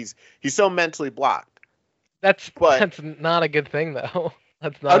something. Like, he's so mentally blocked. That's not a good thing, though.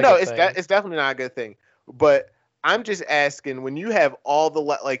 That's not. Oh no, it's definitely not a good thing. But I'm just asking, when you have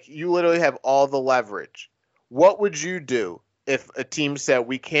you literally have all the leverage, what would you do if a team said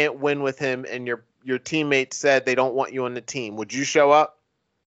we can't win with him, and your teammates said they don't want you on the team? Would you show up?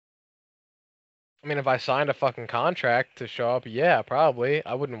 I mean, if I signed a fucking contract to show up, yeah, probably.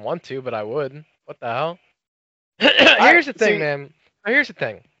 I wouldn't want to, but I would. What the hell? Here's the thing, man. Here's the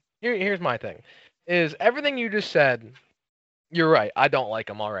thing. Here's my thing. Is everything you just said, you're right. I don't like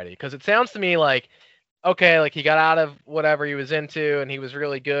him already. Because it sounds to me like, okay, like he got out of whatever he was into and he was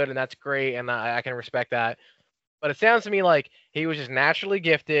really good and that's great and I can respect that. But it sounds to me like he was just naturally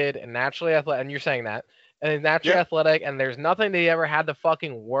gifted and naturally athletic, and you're saying that, and he's naturally athletic, and there's nothing that he ever had to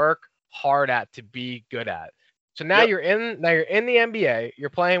fucking work hard at to be good at. So now you're in the NBA, you're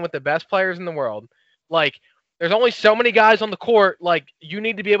playing with the best players in the world. Like, there's only so many guys on the court. Like, you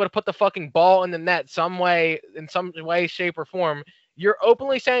need to be able to put the fucking ball in the net in some way, shape, or form. You're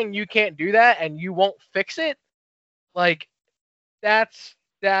openly saying you can't do that and you won't fix it. Like, that's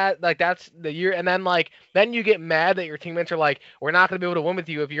that's the year, and then you get mad that your teammates are like, we're not going to be able to win with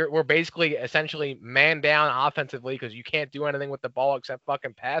you if we're basically essentially man down offensively because you can't do anything with the ball except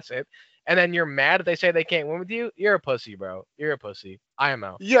fucking pass it, and then you're mad that they say they can't win with you. You're a pussy, bro. You're a pussy.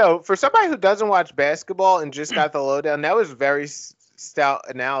 IMO. Yo, for somebody who doesn't watch basketball and just got the lowdown, that was very stout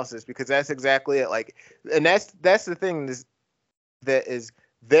analysis because that's exactly it. Like, and that's the thing there's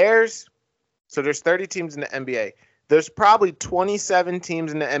 30 teams in the NBA. There's probably 27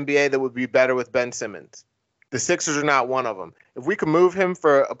 teams in the NBA that would be better with Ben Simmons. The Sixers are not one of them. If we could move him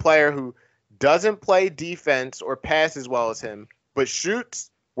for a player who doesn't play defense or pass as well as him, but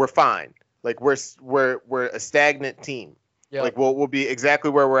shoots, we're fine. Like we're a stagnant team. Yep. Like we'll be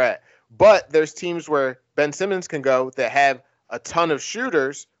exactly where we're at. But there's teams where Ben Simmons can go that have a ton of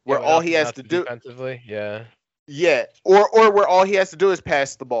shooters where all he has to do defensively, yeah, or where all he has to do is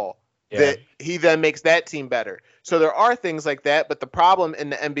pass the ball. Yeah. That he then makes that team better. So there are things like that, but the problem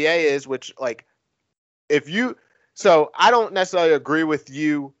in the NBA is, so I don't necessarily agree with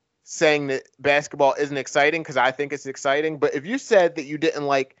you saying that basketball isn't exciting because I think it's exciting. But if you said that you didn't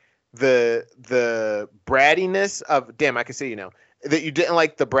like the brattiness of, damn, I can see you now, that you didn't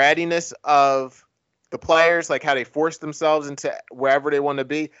like the brattiness of the players, like how they force themselves into wherever they want to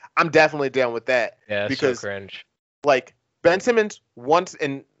be, I'm definitely down with that. Yeah, because so cringe. Like Ben Simmons once,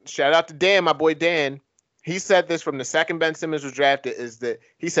 and shout out to Dan, my boy Dan. He said this from the second Ben Simmons was drafted, is that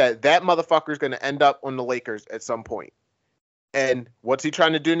he said that motherfucker is going to end up on the Lakers at some point. And what's he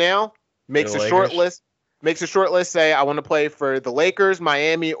trying to do now? Makes a short list, say, I want to play for the Lakers,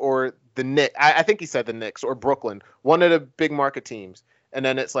 Miami, or the Knicks. I think he said the Knicks or Brooklyn, one of the big market teams. And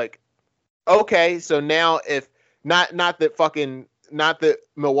then it's like, okay, so now if not that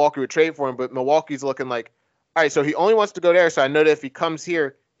Milwaukee would trade for him, but Milwaukee's looking like, all right, so he only wants to go there. So I know that if he comes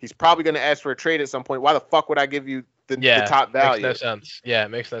here, he's probably going to ask for a trade at some point. Why the fuck would I give you the top value? Makes no sense. Yeah, it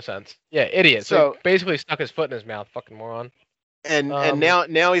makes no sense. Yeah, idiot. So basically stuck his foot in his mouth. Fucking moron. And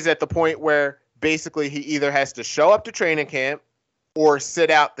now he's at the point where basically he either has to show up to training camp or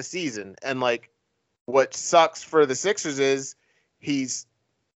sit out the season. And like what sucks for the Sixers is he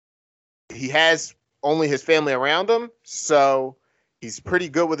has only his family around him, so he's pretty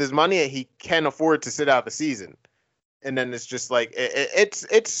good with his money and he can afford to sit out the season. And then it's just like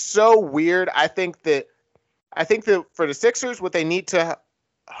it's so weird. I think that for the Sixers, what they need to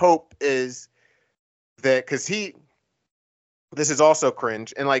hope is that, because this is also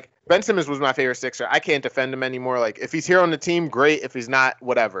cringe, and like Ben Simmons was my favorite Sixer. I can't defend him anymore. Like if he's here on the team, great. If he's not,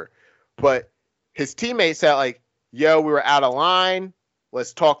 whatever. But his teammates said like, "Yo, we were out of line.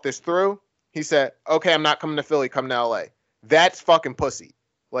 Let's talk this through." He said, "Okay, I'm not coming to Philly. Come to LA." That's fucking pussy.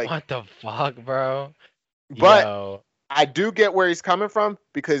 Like what the fuck, bro? But yo, I do get where he's coming from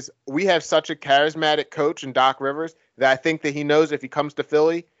because we have such a charismatic coach in Doc Rivers that I think that he knows if he comes to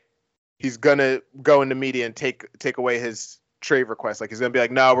Philly, he's gonna go in the media and take away his trade request. Like he's gonna be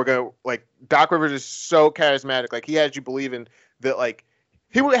like, no, we're gonna, like, Doc Rivers is so charismatic. Like he has you believing that, like,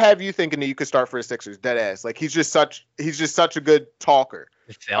 he would have you thinking that you could start for the Sixers, dead ass. Like he's just such a good talker.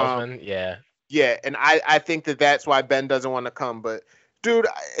 The salesman, yeah. Yeah, and I think that's why Ben doesn't want to come. But dude,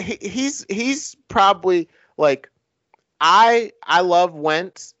 he's probably like, I love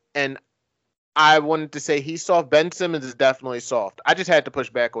Wentz, and I wanted to say he's soft. Ben Simmons is definitely soft. I just had to push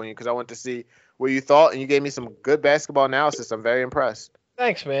back on you because I wanted to see what you thought, and you gave me some good basketball analysis. I'm very impressed.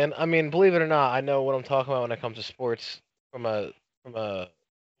 Thanks, man. I mean, believe it or not, I know what I'm talking about when it comes to sports from a the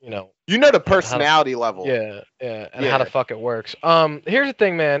personality level. Yeah, and how the fuck it works. Here's the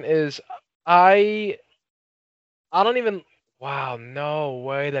thing, man, is I don't even. Wow, no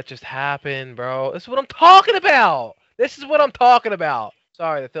way that just happened, bro. This is what I'm talking about.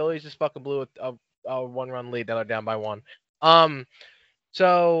 Sorry, the Phillies just fucking blew a 1-run lead. They're down by 1.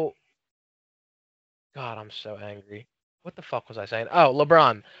 So, God, I'm so angry. What the fuck was I saying? Oh,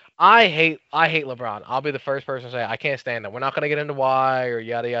 LeBron. I hate LeBron. I'll be the first person to say I can't stand him. We're not gonna get into why or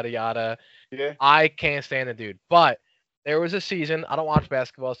yada yada yada. Yeah. I can't stand the dude. But there was a season. I don't watch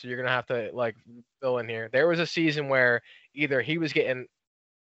basketball, so you're gonna have to like fill in here. There was a season where either he was getting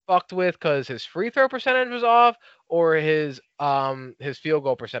fucked with because his free throw percentage was off or his field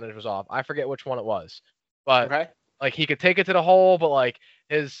goal percentage was off. I forget which one it was, but okay. Like he could take it to the hole, but like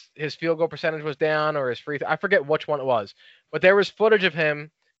his field goal percentage was down or his free throw. I forget which one it was, but there was footage of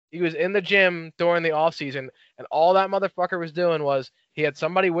him. He was in the gym during the off season, and all that motherfucker was doing was he had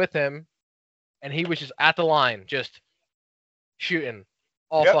somebody with him, and he was just at the line, just shooting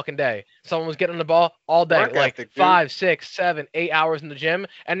all fucking day. Someone was getting the ball all day, Work like ethic, 5, 6, 7, 8 hours in the gym.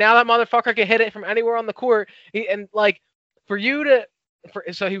 And now that motherfucker can hit it from anywhere on the court. So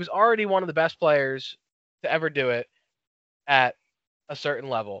he was already one of the best players to ever do it at a certain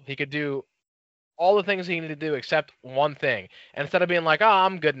level. He could do all the things he needed to do except one thing. And instead of being like, oh,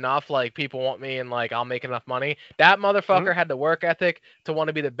 I'm good enough, like people want me and like I'll make enough money, that motherfucker had the work ethic to want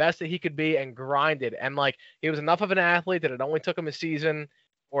to be the best that he could be and grinded. And like he was enough of an athlete that it only took him a season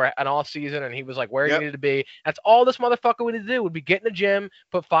or an off season and he was like where he needed to be. That's all this motherfucker would do would be get in the gym,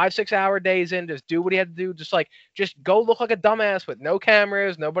 put 5-6 hour days in, just do what he had to do, just go look like a dumbass with no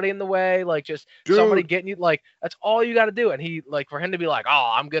cameras, nobody in the way, like just somebody getting you, like that's all you got to do. And he, like, for him to be like,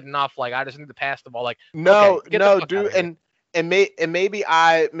 oh, I'm good enough, like I just need to pass the ball, like no, okay, no, dude, and maybe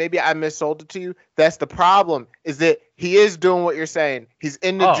I missold it to you. That's the problem, is that he is doing what you're saying. He's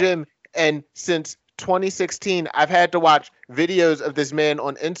in the gym, and since 2016, I've had to watch videos of this man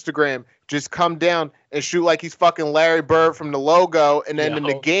on Instagram just come down and shoot like he's fucking Larry Bird from the logo, and then in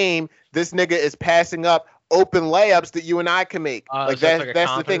the game, this nigga is passing up open layups that you and I can make. Like that's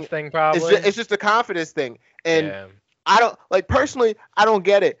the thing. Probably. It's just a confidence thing, and I don't like personally. I don't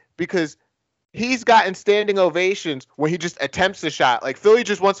get it because he's gotten standing ovations when he just attempts a shot. Like Philly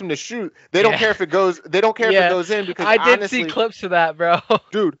just wants him to shoot. They don't care if it goes. They don't care if it goes in because I did see clips of that, bro.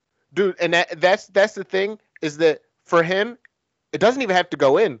 Dude, and that's the thing, is that for him, it doesn't even have to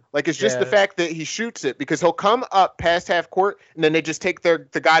go in. Like it's just the fact that he shoots it, because he'll come up past half court and then they just take the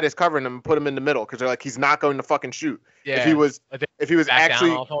guy that's covering him and put him in the middle because they're like, he's not going to fucking shoot. Yeah. If he was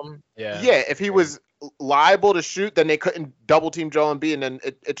actually if he was liable to shoot, then they couldn't double team Joel Embiid, and then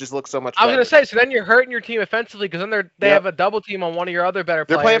it just looks so much better. I was gonna say, so then you're hurting your team offensively because then they have a double team on one of your other better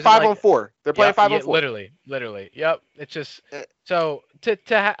players. They're playing 5-on-4. They're playing 5-on-4. Literally. Yep. It's just so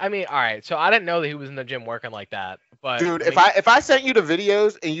I mean, all right. So I didn't know that he was in the gym working like that. But dude, if I sent you the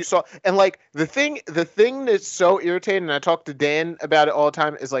videos and you saw, and like the thing that's so irritating, and I talk to Dan about it all the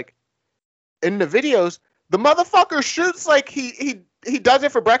time, is like in the videos, the motherfucker shoots like he does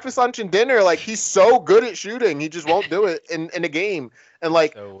it for breakfast, lunch, and dinner. Like he's so good at shooting, he just won't do it in a game. And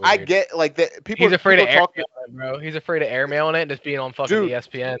like so I get like that people. He's afraid of airmailing it, bro. He's afraid of airmailing it and just being on fucking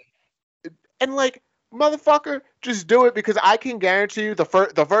ESPN. And like, motherfucker, just do it, because I can guarantee you the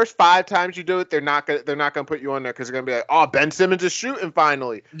first 5 times you do it, they're not gonna put you on there because they're gonna be like, oh, Ben Simmons is shooting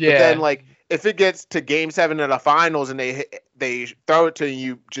finally. Yeah. But then like if it gets to Game 7 of the finals and they throw it to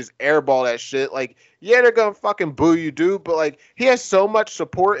you, just airball that shit. Like, yeah, they're gonna fucking boo you, dude. But like, he has so much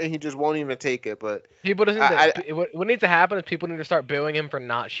support and he just won't even take it. But people what needs to happen is people need to start booing him for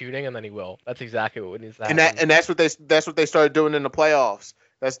not shooting, and then he will. That's exactly what needs to happen. And that's what they started doing in the playoffs.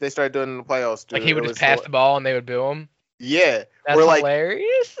 They started doing in the playoffs, dude. Like he would just pass the ball and they would boo him. Yeah, that's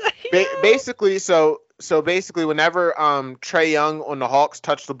hilarious. Basically, so basically, whenever Trae Young on the Hawks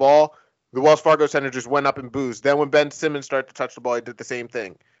touched the ball, the Wells Fargo Center just went up and boos. Then when Ben Simmons started to touch the ball, he did the same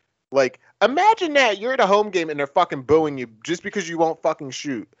thing. Like, imagine that you're at a home game and they're fucking booing you just because you won't fucking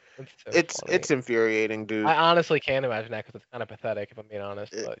shoot. It's infuriating, dude. I honestly can't imagine that because it's kind of pathetic, if I'm being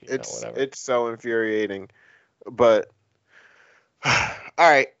honest. But it's so infuriating, but. All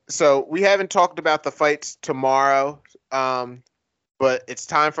right, so we haven't talked about the fights tomorrow, but it's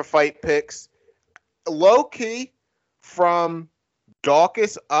time for fight picks. Low key, from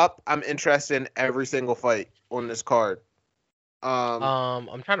Daukaus up, I'm interested in every single fight on this card.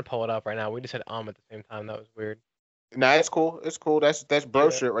 I'm trying to pull it up right now. We just said at the same time. That was weird. Nah, it's cool. It's cool. That's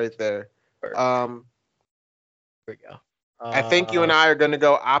bro shit right there. Here we go. I think you and I are going to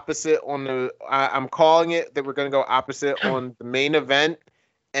go opposite on the. I'm calling it that we're going to go opposite on the main event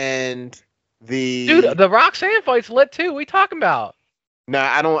and the. Dude, the Roxanne fight's lit too. What are you talking about? Nah,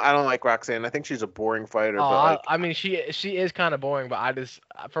 I don't like Roxanne. I think she's a boring fighter. But I mean, she is kind of boring, but I just,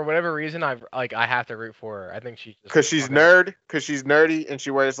 for whatever reason, I have to root for her. I think she's because she's nerdy and she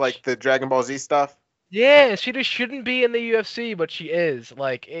wears like the Dragon Ball Z stuff. Yeah, she just shouldn't be in the UFC, but she is.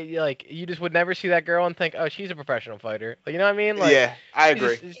 Like you just would never see that girl and think, oh, she's a professional fighter. Like, you know what I mean? Like, yeah, I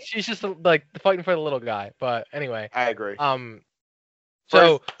agree. She's just like fighting for the little guy. But anyway, I agree.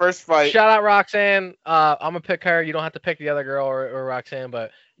 So first fight. Shout out Roxanne. I'm gonna pick her. You don't have to pick the other girl or Roxanne,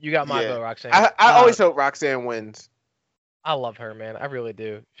 but you got my vote, Roxanne. I always hope Roxanne wins. I love her, man. I really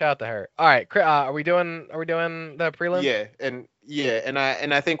do. Shout out to her. All right, are we doing the prelim? Yeah,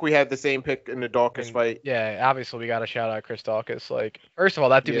 and I think we had the same pick in the Daukaus fight. Yeah, obviously we got to shout out Chris Daukaus. Like, first of all,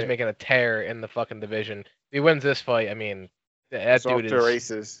 that dude is making a tear in the fucking division. If he wins this fight, I mean, that dude is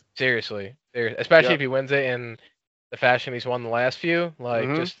races. Seriously, especially if he wins it in the fashion he's won the last few. Like,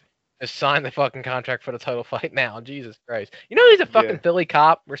 just sign the fucking contract for the title fight now. Jesus Christ, you know he's a fucking Philly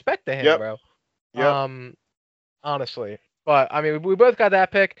cop. Respect to him, bro. Yep. Honestly. But I mean, we both got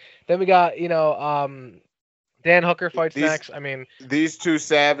that pick. Then we got, Dan Hooker fights next. I mean, these two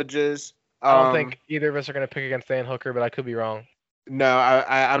savages. I don't think either of us are gonna pick against Dan Hooker, but I could be wrong. No,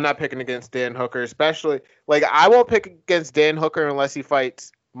 I'm not picking against Dan Hooker, especially like I won't pick against Dan Hooker unless he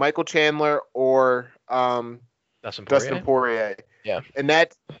fights Michael Chandler or Dustin Dustin Poirier. Poirier. Yeah. And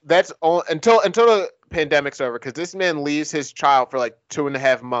that's all until the pandemic's over, because this man leaves his child for like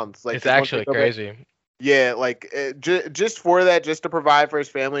 2.5 months. Like, It's 'cause once they actually go back, crazy. yeah, like just for that, just to provide for his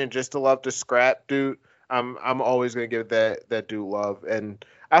family and just to love to scrap, dude. I'm always gonna give that dude love, and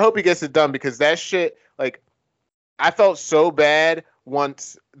I hope he gets it done, because that shit, like, I felt so bad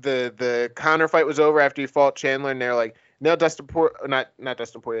once the counter fight was over after he fought Chandler, and they're like, now not Dustin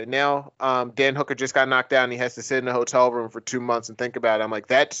Poirier, now Dan Hooker just got knocked down, and he has to sit in a hotel room for 2 months and think about it. I'm like,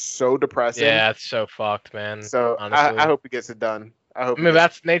 that's so depressing. Yeah, it's so fucked, man. So I Honestly. hope he gets it done. I hope I he mean, gets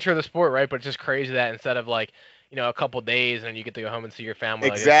that's the nature of the sport, right? But it's just crazy that instead of like, a couple days and you get to go home and see your family,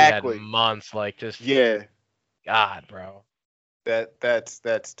 like this, you had exactly. months. Like, just Yeah, God, bro.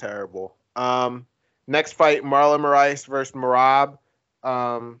 that's terrible. Next fight, Marlon Moraes versus Marab.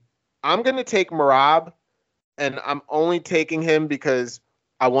 I'm gonna take Marab, and I'm only taking him because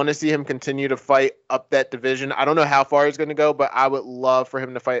I want to see him continue to fight up that division. I don't know how far he's going to go, but I would love for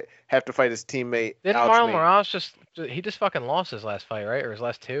him to have to fight his teammate Didn't Alex Marlon Mate. Moraes just fucking lost his last fight, right? Or his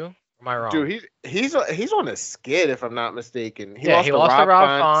last two? Am I wrong? Dude, he's on a skid, if I'm not mistaken. He Yeah, lost he to lost to Rob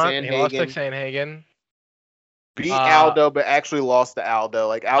Rob Font, Font. He lost to Sandhagen, Sandhagen. beat Aldo, but actually lost to Aldo.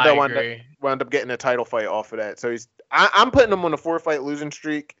 Like, I Aldo agree. wound up getting a title fight off of that. So I'm putting him on a 4-fight losing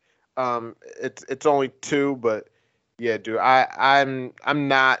streak. It's only 2, but yeah, dude, I'm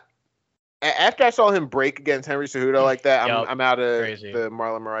not. After I saw him break against Henry Cejudo like that, Yup. I'm out of Crazy. the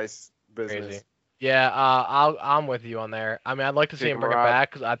Marlon Moraes business. Crazy. Yeah, I'm with you on there. I mean, I'd like to see Take him bring it Marab. back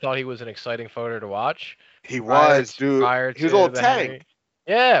because I thought he was an exciting fighter to watch. He Prior was, dude. prior He was to old the tank. Henry.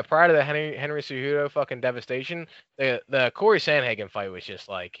 Yeah, prior to the Henry Cejudo fucking devastation, the Corey Sandhagen fight was just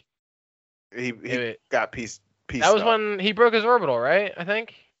like He it, got pieced that was up. when he broke his orbital, right? I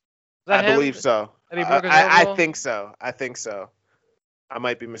think. Was that I him? believe so. That he broke his I orbital? think so. I think so. I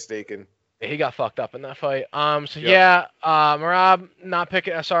might be mistaken. Yeah, he got fucked up in that fight. So Yep. yeah, Marab not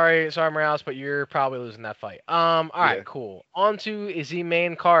picking. Sorry, Morales, but you're probably losing that fight. All right, Yeah. cool. On to the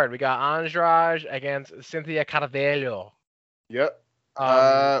main card. We got Andrade against Cynthia Carvalho. Yep.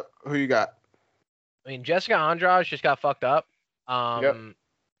 Who you got? I mean, Jessica Andrade just got fucked up. Yep.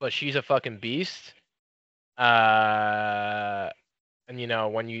 But she's a fucking beast. And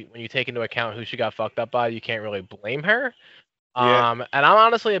when you take into account who she got fucked up by, you can't really blame her. Yeah. And I'm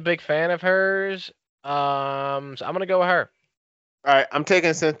honestly a big fan of hers. So I'm gonna go with her. All right, I'm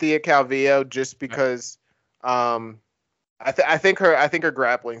taking Cynthia Calvillo just because I think her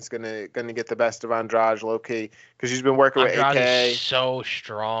grappling's gonna get the best of Andrade low key, because she's been working with Andrade AK. is so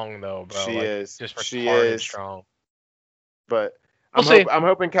strong though, bro. She is. Just She retarded is. strong. But We'll see. I'm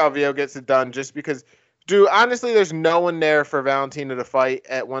hoping Calvillo gets it done, just because, dude, honestly, there's no one there for Valentina to fight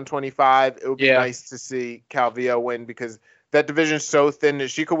at 125. It would be nice to see Calvillo win, because that division's so thin that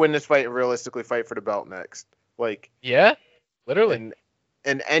she could win this fight and realistically fight for the belt next. Like, yeah, literally.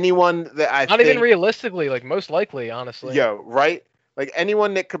 And anyone that I not think, even realistically, like most likely, honestly. yo, right? Like,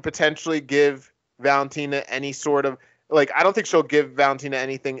 anyone that could potentially give Valentina any sort of, like, I don't think she'll give Valentina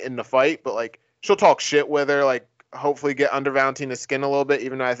anything in the fight, but like, she'll talk shit with her, like, hopefully get under Valentina's skin a little bit,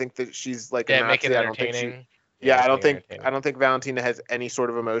 even though I think that she's like a Nazi. Make it I don't think entertaining. I don't think Valentina has any sort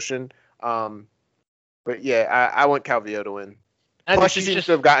of emotion. But yeah, I want Calvillo to win. Plus, she seems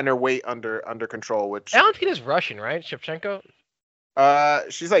to have gotten her weight under control, which Valentina's Russian, right? Shevchenko?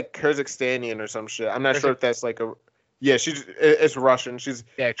 She's like Kyrgyzstanian or some shit. I'm not sure if that's like a. Yeah, it's Russian. She's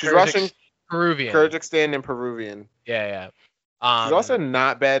Russian, Peruvian, Kyrgyzstan, and Peruvian. Yeah. She's also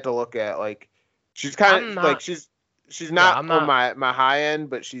not bad to look at. Like, she's kind of like she's not on my high end,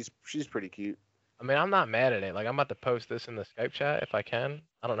 but she's pretty cute. I mean, I'm not mad at it. Like, I'm about to post this in the Skype chat if I can.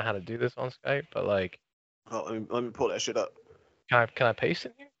 I don't know how to do this on Skype, but like. Oh, let me pull that shit up. Can I paste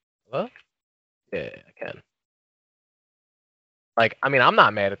it here? Hello? Yeah, I can. Like, I mean, I'm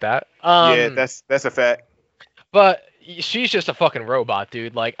not mad at that. Yeah, that's a fact. But she's just a fucking robot,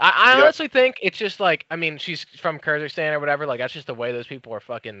 dude. Like, I honestly think it's just like, I mean, she's from Kyrgyzstan or whatever. Like, that's just the way those people are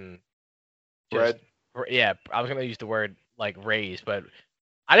fucking. Bred. Yeah, I was gonna use the word like raised, but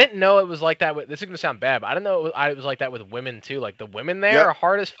I didn't know it was like that. This is gonna sound bad, but I didn't know it was like that with women too. Like, the women there are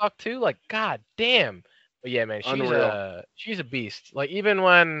hard as fuck too. Like, god damn. But yeah, man, she's a beast. Like, even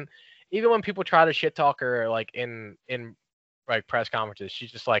when people try to shit talk her, like in like press conferences,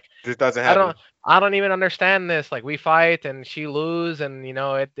 she's just like, just doesn't happen. I don't even understand this. Like, we fight and she lose, and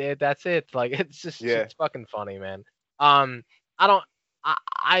that's it. Like, it's fucking funny, man. I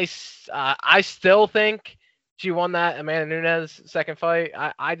still think she won that Amanda Nunes second fight.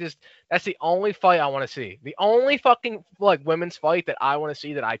 I just, That's the only fight I want to see. The only fucking like women's fight that I want to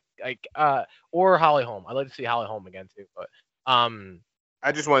see that or Holly Holm. I'd like to see Holly Holm again too, but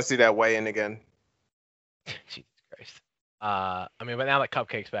I just want to see that weigh-in again. Jesus Christ. I mean, but now that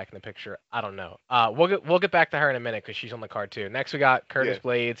Cupcake's back in the picture, I don't know. We'll get back to her in a minute because she's on the card too. Next, we got Curtis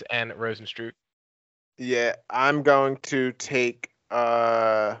Blades and Rosenstruck. Yeah, I'm going to take.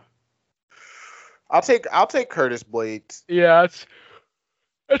 I'll take Curtis Blades. Yeah,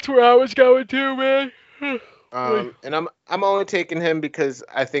 that's where I was going to, man. And I'm only taking him because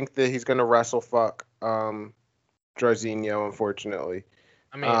I think that he's gonna wrestle fuck Jairzinho, unfortunately.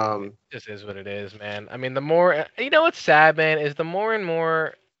 I mean, it just is what it is, man. I mean, the more what's sad, man, is the more and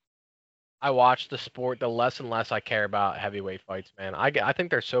more I watch the sport, the less and less I care about heavyweight fights, man. I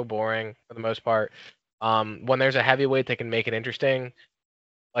think they're so boring for the most part. When there's a heavyweight that can make it interesting,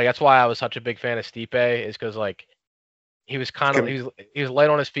 like that's why I was such a big fan of Stipe, is because like he was he was light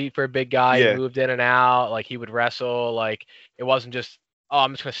on his feet for a big guy. Yeah. He moved in and out, like he would wrestle. Like it wasn't just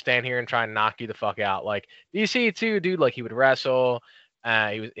I'm just gonna stand here and try and knock you the fuck out. Like DC too, dude. Like he would wrestle.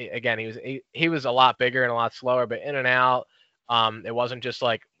 He was a lot bigger and a lot slower, but in and out. It wasn't just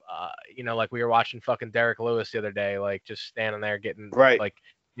like like we were watching fucking Derek Lewis the other day, like just standing there getting like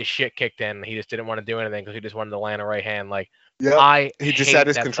his shit kicked in. He just didn't want to do anything because he just wanted to land a right hand. Like he just had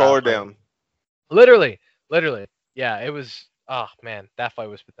his controller down. Literally. Yeah, it was. Oh man, that fight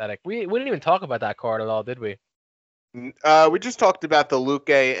was pathetic. We didn't even talk about that card at all, did we? We just talked about the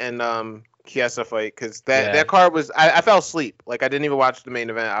Luque and Chiesa fight because that card was. I fell asleep. Like I didn't even watch the main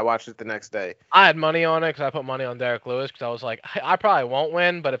event. I watched it the next day. I had money on it because I put money on Derek Lewis because I was like, I probably won't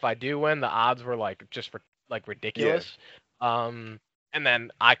win, but if I do win, the odds were like just like ridiculous. Yeah. And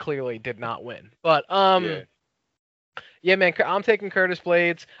then I clearly did not win. But yeah, man, I'm taking Curtis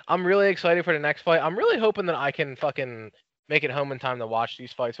Blades. I'm really excited for the next fight. I'm really hoping that I can fucking make it home in time to watch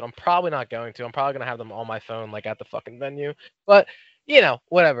these fights, but I'm probably not going to. I'm probably going to have them on my phone, like at the fucking venue. But,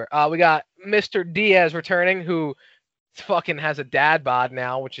 whatever. We got Mr. Diaz returning, who fucking has a dad bod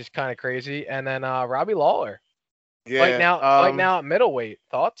now, which is kind of crazy. And then Robbie Lawler. Yeah. Right now at middleweight.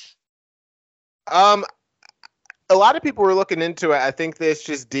 Thoughts? A lot of people were looking into it. I think there's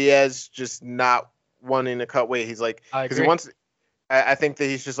just Diaz just not wanting to cut weight. He's like, because he wants. I think that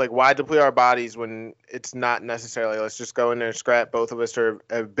he's just like, why deplete our bodies when it's not necessarily. Let's just go in there and scrap. Both of us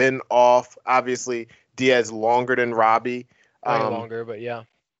have been off. Obviously, Diaz longer than Robbie. Longer, but yeah.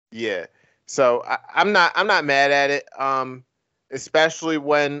 Yeah. So I'm not mad at it. Especially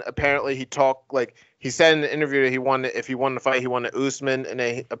when apparently he talked like he said in the interview that if he won the fight, he wanted Usman, and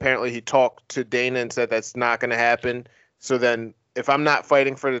then apparently he talked to Dana and said that's not going to happen. So then, if I'm not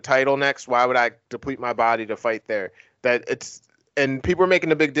fighting for the title next, why would I deplete my body to fight there? And people are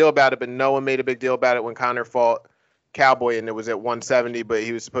making a big deal about it, but no one made a big deal about it when Conor fought Cowboy and it was at 170, but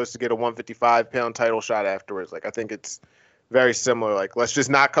he was supposed to get a 155-pound title shot afterwards. Like I think it's very similar. Like let's just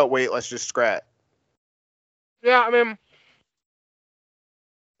not cut weight, let's just scrap. Yeah, I mean,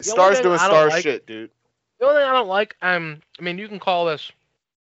 Star's doing star shit, dude. The only thing I don't like, I mean, you can call this.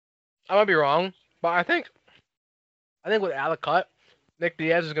 I might be wrong, but I think without a cut, Nick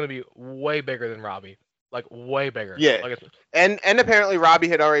Diaz is going to be way bigger than Robbie. Like, way bigger. Yeah. And apparently Robbie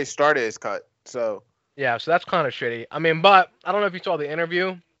had already started his cut, so. Yeah, so that's kind of shitty. I mean, but I don't know if you saw the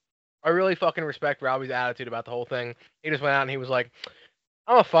interview. I really fucking respect Robbie's attitude about the whole thing. He just went out and he was like,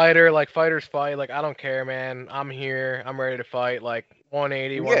 I'm a fighter. Like, fighters fight. Like, I don't care, man. I'm here. I'm ready to fight. Like,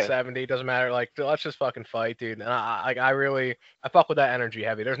 180, 170, doesn't matter. Like, let's just fucking fight, dude. And I fuck with that energy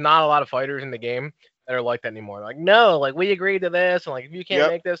heavy. There's not a lot of fighters in the game that are like that anymore. Like, no, like we agreed to this, and like if you can't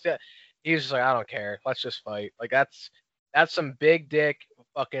make this, he's just like, I don't care. Let's just fight. Like that's some big dick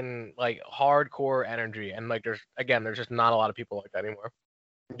fucking like hardcore energy, and like there's just not a lot of people like that anymore.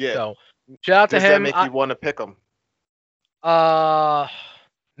 Yeah. So shout out to him. Does that make you want to pick him?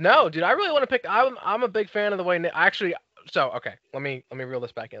 No, dude. I really want to pick. I'm a big fan of the way. Actually, so okay. Let me reel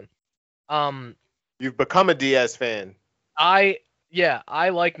this back in. You've become a Diaz fan. I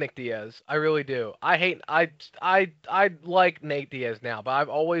like Nick Diaz. I really do. I like Nate Diaz now, but I've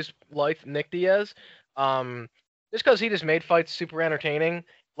always liked Nick Diaz. Just because he just made fights super entertaining.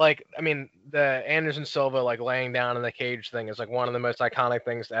 Like, I mean, the Anderson Silva like laying down in the cage thing is like one of the most iconic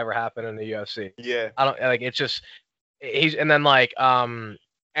things to ever happen in the UFC. Yeah. I don't like. It's just and then like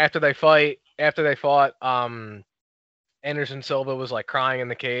after they fought Anderson Silva was like crying in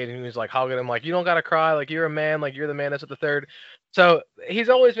the cage, and he was like hugging him, like, you don't gotta cry, like you're a man, like you're the man that's at the third. So he's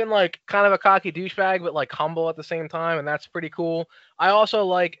always been like kind of a cocky douchebag, but like humble at the same time, and that's pretty cool. I also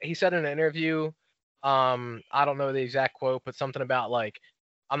like he said in an interview, I don't know the exact quote, but something about like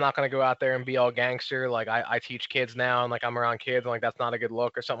I'm not gonna go out there and be all gangster. Like I teach kids now, and like I'm around kids, and like that's not a good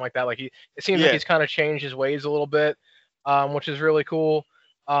look or something like that. Like it seems like Yeah. he's kind of changed his ways a little bit, which is really cool.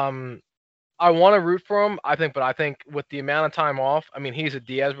 I want to root for him, but I think with the amount of time off, I mean, he's a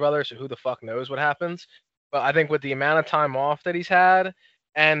Diaz brother, so who the fuck knows what happens. But I think with the amount of time off that he's had,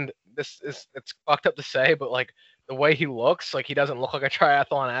 and it's fucked up to say, but like the way he looks, like he doesn't look like a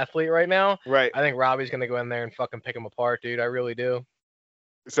triathlon athlete right now. Right. I think Robbie's gonna go in there and fucking pick him apart, dude. I really do.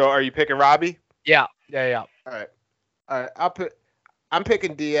 So are you picking Robbie? Yeah. All right. I'm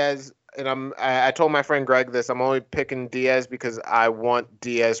picking Diaz, and I told my friend Greg this. I'm only picking Diaz because I want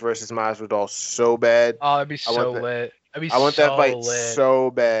Diaz versus Masvidal so bad. Oh, that'd be so lit. I want that fight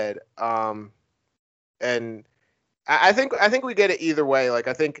so bad. And I think we get it either way. Like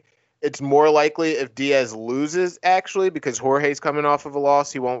I think it's more likely if Diaz loses actually because Jorge's coming off of a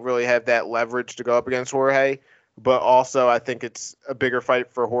loss. He won't really have that leverage to go up against Jorge. But also I think it's a bigger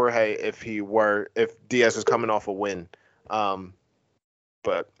fight for Jorge if Diaz was coming off a win.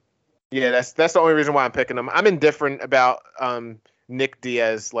 But yeah, that's the only reason why I'm picking him. I'm indifferent about Nick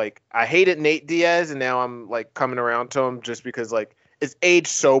Diaz. Like I hated Nate Diaz, and now I'm like coming around to him just because like it's aged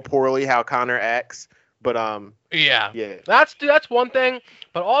so poorly how Conor acts. But yeah, yeah, that's one thing.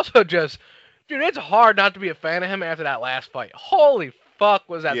 But also just, dude, it's hard not to be a fan of him after that last fight. Holy fuck,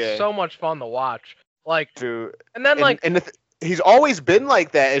 was that so much fun to watch? Like, dude, and then he's always been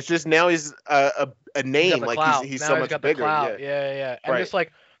like that. It's just now he's a name. Like he's so much bigger. Yeah. And just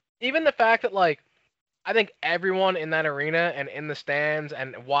like even the fact that like I think everyone in that arena and in the stands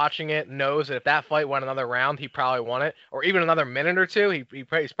and watching it knows that if that fight went another round, he probably won it, or even another minute or two,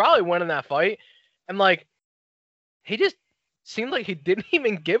 he's probably winning that fight. And like he just seemed like he didn't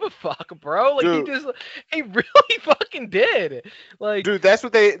even give a fuck, bro. Like dude, he really fucking did. Like, dude, that's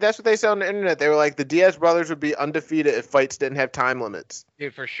what they say on the internet. They were like the Diaz brothers would be undefeated if fights didn't have time limits.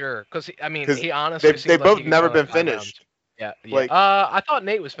 Dude, for sure. Because I mean, he honestly they both never been finished. Yeah. Like, I thought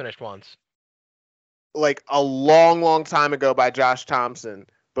Nate was finished once. Like a long time ago by Josh Thompson,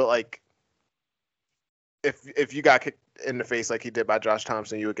 but like if you got kicked in the face like he did by Josh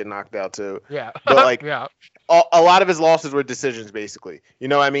Thompson, you would get knocked out too. Yeah. But like yeah. A lot of his losses were decisions, basically. You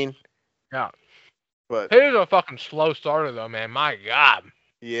know what I mean? Yeah. But he was a fucking slow starter, though, man. My God.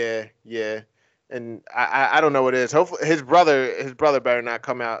 Yeah. And I don't know what it is. Hopefully, his brother better not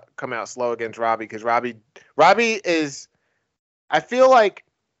come out slow against Robbie, because Robbie is. I feel like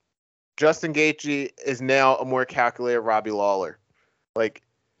Justin Gaethje is now a more calculated Robbie Lawler. Like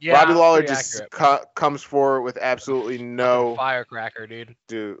Robbie Lawler just comes forward with absolutely no firecracker,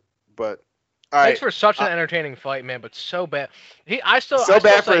 dude. But. Thanks for such an entertaining fight, man, but so bad. I still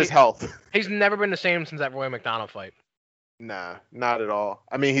bad for his health. He's never been the same since that Roy McDonald fight. Nah, not at all.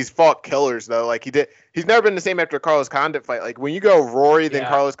 I mean, he's fought killers though. Like he's never been the same after Carlos Condit fight. Like when you go Rory then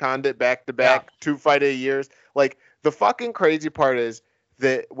Carlos Condit back to back, 2 fight a years. Like the fucking crazy part is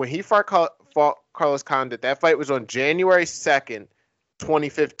that when he fought Carlos Condit, that fight was on January 2nd,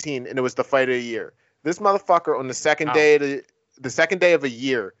 2015, and it was the fight of the year. This motherfucker on the second day of a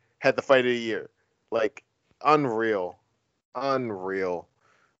year had the fight of the year. Like, unreal.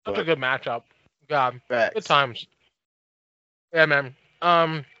 That's a good matchup. God. Facts. Good times. Yeah, man.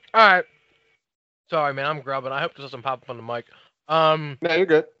 All right. Sorry, man. I'm grubbing. I hope this doesn't pop up on the mic. No, you're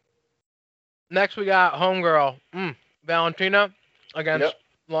good. Next, we got homegirl, Valentina against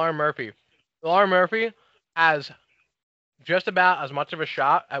Lauren Murphy. Lauren Murphy has just about as much of a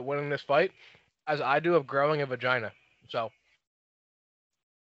shot at winning this fight as I do of growing a vagina. So.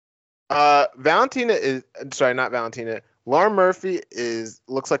 Valentina is not Valentina. Lauren Murphy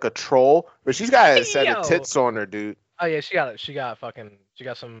looks like a troll, but she's got a set of tits on her, dude. Oh yeah, she got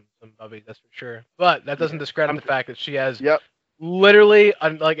some bubbies, that's for sure. But that doesn't discredit the fact that she has literally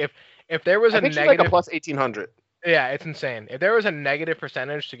like if there was a negative, she's like a plus 1800. Yeah, it's insane. If there was a negative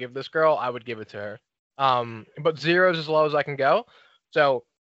percentage to give this girl, I would give it to her. But 0 is as low as I can go. So,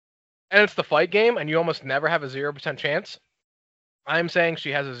 and it's the fight game, and you almost never have a 0% chance. I'm saying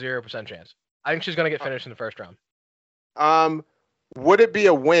she has a 0% chance. I think she's going to get finished in the first round. Would it be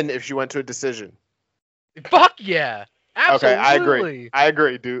a win if she went to a decision? Fuck yeah. Absolutely. Okay, I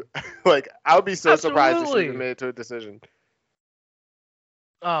agree, dude. Like, I would be so surprised if she even made it to a decision.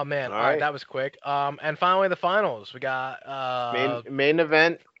 Oh, man. All right, that was quick. And finally, the finals. We got... main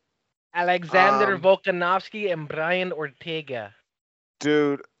event. Alexander Volkanovski and Brian Ortega.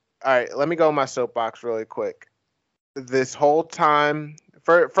 Dude, all right, let me go on my soapbox really quick. This whole time,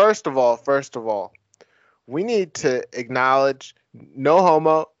 first of all, we need to acknowledge, no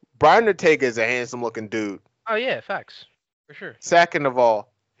homo, Brian Ortega is a handsome looking dude. Oh yeah, facts, for sure. Second of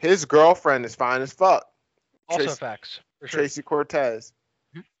all, his girlfriend is fine as fuck. Also facts, for sure. Tracy Cortez.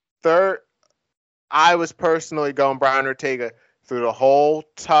 Mm-hmm. third, I was personally going Brian Ortega through the whole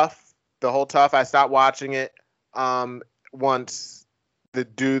tough. I stopped watching it once the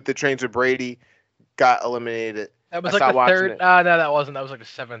dude that trains with Brady got eliminated. That was I like stopped the watching third. it. No, that wasn't. That was like the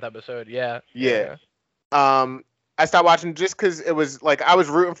 7th episode. Yeah. Yeah. I stopped watching just because it was like I was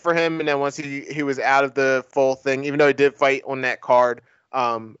rooting for him, and then once he was out of the full thing, even though he did fight on that card,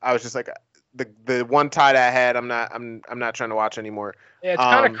 I was just like the one tie that I had, I'm not trying to watch anymore. Yeah, it's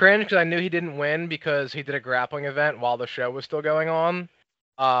kind of cringe because I knew he didn't win because he did a grappling event while the show was still going on.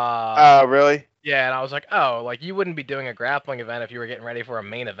 Really? Yeah, and I was like, oh, like you wouldn't be doing a grappling event if you were getting ready for a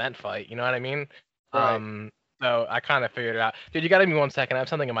main event fight. You know what I mean? Right. So I kind of figured it out. Dude, you gotta give me 1 second. I have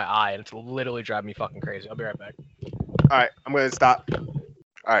something in my eye, and it's literally driving me fucking crazy. I'll be right back. All right, I'm gonna stop. All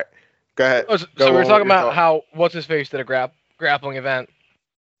right, go ahead. So we were talking about how what's his face did a grappling event,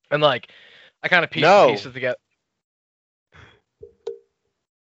 and like I kind of pieced pieces together.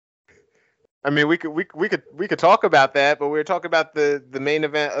 I mean, we could talk about that, but we were talking about the main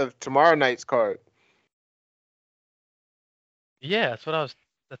event of tomorrow night's card. Yeah, that's what I was.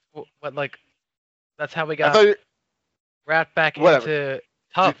 That's what like. That's how we got wrapped back into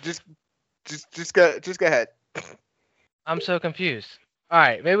tough. Just go ahead. I'm so confused. All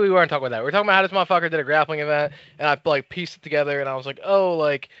right, maybe we weren't talking about that. We're talking about how this motherfucker did a grappling event, and I like pieced it together, and I was like, oh,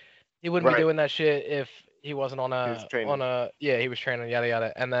 like he wouldn't be doing that shit if he wasn't on a he was training, yada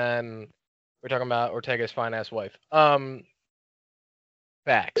yada. And then we're talking about Ortega's fine ass wife.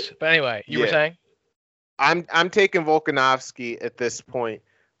 Facts. But anyway, you were saying? I'm taking Volkanovski at this point.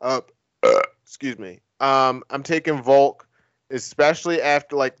 Excuse me. I'm taking Volk, especially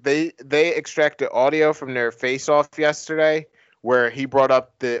after like they extracted audio from their face-off yesterday where he brought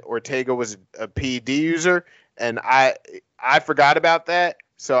up that Ortega was a PED user, and I forgot about that.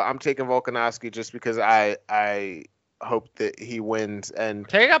 So I'm taking Volkanovski just because I hope that he wins. And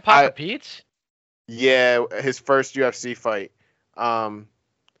Ortega got popped for peds? Yeah, his first UFC fight.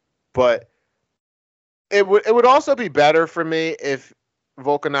 But it would also be better for me if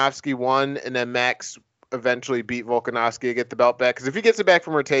Volkanovski won and then Max eventually beat Volkanovski to get the belt back. Because if he gets it back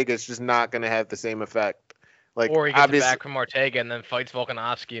from Ortega, it's just not going to have the same effect. Like, or he gets it back from Ortega and then fights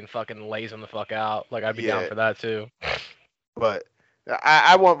Volkanovski and fucking lays him the fuck out. Like, I'd be down for that too. But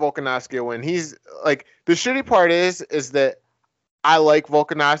I want Volkanovski to win. He's like, the shitty part is that I like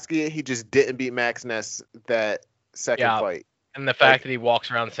Volkanovski. He just didn't beat Max Ness that second fight. And the fact that he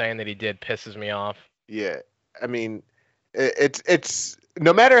walks around saying that he did pisses me off. Yeah. I mean, it's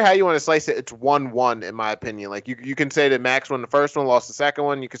no matter how you want to slice it, it's 1-1 in my opinion. Like you can say that Max won the first one, lost the second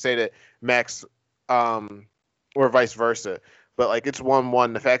one. You could say that Max, or vice versa. But like it's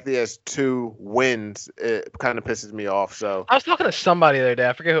 1-1. The fact that he has 2 wins, it kind of pisses me off. So I was talking to somebody the other day.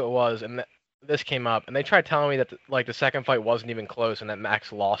 I forget who it was, and this came up, and they tried telling me that the second fight wasn't even close, and that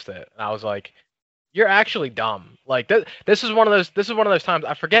Max lost it. And I was like, "You're actually dumb." Like this is one of those times.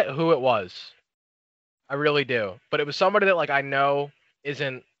 I forget who it was. I really do, but it was somebody that like I know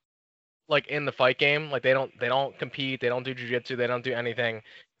isn't like in the fight game. Like they don't compete, they don't do jiu-jitsu, they don't do anything,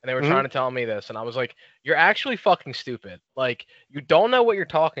 and they were trying to tell me this, and I was like, "You're actually fucking stupid. Like you don't know what you're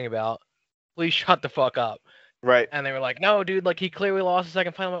talking about. Please shut the fuck up." Right. And they were like, "No, dude, like he clearly lost the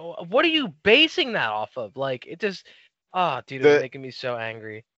second fight." I'm like, what are you basing that off of? Like it just, dude, it's making me so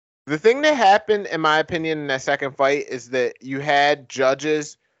angry. The thing that happened, in my opinion, in that second fight is that you had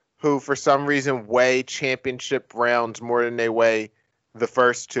judges who, for some reason, weigh championship rounds more than they weigh the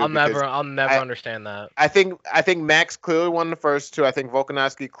first 2. I'll never understand that. I think Max clearly won the first 2. I think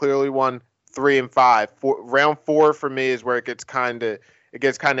Volkanovski clearly won 3 and 5. Round 4 for me is where it gets kind of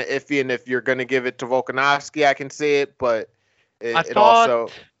iffy. And if you're gonna give it to Volkanovski, I can see it, but it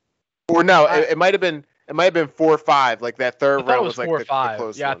might have been 4-5. Like that third round was like 4-5. The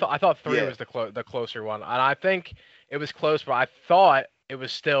close yeah, one. I thought 3 was the closer one, and I think it was close, but I thought it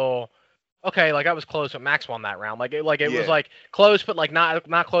was still okay. Like I was close, but Max won that round. Like it was like close, but like not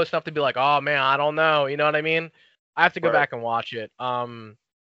close enough to be like, oh man, I don't know. You know what I mean? I have to go back and watch it.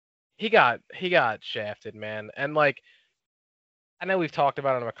 He got shafted, man, and like I know we've talked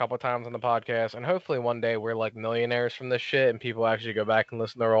about him a couple times on the podcast, and hopefully one day we're like millionaires from this shit, and people actually go back and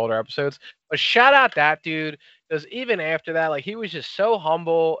listen to our older episodes. But shout out that dude, because even after that, like he was just so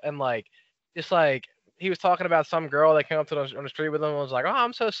humble and like just like. He was talking about some girl that came up to on the street with him and was like, "Oh,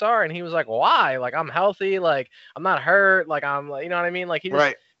 I'm so sorry," and he was like, "Why? Like I'm healthy, like I'm not hurt, like I'm, like, you know what I mean? Like he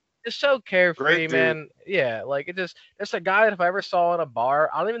just so carefree, man. Yeah, like it's a guy that if I ever saw in a bar,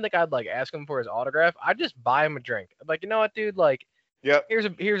 I don't even think I'd like ask him for his autograph. I'd just buy him a drink. I'm like, you know what, dude? Like, here's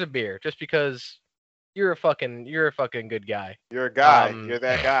a beer, just because you're a fucking good guy. You're a guy. You're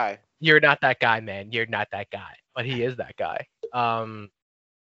that guy. You're not that guy, man. You're not that guy, but he is that guy.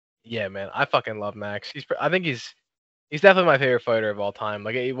 Yeah, man, I fucking love Max. I think he's definitely my favorite fighter of all time.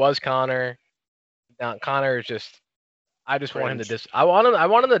 Like he was Connor. Now Connor is just. I just want him to Cringe. I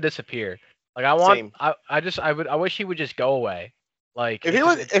want him to disappear. Like Same. I wish he would just go away. Like If it's he just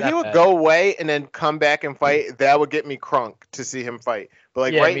was, it's if he that would bad. go away and then come back and fight, that would get me crunk to see him fight. But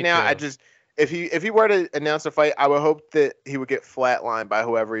like Yeah, right me now, I too. just if he were to announce a fight, I would hope that he would get flatlined by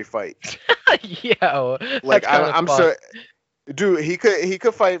whoever he fights. Yo, Like that's kind of I'm fun. so dude, he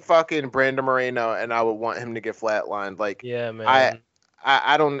could fight fucking Brandon Moreno, and I would want him to get flatlined. Like Yeah, I man.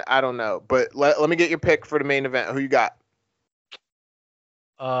 I don't know, but let me get your pick for the main event. Who you got?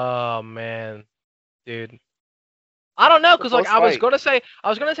 Oh man, dude. I don't know, The cause like first fight. I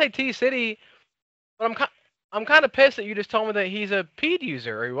was gonna say T City, but I'm kind of pissed that you just told me that he's a PED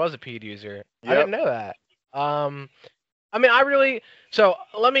user or he was a PED user. I Yep. didn't know that. I mean, I really. So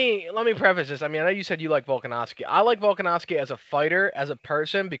let me preface this. I mean, I know you said you like Volkanovski. I like Volkanovski as a fighter, as a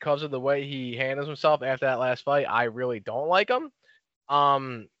person, because of the way he handles himself after that last fight. I really don't like him.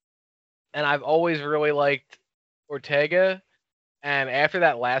 Um, and I've always really liked Ortega. And after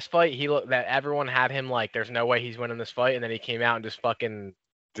that last fight, that everyone had him like, there's no way he's winning this fight, and then he came out and just fucking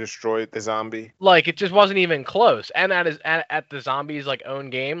Destroyed the zombie. like it just wasn't even close. And at the zombies like own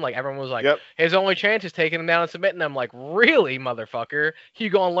game, like everyone was like, Yep. his only chance is taking him down and submitting them. Like, really, motherfucker? You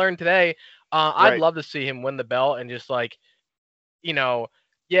gonna learn today? I'd Right. love to see him win the belt and just like, you know,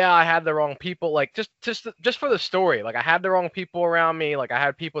 yeah, I had the wrong people. Like just for the story. Like I had the wrong people around me. Like I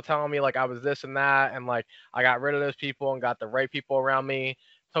had people telling me like I was this and that, and like I got rid of those people and got the right people around me.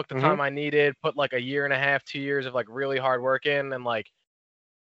 Took the Mhm. time I needed, put like a year and a half, 2 years of like really hard work in, and like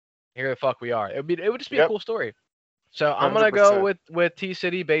here the fuck we are. It would just be a Yep. cool story. So I'm gonna go 100%. with T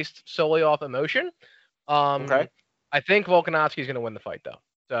City based solely off emotion. Okay. I think Volkanovski's gonna win the fight though.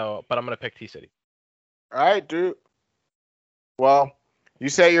 So, but I'm gonna pick T City. All right, dude. Well, you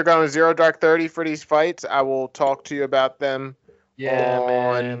say you're going 0 Dark 30 for these fights. I will talk to you about them Yeah,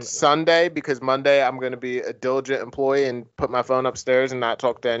 on man. Sunday because Monday I'm going to be a diligent employee and put my phone upstairs and not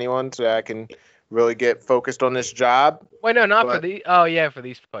talk to anyone so I can really get focused on this job. Wait, no, not for But the. Oh yeah, for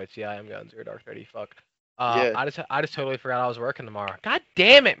these fights. Yeah, I am going 0 Dark 30. Fuck. yeah, I just totally forgot I was working tomorrow. God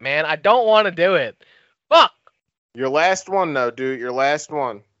damn it, man! I don't want to do it. Fuck. your last one though, dude. Your last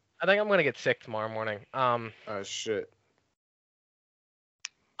one. I think I'm gonna get sick tomorrow morning. Oh shit.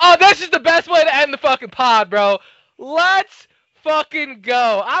 Oh, this is the best way to end the fucking pod, bro. Let's fucking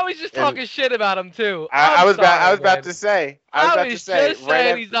go. I was just And talking shit about him too. I was about Sorry, man. to say. I was just right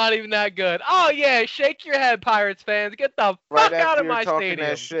saying he's not even that good. Oh yeah, shake your head, Pirates fans. Get the fuck out after of you're my talking stadium.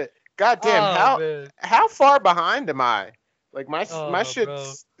 that shit. God damn, Oh man. how far behind am I? Like my Oh, my bro.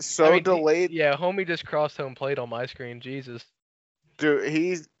 shit's so I mean, delayed. yeah, homie just crossed home plate on my screen. Jesus. Dude,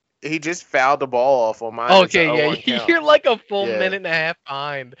 he just fouled the ball off on mine. It's a Okay, 0-1 yeah, count. you're like a full Yeah. minute and a half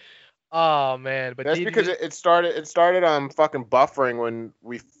behind. Oh man, but That's did because you it started fucking buffering when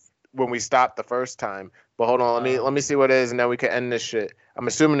we stopped the first time. But hold on, let me see what it is, and then we can end this shit. I'm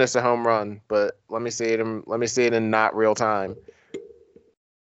assuming it's a home run, but let me see it in not real time.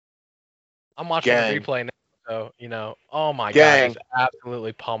 I'm watching Gang. the replay now, so you know. Oh my Gang. god, it's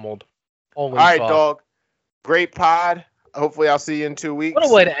absolutely pummeled. Holy All right, fuck. dog. Great pod. Hopefully, I'll see you in 2 weeks. What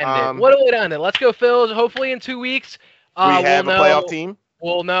a way to end it. What a way to end it. Let's go, Phils. Hopefully in 2 weeks, we have we'll a playoff team.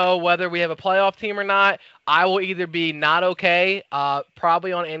 We'll know whether we have a playoff team or not. I will either be not okay,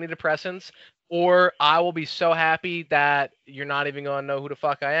 probably on antidepressants, or I will be so happy that you're not even gonna know who the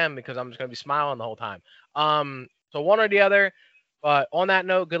fuck I am because I'm just gonna be smiling the whole time. So one or the other. But on that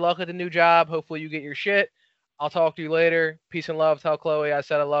note, good luck with the new job. Hopefully you get your shit. I'll talk to you later. Peace and love. Tell Chloe I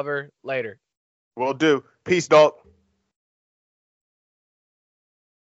said I love her. Later. Will do. Peace, dog.